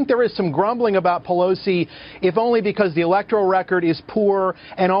vote. And I think there is some grumbling about Pelosi, if only because the electoral record is poor,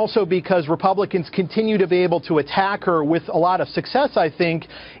 and also because Republicans continue to be able to attack her with a lot of success, I think,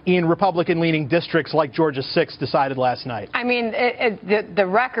 in Republican-leaning districts like Georgia 6 decided last night. I mean, the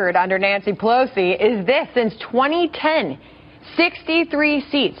record under Nancy Pelosi is this. Since 2010, 63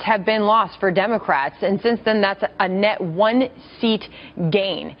 seats have been lost for Democrats, and since then, that's a net 1-seat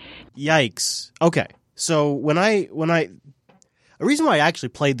gain. Yikes. Okay. So a reason why I actually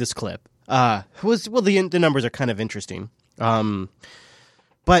played this clip was, well, the numbers are kind of interesting.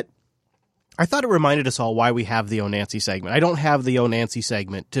 But I thought it reminded us all why we have the Oh Nancy segment. I don't have the Oh Nancy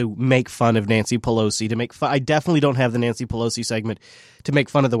segment to make fun of Nancy Pelosi. I definitely don't have the Nancy Pelosi segment to make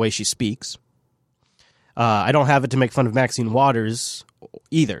fun of the way she speaks. I don't have it to make fun of Maxine Waters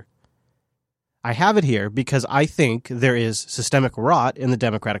either. I have it here because I think there is systemic rot in the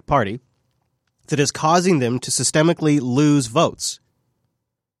Democratic Party that is causing them to systemically lose votes.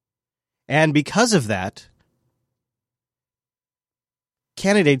 And because of that,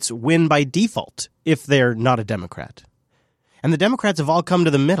 candidates win by default if they're not a Democrat. And the Democrats have all come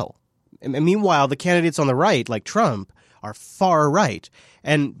to the middle. And meanwhile, the candidates on the right, like Trump, are far right.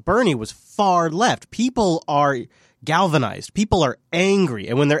 And Bernie was far left. People are galvanized. People are angry.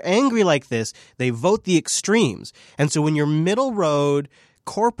 And when they're angry like this, they vote the extremes. And so when you're middle road,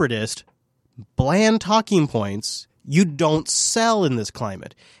 corporatist, bland talking points, you don't sell in this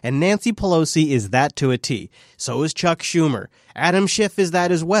climate. And Nancy Pelosi is that to a T. So is Chuck Schumer. Adam Schiff is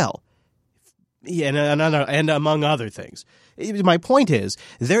that as well. Yeah, and among other things. My point is,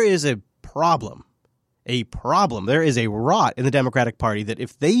 there is a problem. There is a rot in the Democratic Party that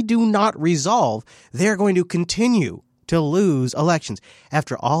if they do not resolve, they're going to continue to lose elections.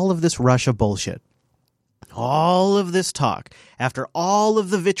 After all of this Russia bullshit, all of this talk, after all of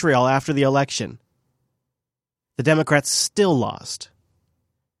the vitriol after the election, the Democrats still lost.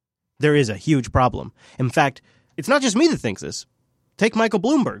 There is a huge problem. In fact, it's not just me that thinks this. Take Michael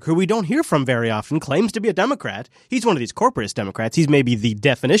Bloomberg, who we don't hear from very often, claims to be a Democrat. He's one of these corporatist Democrats. He's maybe the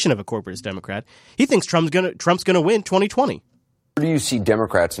definition of a corporatist Democrat. He thinks Trump's gonna win 2020. Where do you see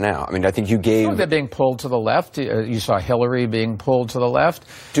Democrats now? I mean, I think you gave... They're being pulled to the left. You saw Hillary being pulled to the left.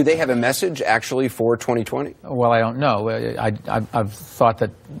 Do they have a message, actually, for 2020? Well, I don't know. I've thought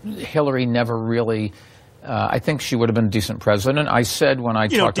that Hillary never really... I think she would have been a decent president. I said when I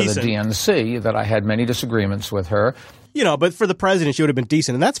talked to the DNC that I had many disagreements with her. You know, but for the president, she would have been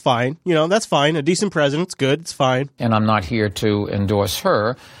decent, and that's fine. You know, that's fine. A decent president's good. It's fine. And I'm not here to endorse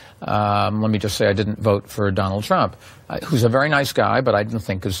her. Let me just say I didn't vote for Donald Trump, who's a very nice guy, but I didn't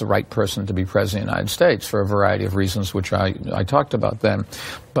think is the right person to be president of the United States for a variety of reasons, which I talked about then.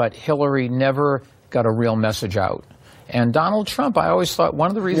 But Hillary never got a real message out. And Donald Trump, I always thought one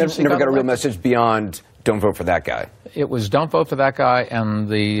of the reasons he never got a real message beyond don't vote for that guy. It was don't vote for that guy and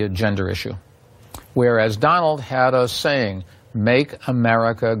the gender issue. Whereas Donald had a saying, make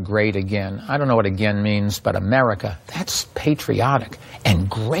America great again. I don't know what again means, but America, that's patriotic. And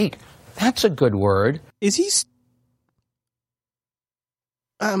great, that's a good word. Is he...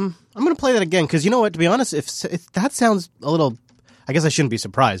 I'm going to play that again, because you know what, to be honest, if that sounds a little... I guess I shouldn't be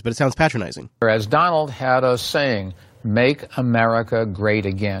surprised, but it sounds patronizing. Whereas Donald had a saying, make America great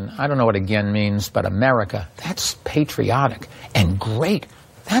again. I don't know what again means, but America, that's patriotic. And great,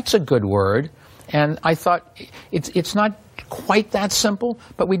 that's a good word. And I thought it's not quite that simple,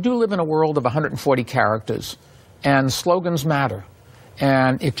 but we do live in a world of 140 characters, and slogans matter.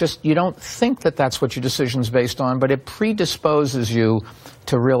 And it just, you don't think that that's what your decision's based on, but it predisposes you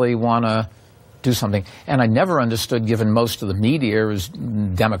to really want to do something. And I never understood, given most of the media is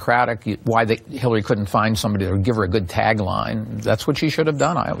Democratic, why Hillary couldn't find somebody to give her a good tagline. That's what she should have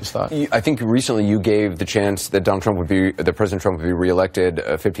done, I always thought. I think recently you gave the chance that President Trump would be reelected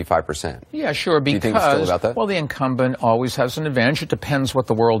 55%. Yeah, sure, because, do you think still about that? Well, the incumbent always has an advantage. It depends what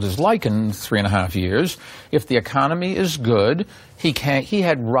the world is like in 3.5 years. If the economy is good, he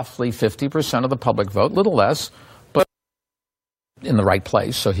had roughly 50% of the public vote, little less, in the right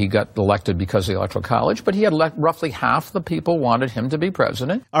place, so he got elected because of the Electoral College, but he had roughly half the people wanted him to be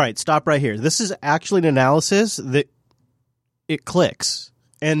president. All right, stop right here. This is actually an analysis that it clicks,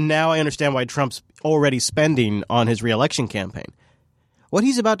 and now I understand why Trump's already spending on his reelection campaign. What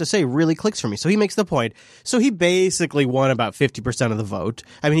he's about to say really clicks for me. So he makes the point. So he basically won about 50% of the vote.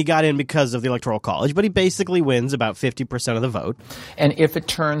 I mean, he got in because of the Electoral College, but he basically wins about 50% of the vote. And if it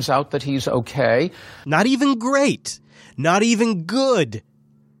turns out that he's okay. Not even great. Not even good.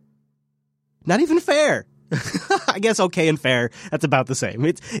 Not even fair. I guess okay and fair, that's about the same.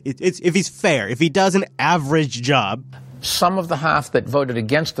 It's if he's fair, if he does an average job. Some of the half that voted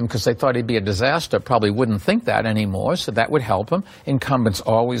against him because they thought he'd be a disaster probably wouldn't think that anymore, so that would help him. Incumbents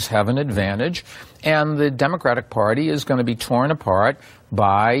always have an advantage. And the Democratic Party is going to be torn apart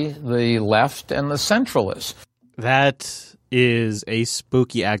by the left and the centralists. That is a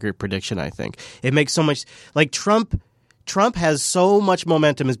spooky, accurate prediction, I think. It makes so much... Like, Trump has so much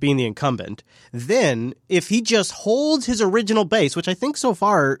momentum as being the incumbent. Then, if he just holds his original base, which I think so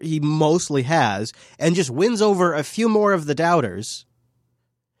far he mostly has, and just wins over a few more of the doubters,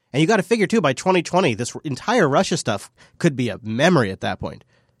 and you got to figure, too, by 2020, this entire Russia stuff could be a memory at that point.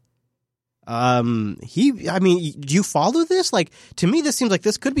 Do you follow this? Like, to me, this seems like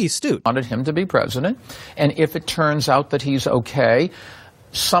this could be astute. Wanted him to be president, and if it turns out that he's okay...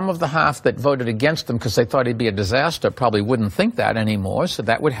 Some of the half that voted against him because they thought he'd be a disaster probably wouldn't think that anymore, so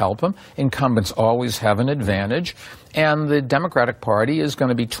that would help him. Incumbents always have an advantage. And the Democratic Party is going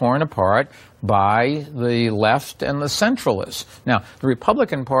to be torn apart by the left and the centralists. Now, the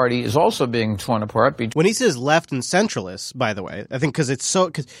Republican Party is also being torn apart. When he says left and centralists, by the way, I think because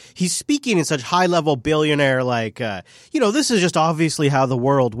he's speaking in such high-level billionaire, like, this is just obviously how the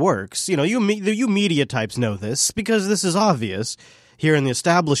world works. You media types know this because this is obvious. Here in the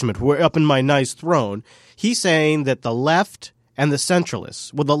establishment, we're up in my nice throne. He's saying that the left and the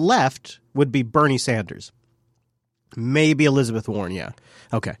centralists, well, the left would be Bernie Sanders, maybe Elizabeth Warren, yeah.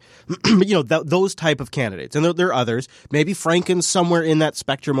 Okay. Those type of candidates. And there are others. Maybe Franken's somewhere in that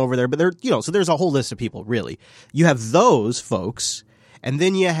spectrum over there, but so there's a whole list of people, really. You have those folks. And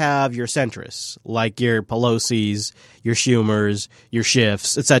then you have your centrists, like your Pelosi's, your Schumer's, your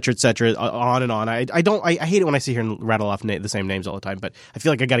Schiff's, et cetera, on and on. I hate it when I sit here and rattle off the same names all the time, but I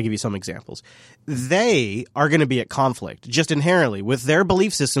feel like I got to give you some examples. They are going to be at conflict, just inherently, with their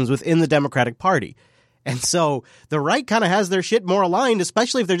belief systems within the Democratic Party. And so the right kind of has their shit more aligned,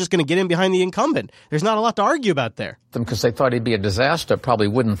 especially if they're just going to get in behind the incumbent. There's not a lot to argue about there. Because they thought he'd be a disaster, probably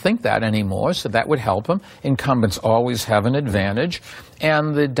wouldn't think that anymore, so that would help him. Incumbents always have an advantage.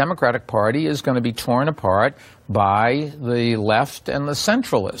 And the Democratic Party is going to be torn apart by the left and the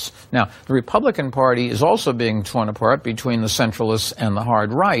centralists. Now, the Republican Party is also being torn apart between the centralists and the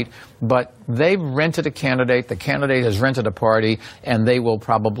hard right, but they've rented a candidate, the candidate has rented a party, and they will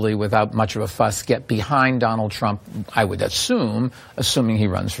probably, without much of a fuss, get behind Donald Trump, I would assume, assuming he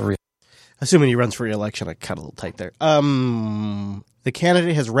runs for re-election. Assuming he runs for re-election, I cut a little tight there. The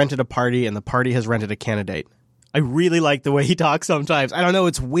candidate has rented a party, and the party has rented a candidate. I really like the way he talks sometimes. I don't know.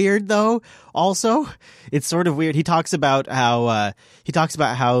 It's weird though. Also, it's sort of weird. He talks about how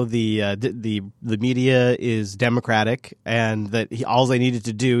the media is democratic and that all they needed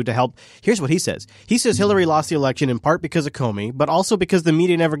to do to help. Here's what he says. He says Hillary lost the election in part because of Comey, but also because the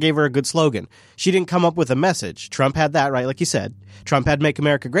media never gave her a good slogan. She didn't come up with a message. Trump had that, right? Like you said, Trump had "Make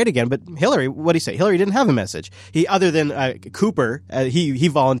America Great Again," but Hillary, what did he say? Hillary didn't have a message. Other than Cooper, he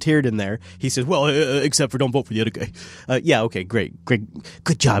volunteered in there. He says, well, except for don't vote for the other guy. Yeah, okay, great.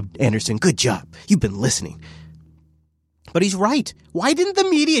 Good job, Anderson. Good job. You've been listening. But he's right. Why didn't the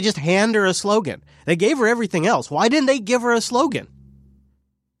media just hand her a slogan? They gave her everything else. Why didn't they give her a slogan?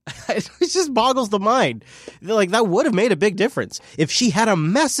 It just boggles the mind. Like, that would have made a big difference if she had a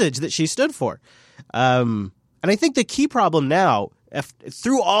message that she stood for. And I think the key problem now,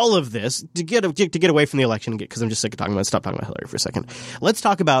 through all of this, to get away from the election, because I'm just sick of talking about it, stop talking about Hillary for a second. Let's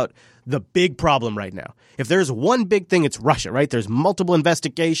talk about the big problem right now. If there's one big thing, it's Russia, right? There's multiple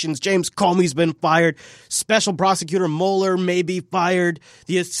investigations. James Comey's been fired. Special prosecutor Mueller may be fired.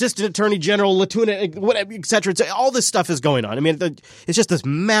 The assistant attorney general Latuna, whatever, et cetera. All this stuff is going on. I mean, it's just this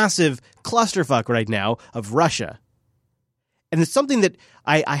massive clusterfuck right now of Russia. And it's something that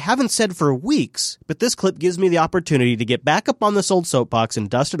I haven't said for weeks, but this clip gives me the opportunity to get back up on this old soapbox and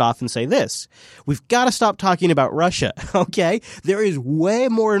dust it off and say this. We've got to stop talking about Russia, okay? There is way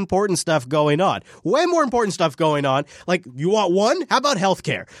more important stuff going on. Way more important stuff going on. Like, you want one? How about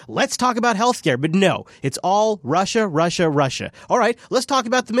healthcare? Let's talk about healthcare. But no, it's all Russia, Russia, Russia. All right, let's talk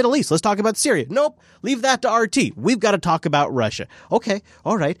about the Middle East. Let's talk about Syria. Nope, leave that to RT. We've got to talk about Russia. Okay,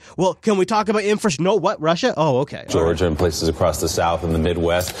 all right. Well, can we talk about infrastructure? No, what? Russia? Oh, okay. Georgia and places across the South and the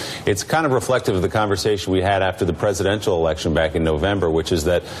Midwest. It's kind of reflective of the conversation we had after the presidential election back in November, which is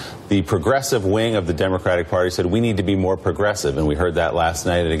that the progressive wing of the Democratic Party said we need to be more progressive. And we heard that last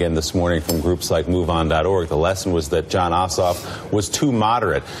night and again this morning from groups like MoveOn.org. The lesson was that Jon Ossoff was too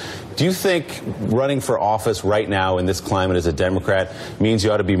moderate. Do you think running for office right now in this climate as a Democrat means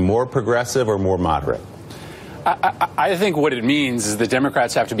you ought to be more progressive or more moderate? I think what it means is the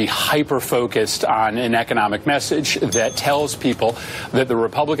Democrats have to be hyper-focused on an economic message that tells people that the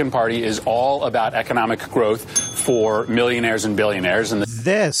Republican Party is all about economic growth for millionaires and billionaires, and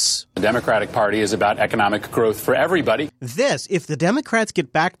the Democratic Party is about economic growth for everybody. If the Democrats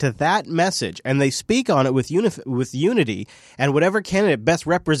get back to that message and they speak on it with unity, and whatever candidate best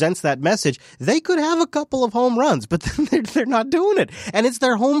represents that message, they could have a couple of home runs, but then they're not doing it, and it's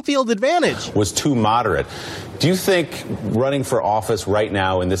their home field advantage. Was too moderate. Do you think running for office right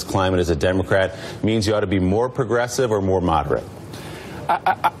now in this climate as a Democrat means you ought to be more progressive or more moderate?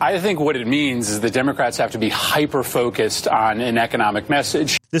 I think what it means is the Democrats have to be hyper-focused on an economic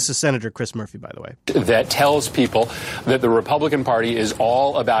message. This is Senator Chris Murphy, by the way. That tells people that the Republican Party is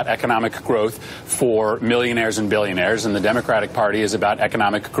all about economic growth for millionaires and billionaires, and the Democratic Party is about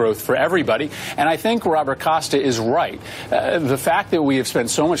economic growth for everybody. And I think Robert Costa is right. The fact that we have spent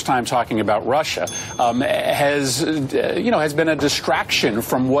so much time talking about Russia has been a distraction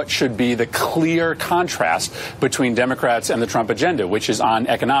from what should be the clear contrast between Democrats and the Trump agenda, which is on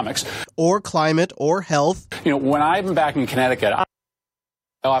economics. Or climate or health. When I'm back in Connecticut, I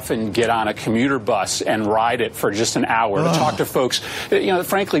often get on a commuter bus and ride it for just an hour to talk to folks,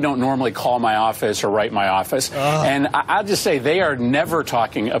 frankly don't normally call my office or write my office. And I'll just say they are never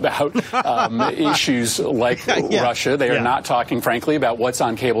talking about issues like Russia. They are not talking, frankly, about what's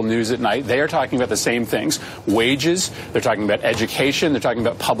on cable news at night. They are talking about the same things. Wages. They're talking about education. They're talking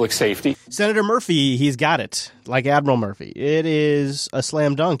about public safety. Senator Murphy, he's got it. Like Admiral Murphy. It is a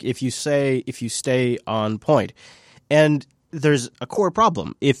slam dunk if you stay on point. And there's a core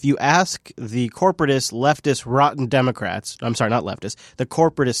problem. If you ask the corporatist, leftist, rotten Democrats, I'm sorry, not leftist, the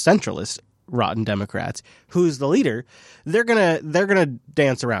corporatist, centralist, rotten Democrats, who's the leader, they're gonna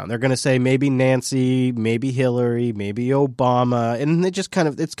dance around. They're gonna say maybe Nancy, maybe Hillary, maybe Obama, and it's kind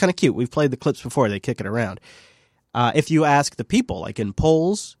of cute. We've played the clips before. They kick it around. If you ask the people, like in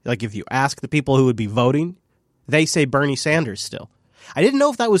polls, like if you ask the people who would be voting, they say Bernie Sanders still. I didn't know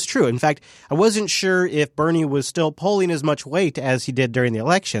if that was true. In fact, I wasn't sure if Bernie was still polling as much weight as he did during the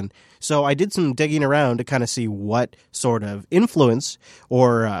election. So I did some digging around to kind of see what sort of influence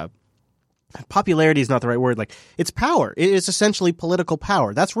or popularity is not the right word. Like, it's power. It is essentially political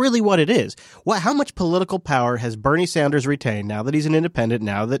power. That's really what it is. How much political power has Bernie Sanders retained now that he's an independent,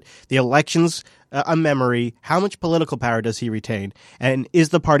 now that the election's a memory? How much political power does he retain? And is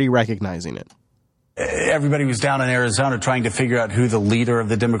the party recognizing it? Everybody was down in Arizona trying to figure out who the leader of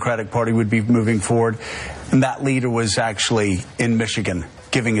the Democratic Party would be moving forward. And that leader was actually in Michigan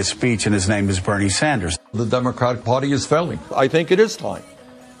giving a speech, and his name is Bernie Sanders. The Democratic Party is failing. I think it is time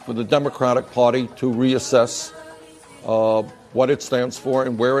for the Democratic Party to reassess what it stands for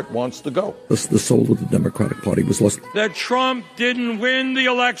and where it wants to go. The soul of the Democratic Party was lost. That Trump didn't win the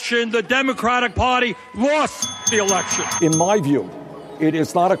election. The Democratic Party lost the election. In my view, it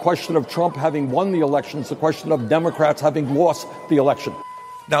is not a question of Trump having won the election. It's a question of Democrats having lost the election.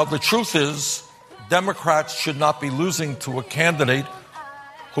 Now, the truth is, Democrats should not be losing to a candidate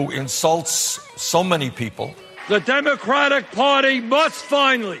who insults so many people. The Democratic Party must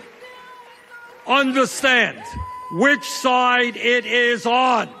finally understand which side it is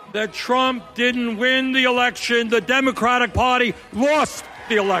on. That Trump didn't win the election. The Democratic Party lost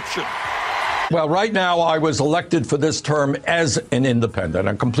the election. Well, right now, I was elected for this term as an independent.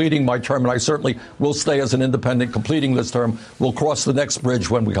 I'm completing my term, and I certainly will stay as an independent completing this term. We'll cross the next bridge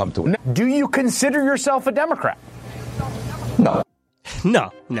when we come to it. Do you consider yourself a Democrat? No.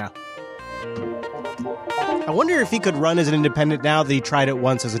 No. I wonder if he could run as an independent now that he tried it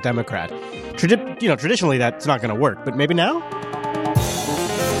once as a Democrat. Traditionally, that's not going to work, but maybe now?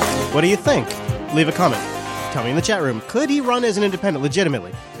 What do you think? Leave a comment. Tell me in the chat room, could he run as an independent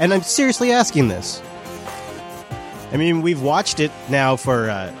legitimately? And I'm seriously asking this. I mean, we've watched it now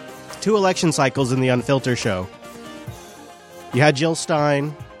for 2 election cycles in the Unfiltered show. You had Jill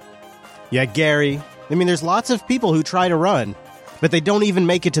Stein. You had Gary. I mean, there's lots of people who try to run, but they don't even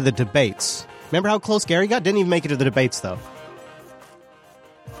make it to the debates. Remember how close Gary got? Didn't even make it to the debates, though.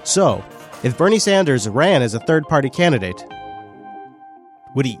 So, if Bernie Sanders ran as a third-party candidate,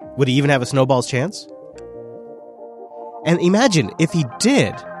 would he even have a snowball's chance? And imagine if he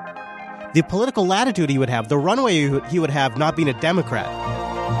did, the political latitude he would have, the runway he would have not being a Democrat.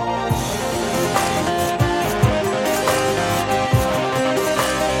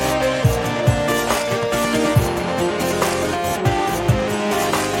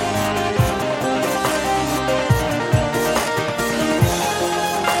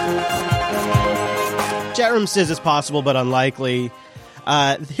 chat room says it's possible but unlikely.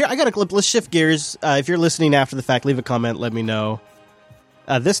 Here, I got a clip. Let's shift gears. If you're listening after the fact, leave a comment. Let me know.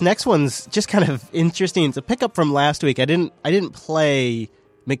 This next one's just kind of interesting. It's a pickup from last week. I didn't play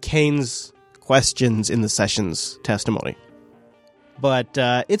McCain's questions in the Sessions testimony, but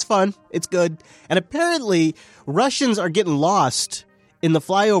it's fun. It's good. And apparently, Russians are getting lost in the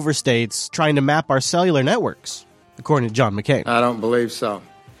flyover states trying to map our cellular networks, according to John McCain. I don't believe so.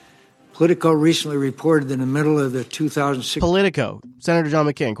 Politico recently reported that in the middle of the 2016 Politico. Senator John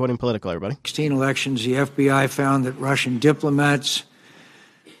McCain, quoting Politico, everybody. elections, the FBI found that Russian diplomats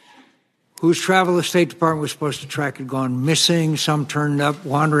whose travel the State Department was supposed to track had gone missing. Some turned up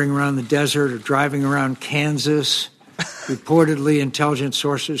wandering around the desert or driving around Kansas. Reportedly, intelligence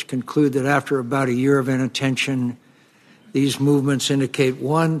sources conclude that after about a year of inattention, these movements indicate,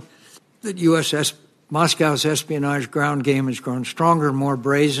 one, that Moscow's espionage ground game has grown stronger and more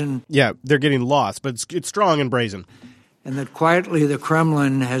brazen. Yeah, they're getting lost, but it's strong and brazen. And that quietly the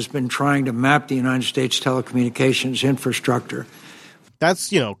Kremlin has been trying to map the United States telecommunications infrastructure. That's,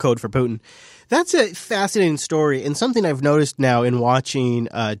 code for Putin. That's a fascinating story and something I've noticed now in watching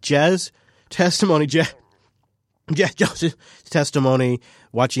Jez testimony, Jez's testimony,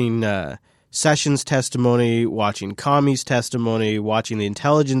 watching Sessions testimony, watching Comey's testimony, watching the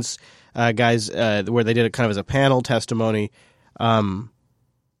intelligence guys where they did it kind of as a panel testimony.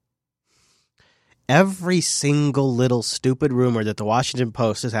 Every single little stupid rumor that the Washington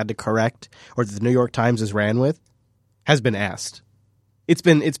Post has had to correct or that the New York Times has ran with has been asked. It's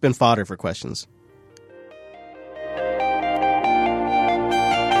been fodder for questions.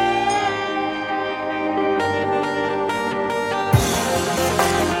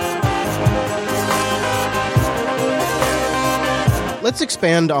 Let's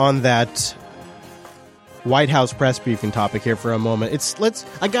expand on that White House press briefing topic here for a moment.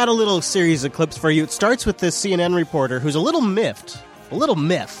 I got a little series of clips for you. It starts with this CNN reporter who's a little miffed.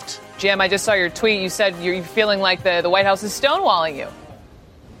 Jim, I just saw your tweet. You said you're feeling like the White House is stonewalling you.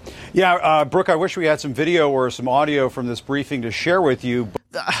 Yeah, Brooke, I wish we had some video or some audio from this briefing to share with you.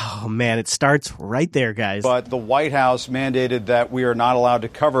 Oh, man, it starts right there, guys. But the White House mandated that we are not allowed to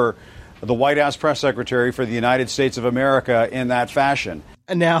cover the White House press secretary for the United States of America in that fashion.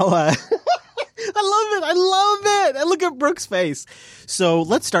 And now, I love it. And look at Brooke's face. So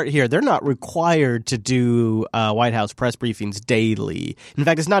let's start here. They're not required to do White House press briefings daily. In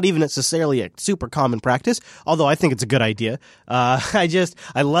fact, it's not even necessarily a super common practice, although I think it's a good idea.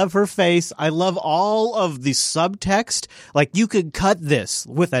 I love her face. I love all of the subtext. Like, you could cut this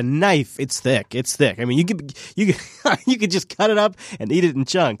with a knife. It's thick. I mean, you could just cut it up and eat it in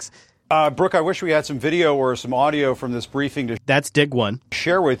chunks. Brooke, I wish we had some video or some audio from this briefing to That's dig one.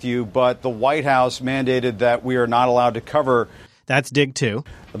 Share with you, but the White House mandated that we are not allowed to cover That's dig two.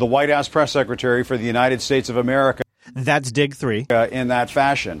 The White House press secretary for the United States of America. That's dig three. In that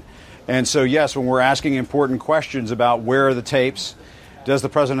fashion. And so, yes, when we're asking important questions about where are the tapes, does the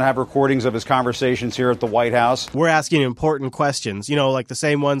president have recordings of his conversations here at the White House? We're asking important questions, like the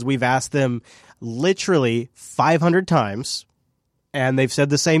same ones we've asked them literally 500 times. And they've said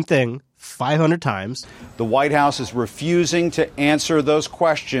the same thing 500 times. The White House is refusing to answer those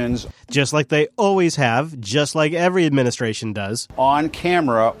questions. Just like they always have, just like every administration does. On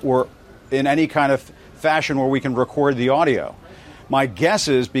camera or in any kind of fashion where we can record the audio. My guess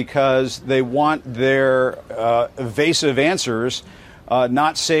is because they want their evasive answers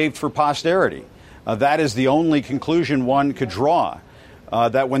not saved for posterity. That is the only conclusion one could draw.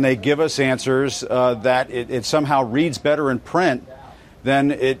 That when they give us answers, that it somehow reads better in print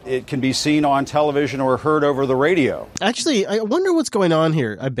then it can be seen on television or heard over the radio. Actually, I wonder what's going on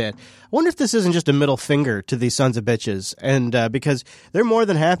here a bit. I wonder if this isn't just a middle finger to these sons of bitches, and because they're more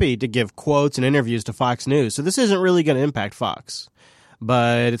than happy to give quotes and interviews to Fox News, so this isn't really going to impact Fox.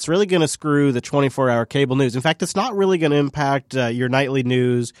 But it's really going to screw the 24-hour cable news. In fact, it's not really going to impact your nightly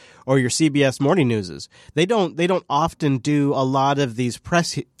news or your CBS morning newses. They don't often do a lot of these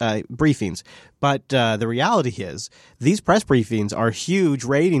press briefings. But the reality is these press briefings are huge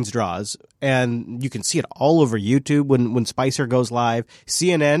ratings draws, and you can see it all over YouTube when Spicer goes live.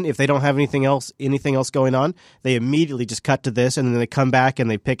 CNN, if they don't have anything else going on, they immediately just cut to this, and then they come back and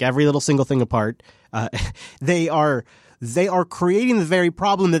they pick every little single thing apart. They are creating the very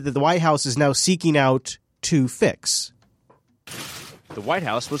problem that the White House is now seeking out to fix. The White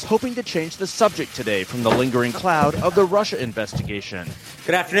House was hoping to change the subject today from the lingering cloud of the Russia investigation.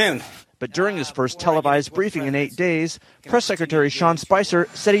 Good afternoon. But during his first televised briefing in 8 days, Press Secretary Sean Spicer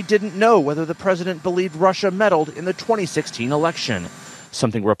said he didn't know whether the president believed Russia meddled in the 2016 election,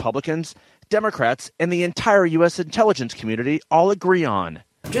 something Republicans, Democrats, and the entire U.S. intelligence community all agree on.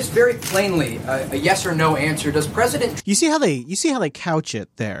 Just very plainly, a yes or no answer. Does President... You see how they couch it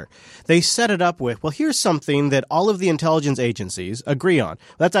there? They set it up with, well, here's something that all of the intelligence agencies agree on.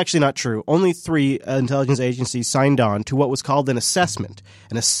 That's actually not true. Only 3 intelligence agencies signed on to what was called an assessment.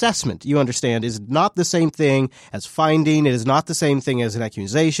 An assessment, you understand, is not the same thing as finding. It is not the same thing as an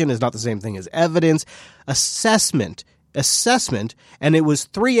accusation. It is not the same thing as evidence. Assessment, and it was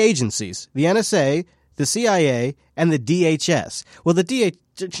 3 agencies, the NSA, the CIA, and the DHS. Well, the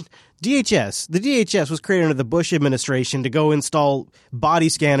DHS was created under the Bush administration to go install body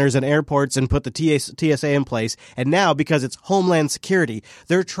scanners in airports and put the TSA in place. And now, because it's Homeland Security,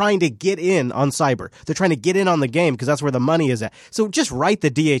 they're trying to get in on cyber. They're trying to get in on the game because that's where the money is at. So just write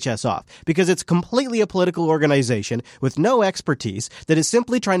the DHS off because it's completely a political organization with no expertise that is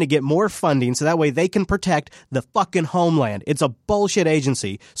simply trying to get more funding so that way they can protect the fucking homeland. It's a bullshit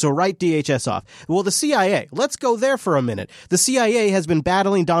agency. So write DHS off. Well, the CIA, let's go there for a minute. The CIA has been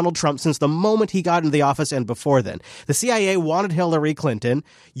battling Donald Trump since the moment he got into the office and before then. The CIA wanted Hillary Clinton.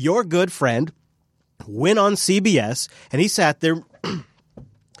 Your good friend went on CBS, and he sat there,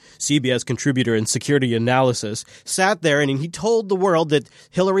 CBS contributor in security analysis, sat there and he told the world that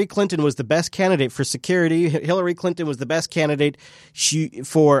Hillary Clinton was the best candidate for security. Hillary Clinton was the best candidate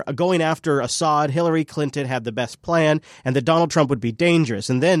for going after Assad. Hillary Clinton had the best plan, and that Donald Trump would be dangerous.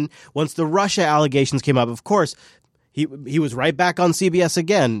 And then once the Russia allegations came up, of course, he was right back on CBS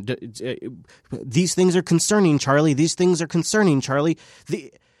again. These things are concerning, Charlie. These things are concerning, Charlie.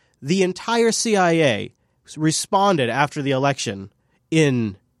 The entire CIA responded after the election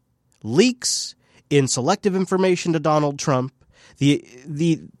in leaks, in selective information to Donald Trump. The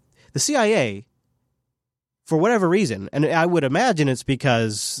CIA, for whatever reason, and I would imagine it's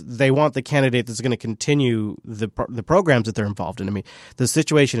because they want the candidate that's going to continue the programs that they're involved in. I mean, the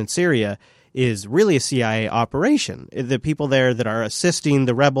situation in Syria is really a CIA operation. The people there that are assisting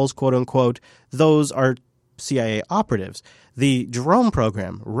the rebels, quote unquote, those are CIA operatives. The drone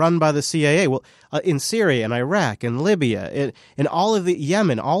program run by the CIA, well, in Syria and Iraq and Libya, in all of the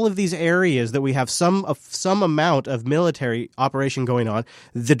Yemen, all of these areas that we have some amount of military operation going on,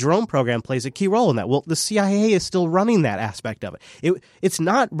 the drone program plays a key role in that. Well, the CIA is still running that aspect of it. It's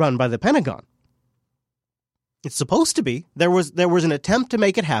not run by the Pentagon. It's supposed to be. There was an attempt to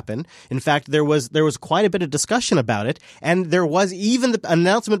make it happen. In fact, there was quite a bit of discussion about it, and there was even the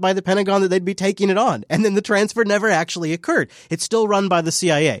announcement by the Pentagon that they'd be taking it on. And then the transfer never actually occurred. It's still run by the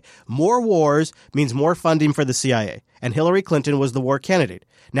CIA. More wars means more funding for the CIA, and Hillary Clinton was the war candidate.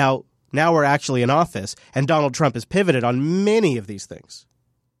 Now we're actually in office, and Donald Trump has pivoted on many of these things.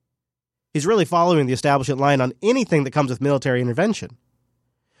 He's really following the establishment line on anything that comes with military intervention,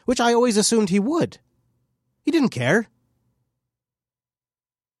 which I always assumed he would. He didn't care.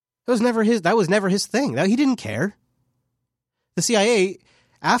 That was never his thing. He didn't care. The CIA,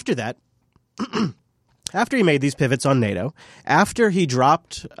 after that, after he made these pivots on NATO, after he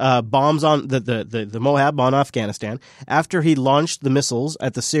dropped bombs on the Moab on Afghanistan, after he launched the missiles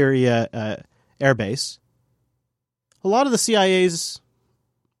at the Syria air base, a lot of the CIA's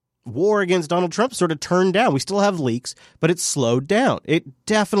war against Donald Trump sort of turned down. We still have leaks, but it's slowed down. It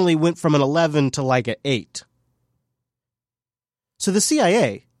definitely went from an 11 to like an 8. So the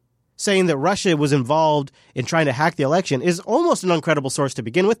CIA saying that Russia was involved in trying to hack the election is almost an uncredible source to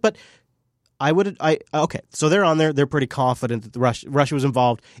begin with, but okay, so they're on there. They're pretty confident that Russia was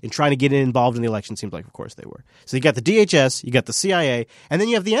involved in trying to get involved in the election. Seems like, of course, they were. So you got the DHS, you got the CIA, and then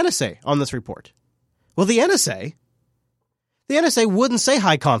you have the NSA on this report. Well, the NSA wouldn't say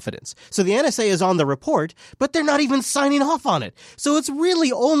high confidence. So the NSA is on the report, but they're not even signing off on it. So it's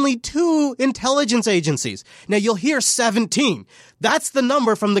really only 2 intelligence agencies. Now you'll hear 17. That's the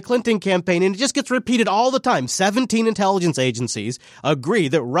number from the Clinton campaign, and it just gets repeated all the time. 17 intelligence agencies agree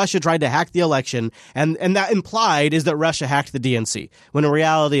that Russia tried to hack the election, and that implied is that Russia hacked the DNC. When in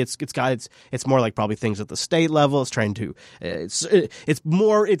reality, it's more like probably things at the state level. It's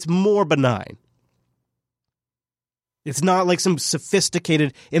more benign. It's not like some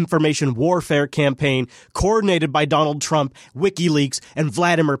sophisticated information warfare campaign coordinated by Donald Trump, WikiLeaks, and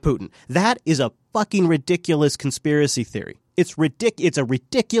Vladimir Putin. That is a fucking ridiculous conspiracy theory. It's a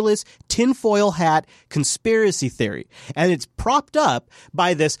ridiculous tinfoil hat conspiracy theory. And it's propped up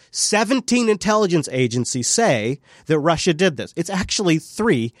by this 17 intelligence agencies say that Russia did this. It's actually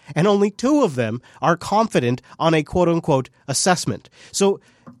 3, and only 2 of them are confident on a quote-unquote assessment. So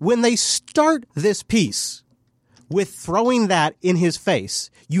when they start this piece with throwing that in his face,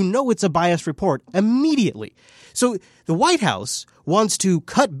 you know it's a biased report immediately. So the White House wants to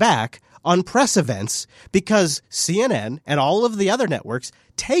cut back on press events because CNN and all of the other networks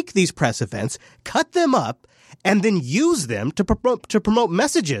take these press events, cut them up, and then use them to promote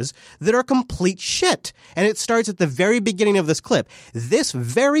messages that are complete shit. And it starts at the very beginning of this clip. This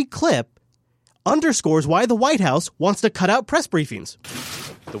very clip underscores why the White House wants to cut out press briefings.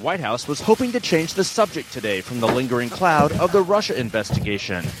 The White House was hoping to change the subject today from the lingering cloud of the Russia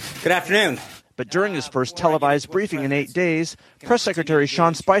investigation. Good afternoon. But during his first televised briefing in 8 days, Press Secretary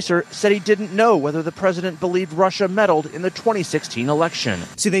Sean Spicer said he didn't know whether the president believed Russia meddled in the 2016 election.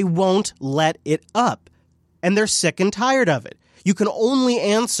 See, they won't let it up, and they're sick and tired of it. You can only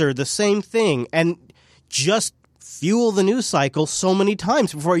answer the same thing and just fuel the news cycle so many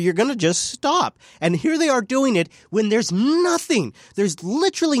times before you're going to just stop. And here they are doing it when there's nothing. There's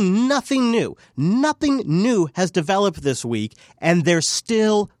literally nothing new. Nothing new has developed this week, and they're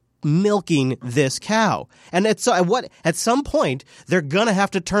still milking this cow. And at some point, they're going to have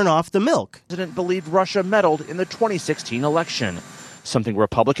to turn off the milk. The president believed Russia meddled in the 2016 election, something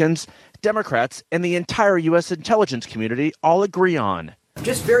Republicans, Democrats, and the entire U.S. intelligence community all agree on.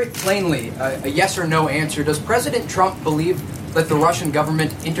 Just very plainly, a yes or no answer. Does President Trump believe that the Russian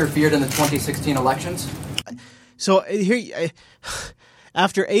government interfered in the 2016 elections? So here,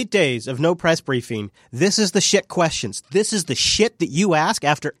 after 8 days of no press briefing, this is the shit questions. This is the shit that you ask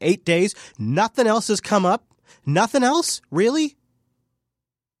after 8 days. Nothing else has come up. Nothing else? Really?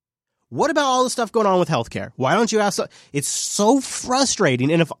 What about all the stuff going on with healthcare? Why don't you ask? It's so frustrating.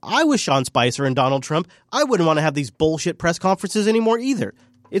 And if I was Sean Spicer and Donald Trump, I wouldn't want to have these bullshit press conferences anymore either.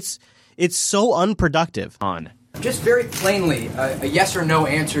 It's so unproductive. Just very plainly, a yes or no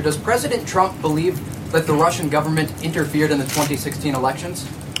answer. Does President Trump believe that the Russian government interfered in the 2016 elections?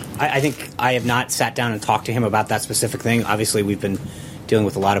 I think I have not sat down and talked to him about that specific thing. Obviously, we've been dealing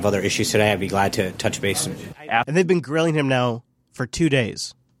with a lot of other issues today. I'd be glad to touch base. And they've been grilling him now for 2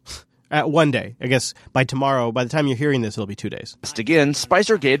 days. 1 day. I guess by tomorrow, by the time you're hearing this, it'll be 2 days. Again,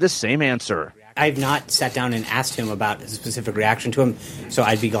 Spicer gave the same answer. I've not sat down and asked him about a specific reaction to him, so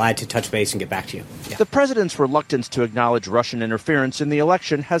I'd be glad to touch base and get back to you. Yeah. The president's reluctance to acknowledge Russian interference in the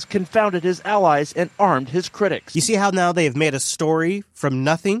election has confounded his allies and armed his critics. You see how now they have made a story from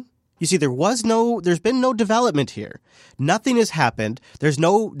nothing? You see, there's been no development here. Nothing has happened. There's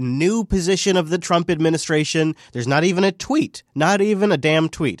no new position of the Trump administration. There's not even a tweet, not even a damn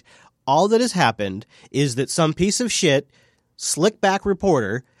tweet. All that has happened is that some piece of shit, slick back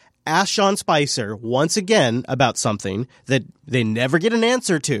reporter, asked Sean Spicer once again about something that they never get an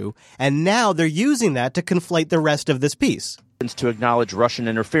answer to, and now they're using that to conflate the rest of this piece. To acknowledge Russian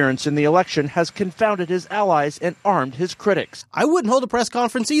interference in the election has confounded his allies and armed his critics. I wouldn't hold a press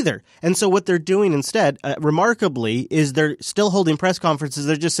conference either. And so what they're doing instead, remarkably, is they're still holding press conferences.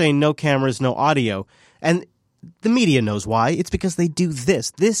 They're just saying no cameras, no audio. And the media knows why. It's because they do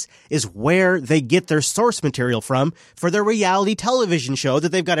this. This is where they get their source material from for their reality television show that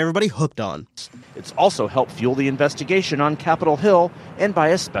they've got everybody hooked on. It's also helped fuel the investigation on Capitol Hill and by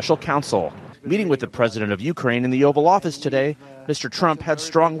a special counsel. Meeting with the president of Ukraine in the Oval Office today, Mr. Trump had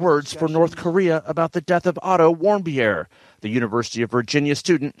strong words for North Korea about the death of Otto Warmbier, the University of Virginia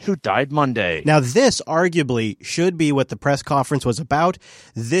student who died Monday. Now, this arguably should be what the press conference was about.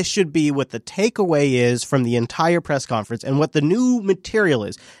 This should be what the takeaway is from the entire press conference and what the new material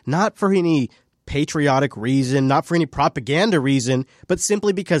is. Not for any patriotic reason, not for any propaganda reason, but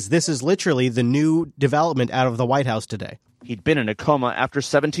simply because this is literally the new development out of the White House today. He'd been in a coma after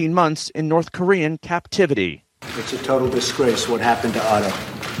 17 months in North Korean captivity. It's a total disgrace what happened to Otto.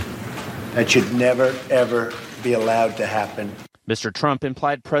 That should never, ever be allowed to happen. Mr. Trump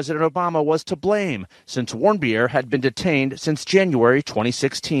implied President Obama was to blame since Warmbier had been detained since January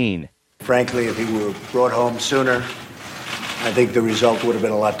 2016. Frankly, if he were brought home sooner, I think the result would have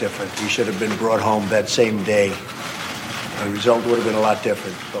been a lot different. He should have been brought home that same day. The result would have been a lot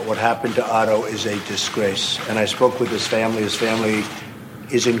different. But what happened to Otto is a disgrace. And I spoke with his family. His family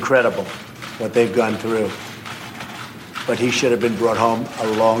is incredible, what they've gone through. But he should have been brought home a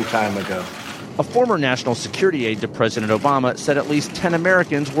long time ago. A former national security aide to President Obama said at least 10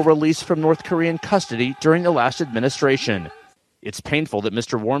 Americans were released from North Korean custody during the last administration. It's painful that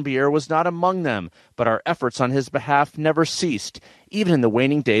Mr. Warmbier was not among them, but our efforts on his behalf never ceased, even in the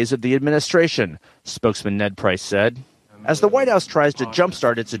waning days of the administration, spokesman Ned Price said. As the White House tries to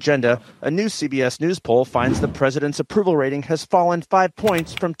jumpstart its agenda, a new CBS News poll finds the president's approval rating has fallen 5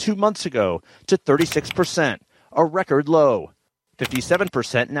 points from 2 months ago to 36%, a record low.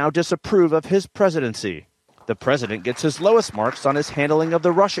 57% now disapprove of his presidency. The president gets his lowest marks on his handling of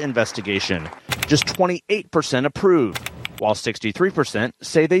the Russia investigation. Just 28% approve, while 63%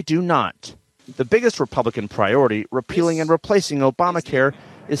 say they do not. The biggest Republican priority, repealing and replacing Obamacare,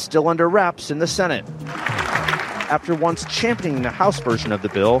 is still under wraps in the Senate. After once championing the House version of the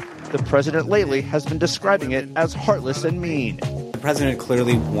bill, the president lately has been describing it as heartless and mean. The president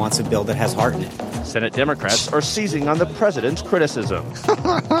clearly wants a bill that has heart in it. Senate Democrats are seizing on the president's criticism.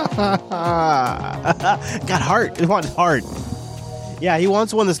 Got heart. He wants heart. Yeah, he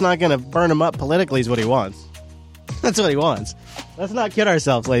wants one that's not going to burn him up politically is what he wants. That's what he wants. Let's not kid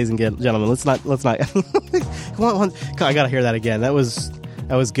ourselves, ladies and gentlemen. Let's not. I got to hear that again. That was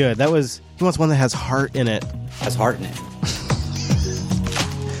good. He wants one that has heart in it. Has heart in it.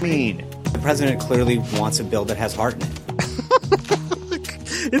 Mean. The president clearly wants a bill that has heart in it.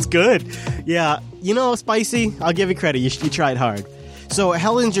 It's good. Yeah. You know, Spicy, I'll give you credit. You tried hard. So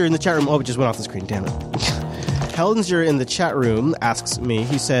Hellinger in the chat room. Oh, it just went off the screen. Damn it. Hellinger in the chat room asks me,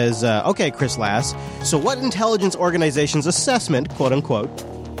 he says, okay, Chris Lass, so what intelligence organization's assessment, quote unquote,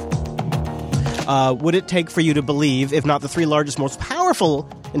 would it take for you to believe, if not the three largest, most powerful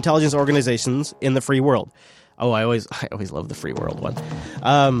intelligence organizations in the free world? Oh, I always love the free world one.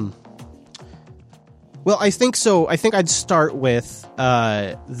 Well, I think so. I think I'd start with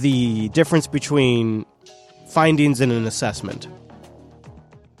the difference between findings and an assessment.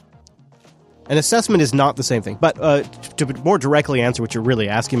 An assessment is not the same thing. But to more directly answer what you're really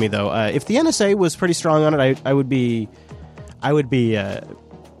asking me, though, if the NSA was pretty strong on it, I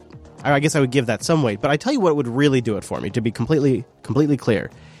guess I would give that some weight. But I tell you what would really do it for me, to be completely clear,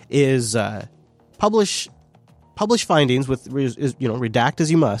 is publish findings with redact as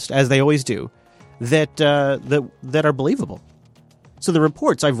you must, as they always do, that are believable. So the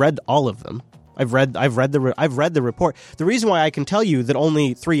reports, I've read all of them. I've read the report. The reason why I can tell you that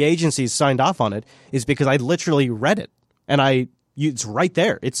only 3 agencies signed off on it is because I literally read it, and it's right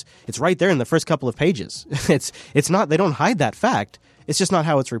there. It's right there in the first couple of pages. It's not. They don't hide that fact. It's just not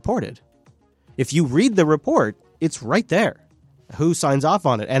how it's reported. If you read the report, it's right there. Who signs off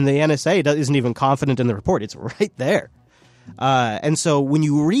on it? And the NSA isn't even confident in the report. It's right there. And so when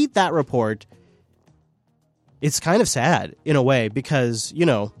you read that report, it's kind of sad in a way because,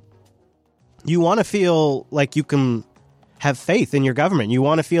 you want to feel like you can have faith in your government. You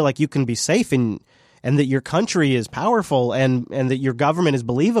want to feel like you can be safe and that your country is powerful and that your government is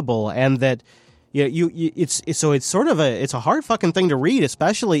believable and that it's sort of a hard fucking thing to read,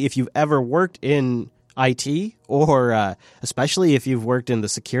 especially if you've ever worked in IT or especially if you've worked in the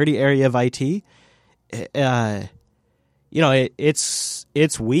security area of IT.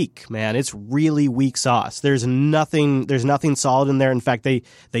 It's weak, man. It's really weak sauce. There's nothing solid in there. In fact,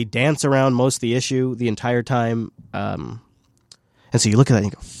 they dance around most of the issue the entire time. And so you look at that and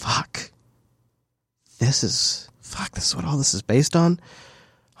you go, fuck. This is what all this is based on?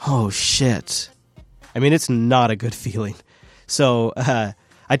 Oh, shit. I mean, it's not a good feeling. So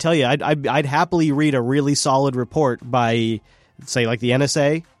I tell you, I'd happily read a really solid report by, say, like the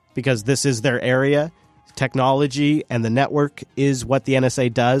NSA, because this is their area. Technology and the network is what the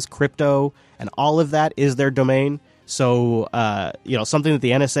NSA does. Crypto and all of that is their domain. So, something that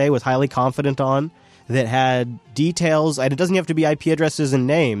the NSA was highly confident on that had details, and it doesn't have to be IP addresses and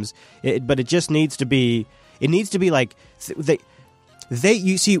names, but it just needs to be. It needs to be like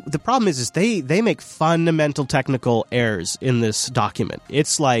you see. The problem is they make fundamental technical errors in this document.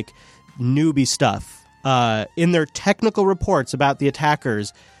 It's like newbie stuff in their technical reports about the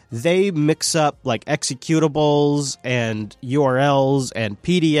attackers. They mix up like executables and URLs and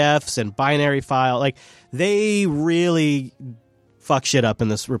PDFs and binary file. Like they really fuck shit up in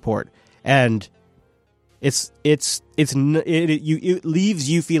this report, and it leaves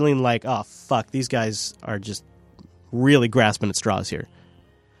you feeling like, oh fuck, these guys are just really grasping at straws here.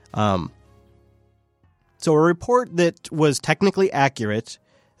 So a report that was technically accurate,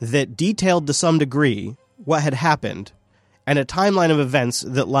 that detailed to some degree what had happened, and a timeline of events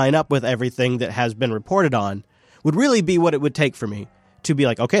that line up with everything that has been reported on would really be what it would take for me to be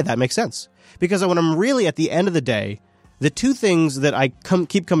like, okay, that makes sense. Because when I'm really at the end of the day, the two things that I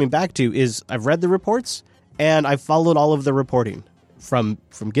keep coming back to is I've read the reports and I've followed all of the reporting from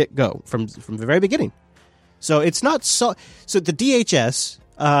get-go, from the very beginning. So it's not so the DHS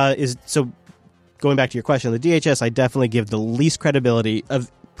is, so going back to your question, the DHS I definitely give the least credibility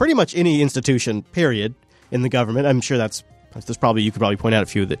of pretty much any institution, period, in the government. I'm sure there's probably, you could probably point out a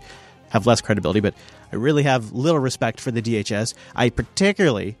few that have less credibility, but I really have little respect for the DHS. I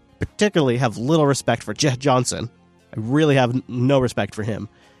particularly have little respect for Jeff Johnson. I really have no respect for him.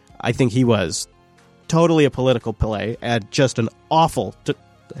 I think he was totally a political play and just an awful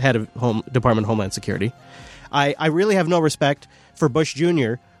head of Department of Homeland Security. I really have no respect for Bush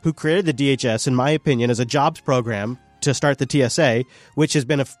Jr., who created the DHS, in my opinion, as a jobs program to start the TSA, which has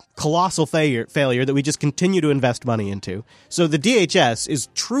been a colossal failure that we just continue to invest money into. So the DHS is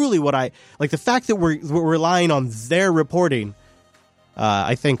truly what I like. The fact that we're relying on their reporting,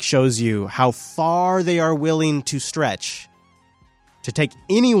 I think, shows you how far they are willing to stretch to take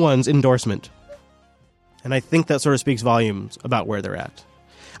anyone's endorsement. And I think that sort of speaks volumes about where they're at.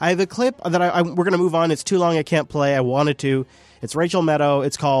 I have a clip that we're going to move on. It's too long. I can't play. I wanted to. It's Rachel Maddow.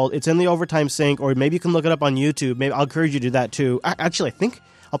 It's in the Overtime Sync, or maybe you can look it up on YouTube. Maybe I'll encourage you to do that too. Actually, I think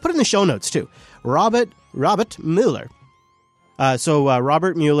I'll put it in the show notes too. Robert Mueller.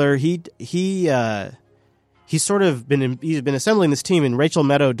 Robert Mueller, he's sort of he's been assembling this team, and Rachel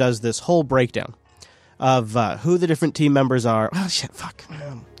Maddow does this whole breakdown of who the different team members are. Oh shit, fuck.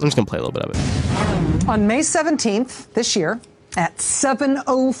 I'm just gonna play a little bit of it. On May 17th this year at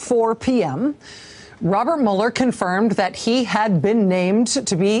 7:04 p.m., Robert Mueller confirmed that he had been named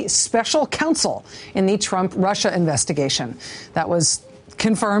to be special counsel in the Trump-Russia investigation. That was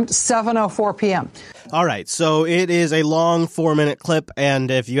confirmed 7:04 p.m. All right, so it is a long 4-minute clip, and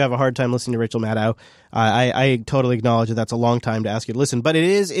if you have a hard time listening to Rachel Maddow, I totally acknowledge that that's a long time to ask you to listen, but it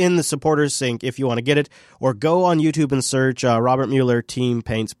is in the supporters sync if you want to get it, or go on YouTube and search Robert Mueller team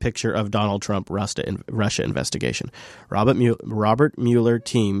paints picture of Donald Trump Russia investigation. Robert Mueller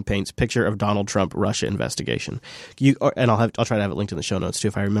team paints picture of Donald Trump Russia investigation. I'll try to have it linked in the show notes too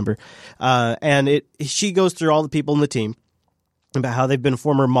if I remember. She goes through all the people in the team about how they've been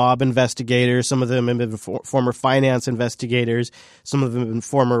former mob investigators. Some of them have been former finance investigators. Some of them have been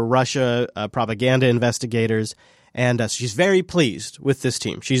former Russia propaganda investigators. And she's very pleased with this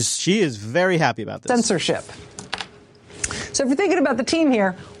team. She is very happy about this. Censorship. So if you're thinking about the team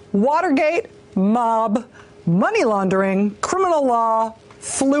here, Watergate, mob, money laundering, criminal law,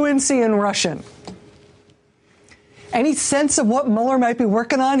 fluency in Russian. Any sense of what Mueller might be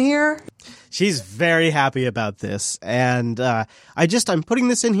working on here? She's very happy about this, and I'm putting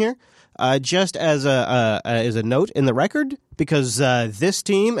this in here just as a note in the record, because this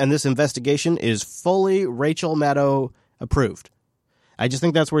team and this investigation is fully Rachel Maddow approved. I just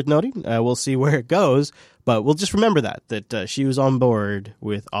think that's worth noting. We'll see where it goes, but we'll just remember that she was on board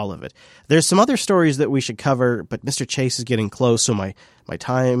with all of it. There's some other stories that we should cover, but Mr. Chase is getting close, so my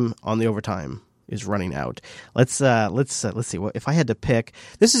time on the overtime is running out. Let's see. What if I had to pick?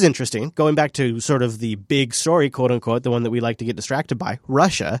 This is interesting. Going back to sort of the big story, quote unquote, the one that we like to get distracted by,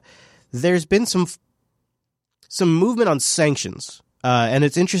 Russia. There's been some movement on sanctions, and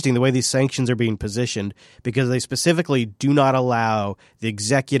it's interesting the way these sanctions are being positioned, because they specifically do not allow the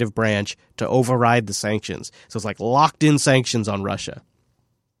executive branch to override the sanctions. So it's like locked in sanctions on Russia.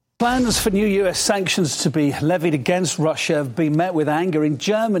 Plans for new U.S. sanctions to be levied against Russia have been met with anger in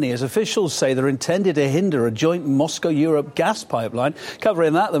Germany, as officials say they're intended to hinder a joint Moscow-Europe gas pipeline.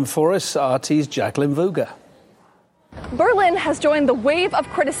 Covering that then for us, RT's Jacqueline Vuga. Berlin has joined the wave of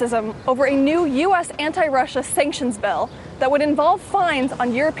criticism over a new U.S. anti-Russia sanctions bill that would involve fines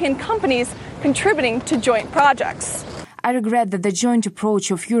on European companies contributing to joint projects. I regret that the joint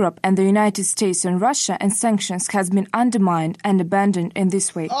approach of Europe and the United States on Russia and sanctions has been undermined and abandoned in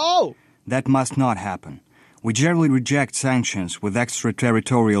this way. Oh! That must not happen. We generally reject sanctions with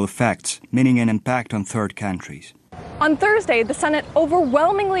extraterritorial effects, meaning an impact on third countries. On Thursday, the Senate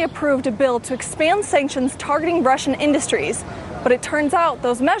overwhelmingly approved a bill to expand sanctions targeting Russian industries. But it turns out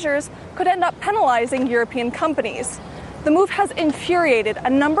those measures could end up penalizing European companies. The move has infuriated a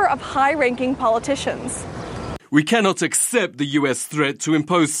number of high-ranking politicians. We cannot accept the US threat to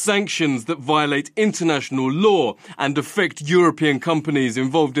impose sanctions that violate international law and affect European companies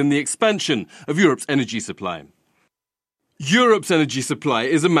involved in the expansion of Europe's energy supply. Europe's energy supply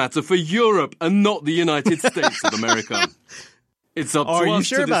is a matter for Europe and not the United States of America. It's up to us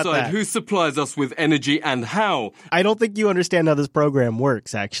to decide who supplies us with energy and how. I don't think you understand how this program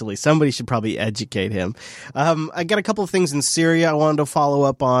works, actually. Somebody should probably educate him. I got a couple of things in Syria I wanted to follow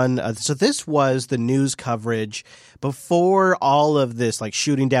up on. So this was the news coverage before all of this, like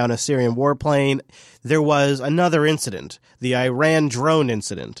shooting down a Syrian warplane. There was another incident, the Iran drone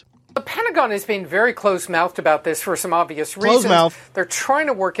incident. The Pentagon has been very close-mouthed about this for some obvious reasons. Close-mouthed. They're trying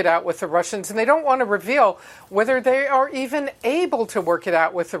to work it out with the Russians, and they don't want to reveal whether they are even able to work it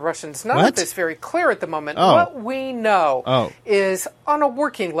out with the Russians. None of this very clear at the moment. Oh. What we know is, on a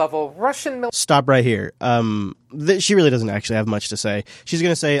working level, Russian military... Stop right here. She really doesn't actually have much to say. She's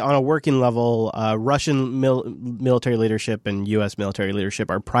going to say, on a working level, Russian military leadership and U.S. military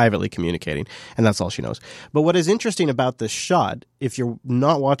leadership are privately communicating, and that's all she knows. But what is interesting about this shot, if you're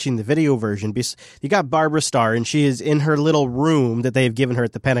not watching the video version. You got Barbara Starr, and she is in her little room that they have given her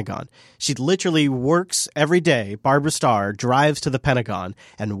at the Pentagon. She literally works every day. Barbara Starr drives to the Pentagon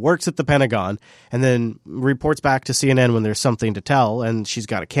and works at the Pentagon and then reports back to CNN when there's something to tell, and she's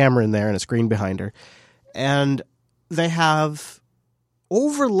got a camera in there and a screen behind her. And they have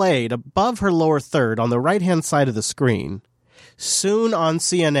overlaid above her lower third on the right-hand side of the screen, soon on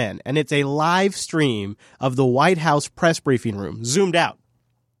CNN, and it's a live stream of the White House press briefing room, zoomed out.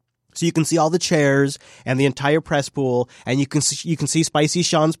 So you can see all the chairs and the entire press pool, and you can see Spicy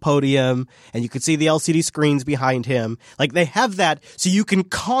Sean's podium, and you can see the LCD screens behind him. Like, they have that so you can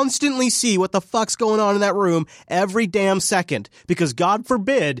constantly see what the fuck's going on in that room every damn second, because God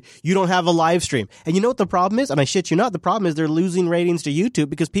forbid you don't have a live stream. And you know what the problem is? And I shit you not, the problem is they're losing ratings to YouTube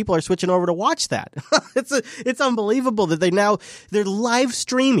because people are switching over to watch that. It's unbelievable that they're live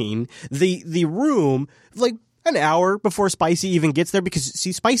streaming the room, like, an hour before Spicy even gets there, because,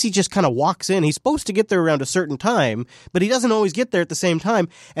 see, Spicy just kind of walks in. He's supposed to get there around a certain time, but he doesn't always get there at the same time.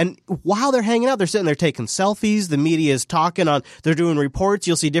 And while they're hanging out, they're sitting there taking selfies. The media is talking they're doing reports.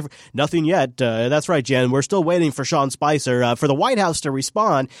 You'll see different, nothing yet. That's right, Jen. We're still waiting for Sean Spicer, for the White House to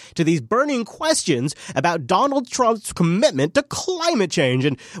respond to these burning questions about Donald Trump's commitment to climate change.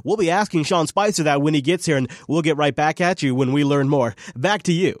 And we'll be asking Sean Spicer that when he gets here, and we'll get right back at you when we learn more. Back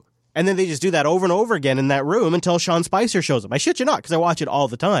to you. And then they just do that over and over again in that room until Sean Spicer shows up. I shit you not, because I watch it all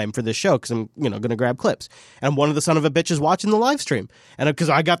the time for this show, because I'm, going to grab clips. And one of the son of a bitches watching the live stream. And because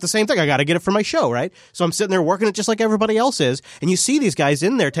I got the same thing, I got to get it for my show, right? So I'm sitting there working it just like everybody else is. And you see these guys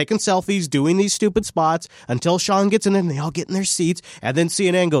in there taking selfies, doing these stupid spots until Sean gets in there and they all get in their seats. And then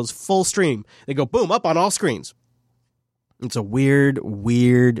CNN goes full stream. They go boom, up on all screens. It's a weird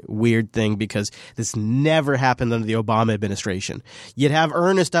thing, because this never happened under the Obama administration. You'd have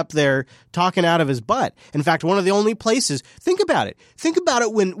Ernest up there talking out of his butt. In fact, one of the only places, think about it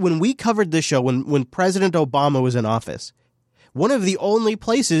when we covered this show, when President Obama was in office, one of the only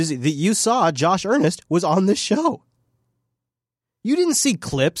places that you saw Josh Earnest was on this show. You didn't see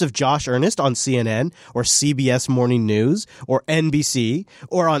clips of Josh Earnest on CNN or CBS Morning News or NBC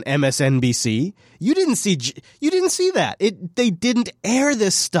or on MSNBC. You didn't see that. They didn't air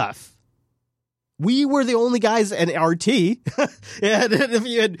this stuff. We were the only guys, and RT, and if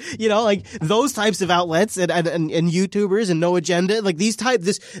you had, like those types of outlets and YouTubers and No Agenda, like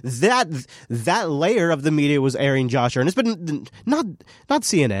that layer of the media was airing Josh Earnest, but not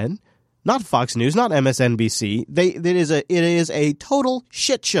CNN. Not Fox News, not MSNBC. It is a total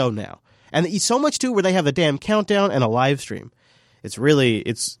shit show now, and so much too where they have a damn countdown and a live stream. It's really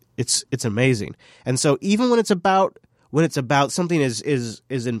it's amazing. And so even when it's about something as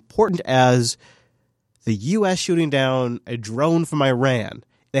important as the U.S. shooting down a drone from Iran,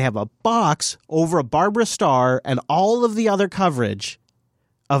 they have a box over a Barbara Starr and all of the other coverage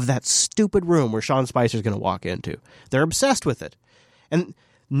of that stupid room where Sean Spicer's going to walk into. They're obsessed with it, and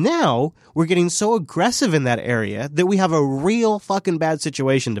now we're getting so aggressive in that area that we have a real fucking bad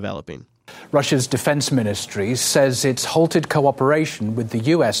situation developing. Russia's defense ministry says it's halted cooperation with the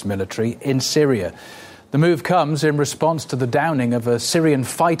U.S. military in Syria. The move comes in response to the downing of a Syrian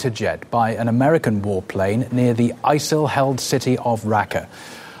fighter jet by an American warplane near the ISIL-held city of Raqqa.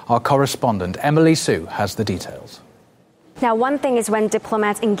 Our correspondent Emily Sue has the details. Now, one thing is when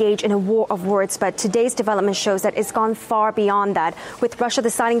diplomats engage in a war of words, but today's development shows that it's gone far beyond that, with Russia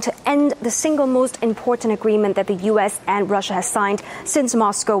deciding to end the single most important agreement that the U.S. and Russia has signed since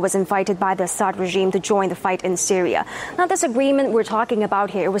Moscow was invited by the Assad regime to join the fight in Syria. Now, this agreement we're talking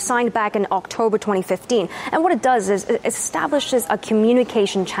about here was signed back in October 2015, and what it does is it establishes a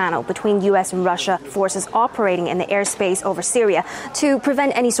communication channel between U.S. and Russia forces operating in the airspace over Syria to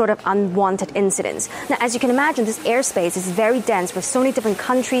prevent any sort of unwanted incidents. Now, as you can imagine, this airspace is very dense with so many different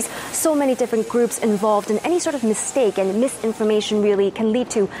countries, so many different groups involved, and any sort of mistake and misinformation really can lead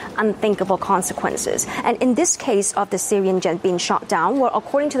to unthinkable consequences. And in this case of the Syrian jet being shot down, well,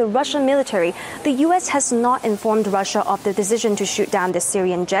 according to the Russian military, the U.S. has not informed Russia of the decision to shoot down the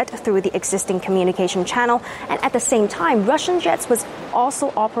Syrian jet through the existing communication channel. And at the same time, Russian jets was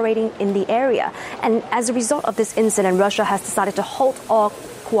also operating in the area. And as a result of this incident, Russia has decided to halt all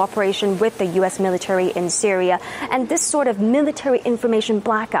cooperation with the U.S. military in Syria. And this sort of military information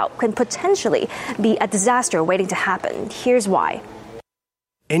blackout can potentially be a disaster waiting to happen. Here's why.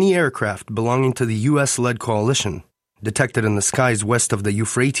 Any aircraft belonging to the U.S.-led coalition detected in the skies west of the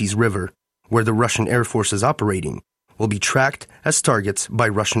Euphrates River, where the Russian Air Force is operating, will be tracked as targets by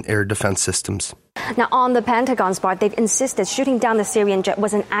Russian air defense systems. Now, on the Pentagon's part, they've insisted shooting down the Syrian jet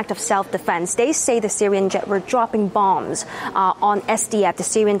was an act of self-defense. They say the Syrian jet were dropping bombs on SDF, the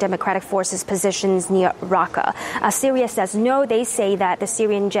Syrian Democratic Forces positions near Raqqa. Syria says no. They say that the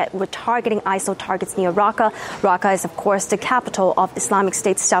Syrian jet were targeting ISIL targets near Raqqa. Raqqa is, of course, the capital of Islamic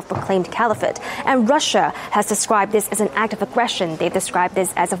State's self-proclaimed caliphate. And Russia has described this as an act of aggression. They've described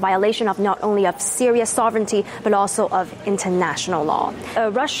this as a violation of not only of Syria's sovereignty, but also of international law.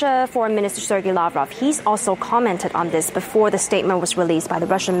 Russia Foreign Minister Sergei Lavrov, he's also commented on this before the statement was released by the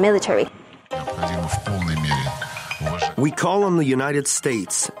Russian military. We call on the United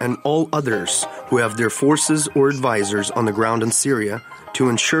States and all others who have their forces or advisors on the ground in Syria to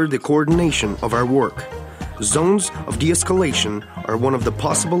ensure the coordination of our work. Zones of de-escalation are one of the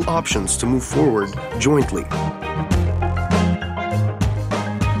possible options to move forward jointly.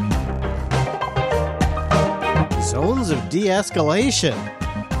 Zones of de-escalation.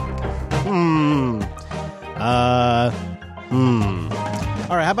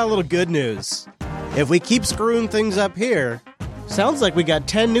 All right, how about a little good news? If we keep screwing things up here, sounds like we got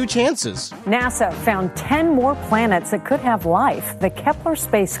 10 new chances. NASA found 10 more planets that could have life. The Kepler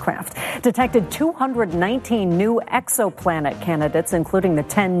spacecraft detected 219 new exoplanet candidates, including the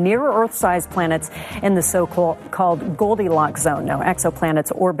 10 near-Earth-sized planets in the so-called Goldilocks zone. Now,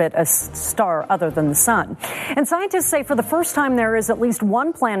 exoplanets orbit a star other than the sun. And scientists say for the first time there is at least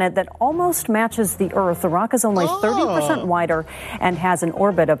one planet that almost matches the Earth. The rock is only 30% wider and has an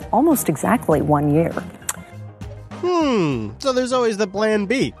orbit of almost exactly 1 year. So there's always the plan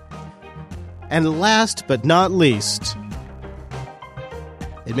B. And last but not least,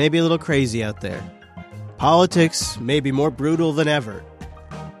 it may be a little crazy out there. Politics may be more brutal than ever.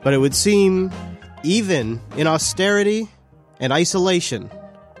 But it would seem, even in austerity and isolation,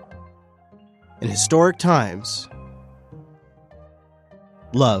 in historic times,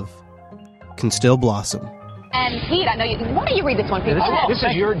 love can still blossom. And Pete, I know you. Why don't you read this one, Pete? This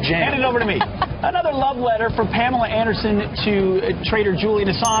is your jam. Hand it over to me. Another love letter from Pamela Anderson to traitor Julian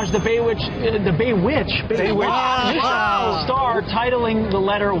Assange. The Baywitch star titling the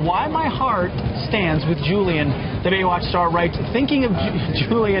letter "Why My Heart Stands with Julian." The Baywatch star writes, "Thinking of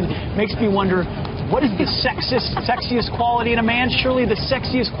Julian makes me wonder, what is the sexiest quality in a man? Surely the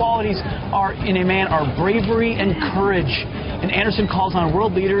sexiest qualities in a man are bravery and courage." And Anderson calls on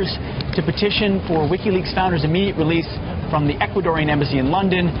world leaders to petition for WikiLeaks founder's immediate release from the Ecuadorian embassy in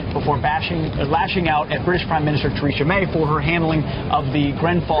London before lashing out at British Prime Minister Theresa May for her handling of the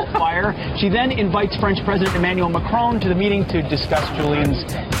Grenfell fire. She then invites French President Emmanuel Macron to the meeting to discuss Julian's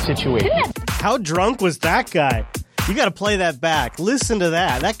situation. How drunk was that guy? You got to play that back. Listen to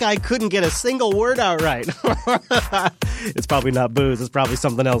that. That guy couldn't get a single word out right. It's probably not booze. It's probably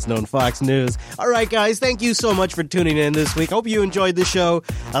something else known Fox News. All right, guys. Thank you so much for tuning in this week. Hope you enjoyed the show.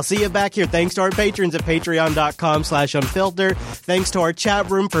 I'll see you back here. Thanks to our patrons at patreon.com/unfiltered. Thanks to our chat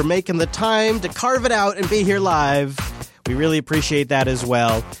room for making the time to carve it out and be here live. We really appreciate that as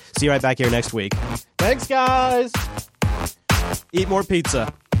well. See you right back here next week. Thanks, guys. Eat more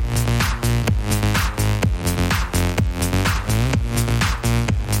pizza.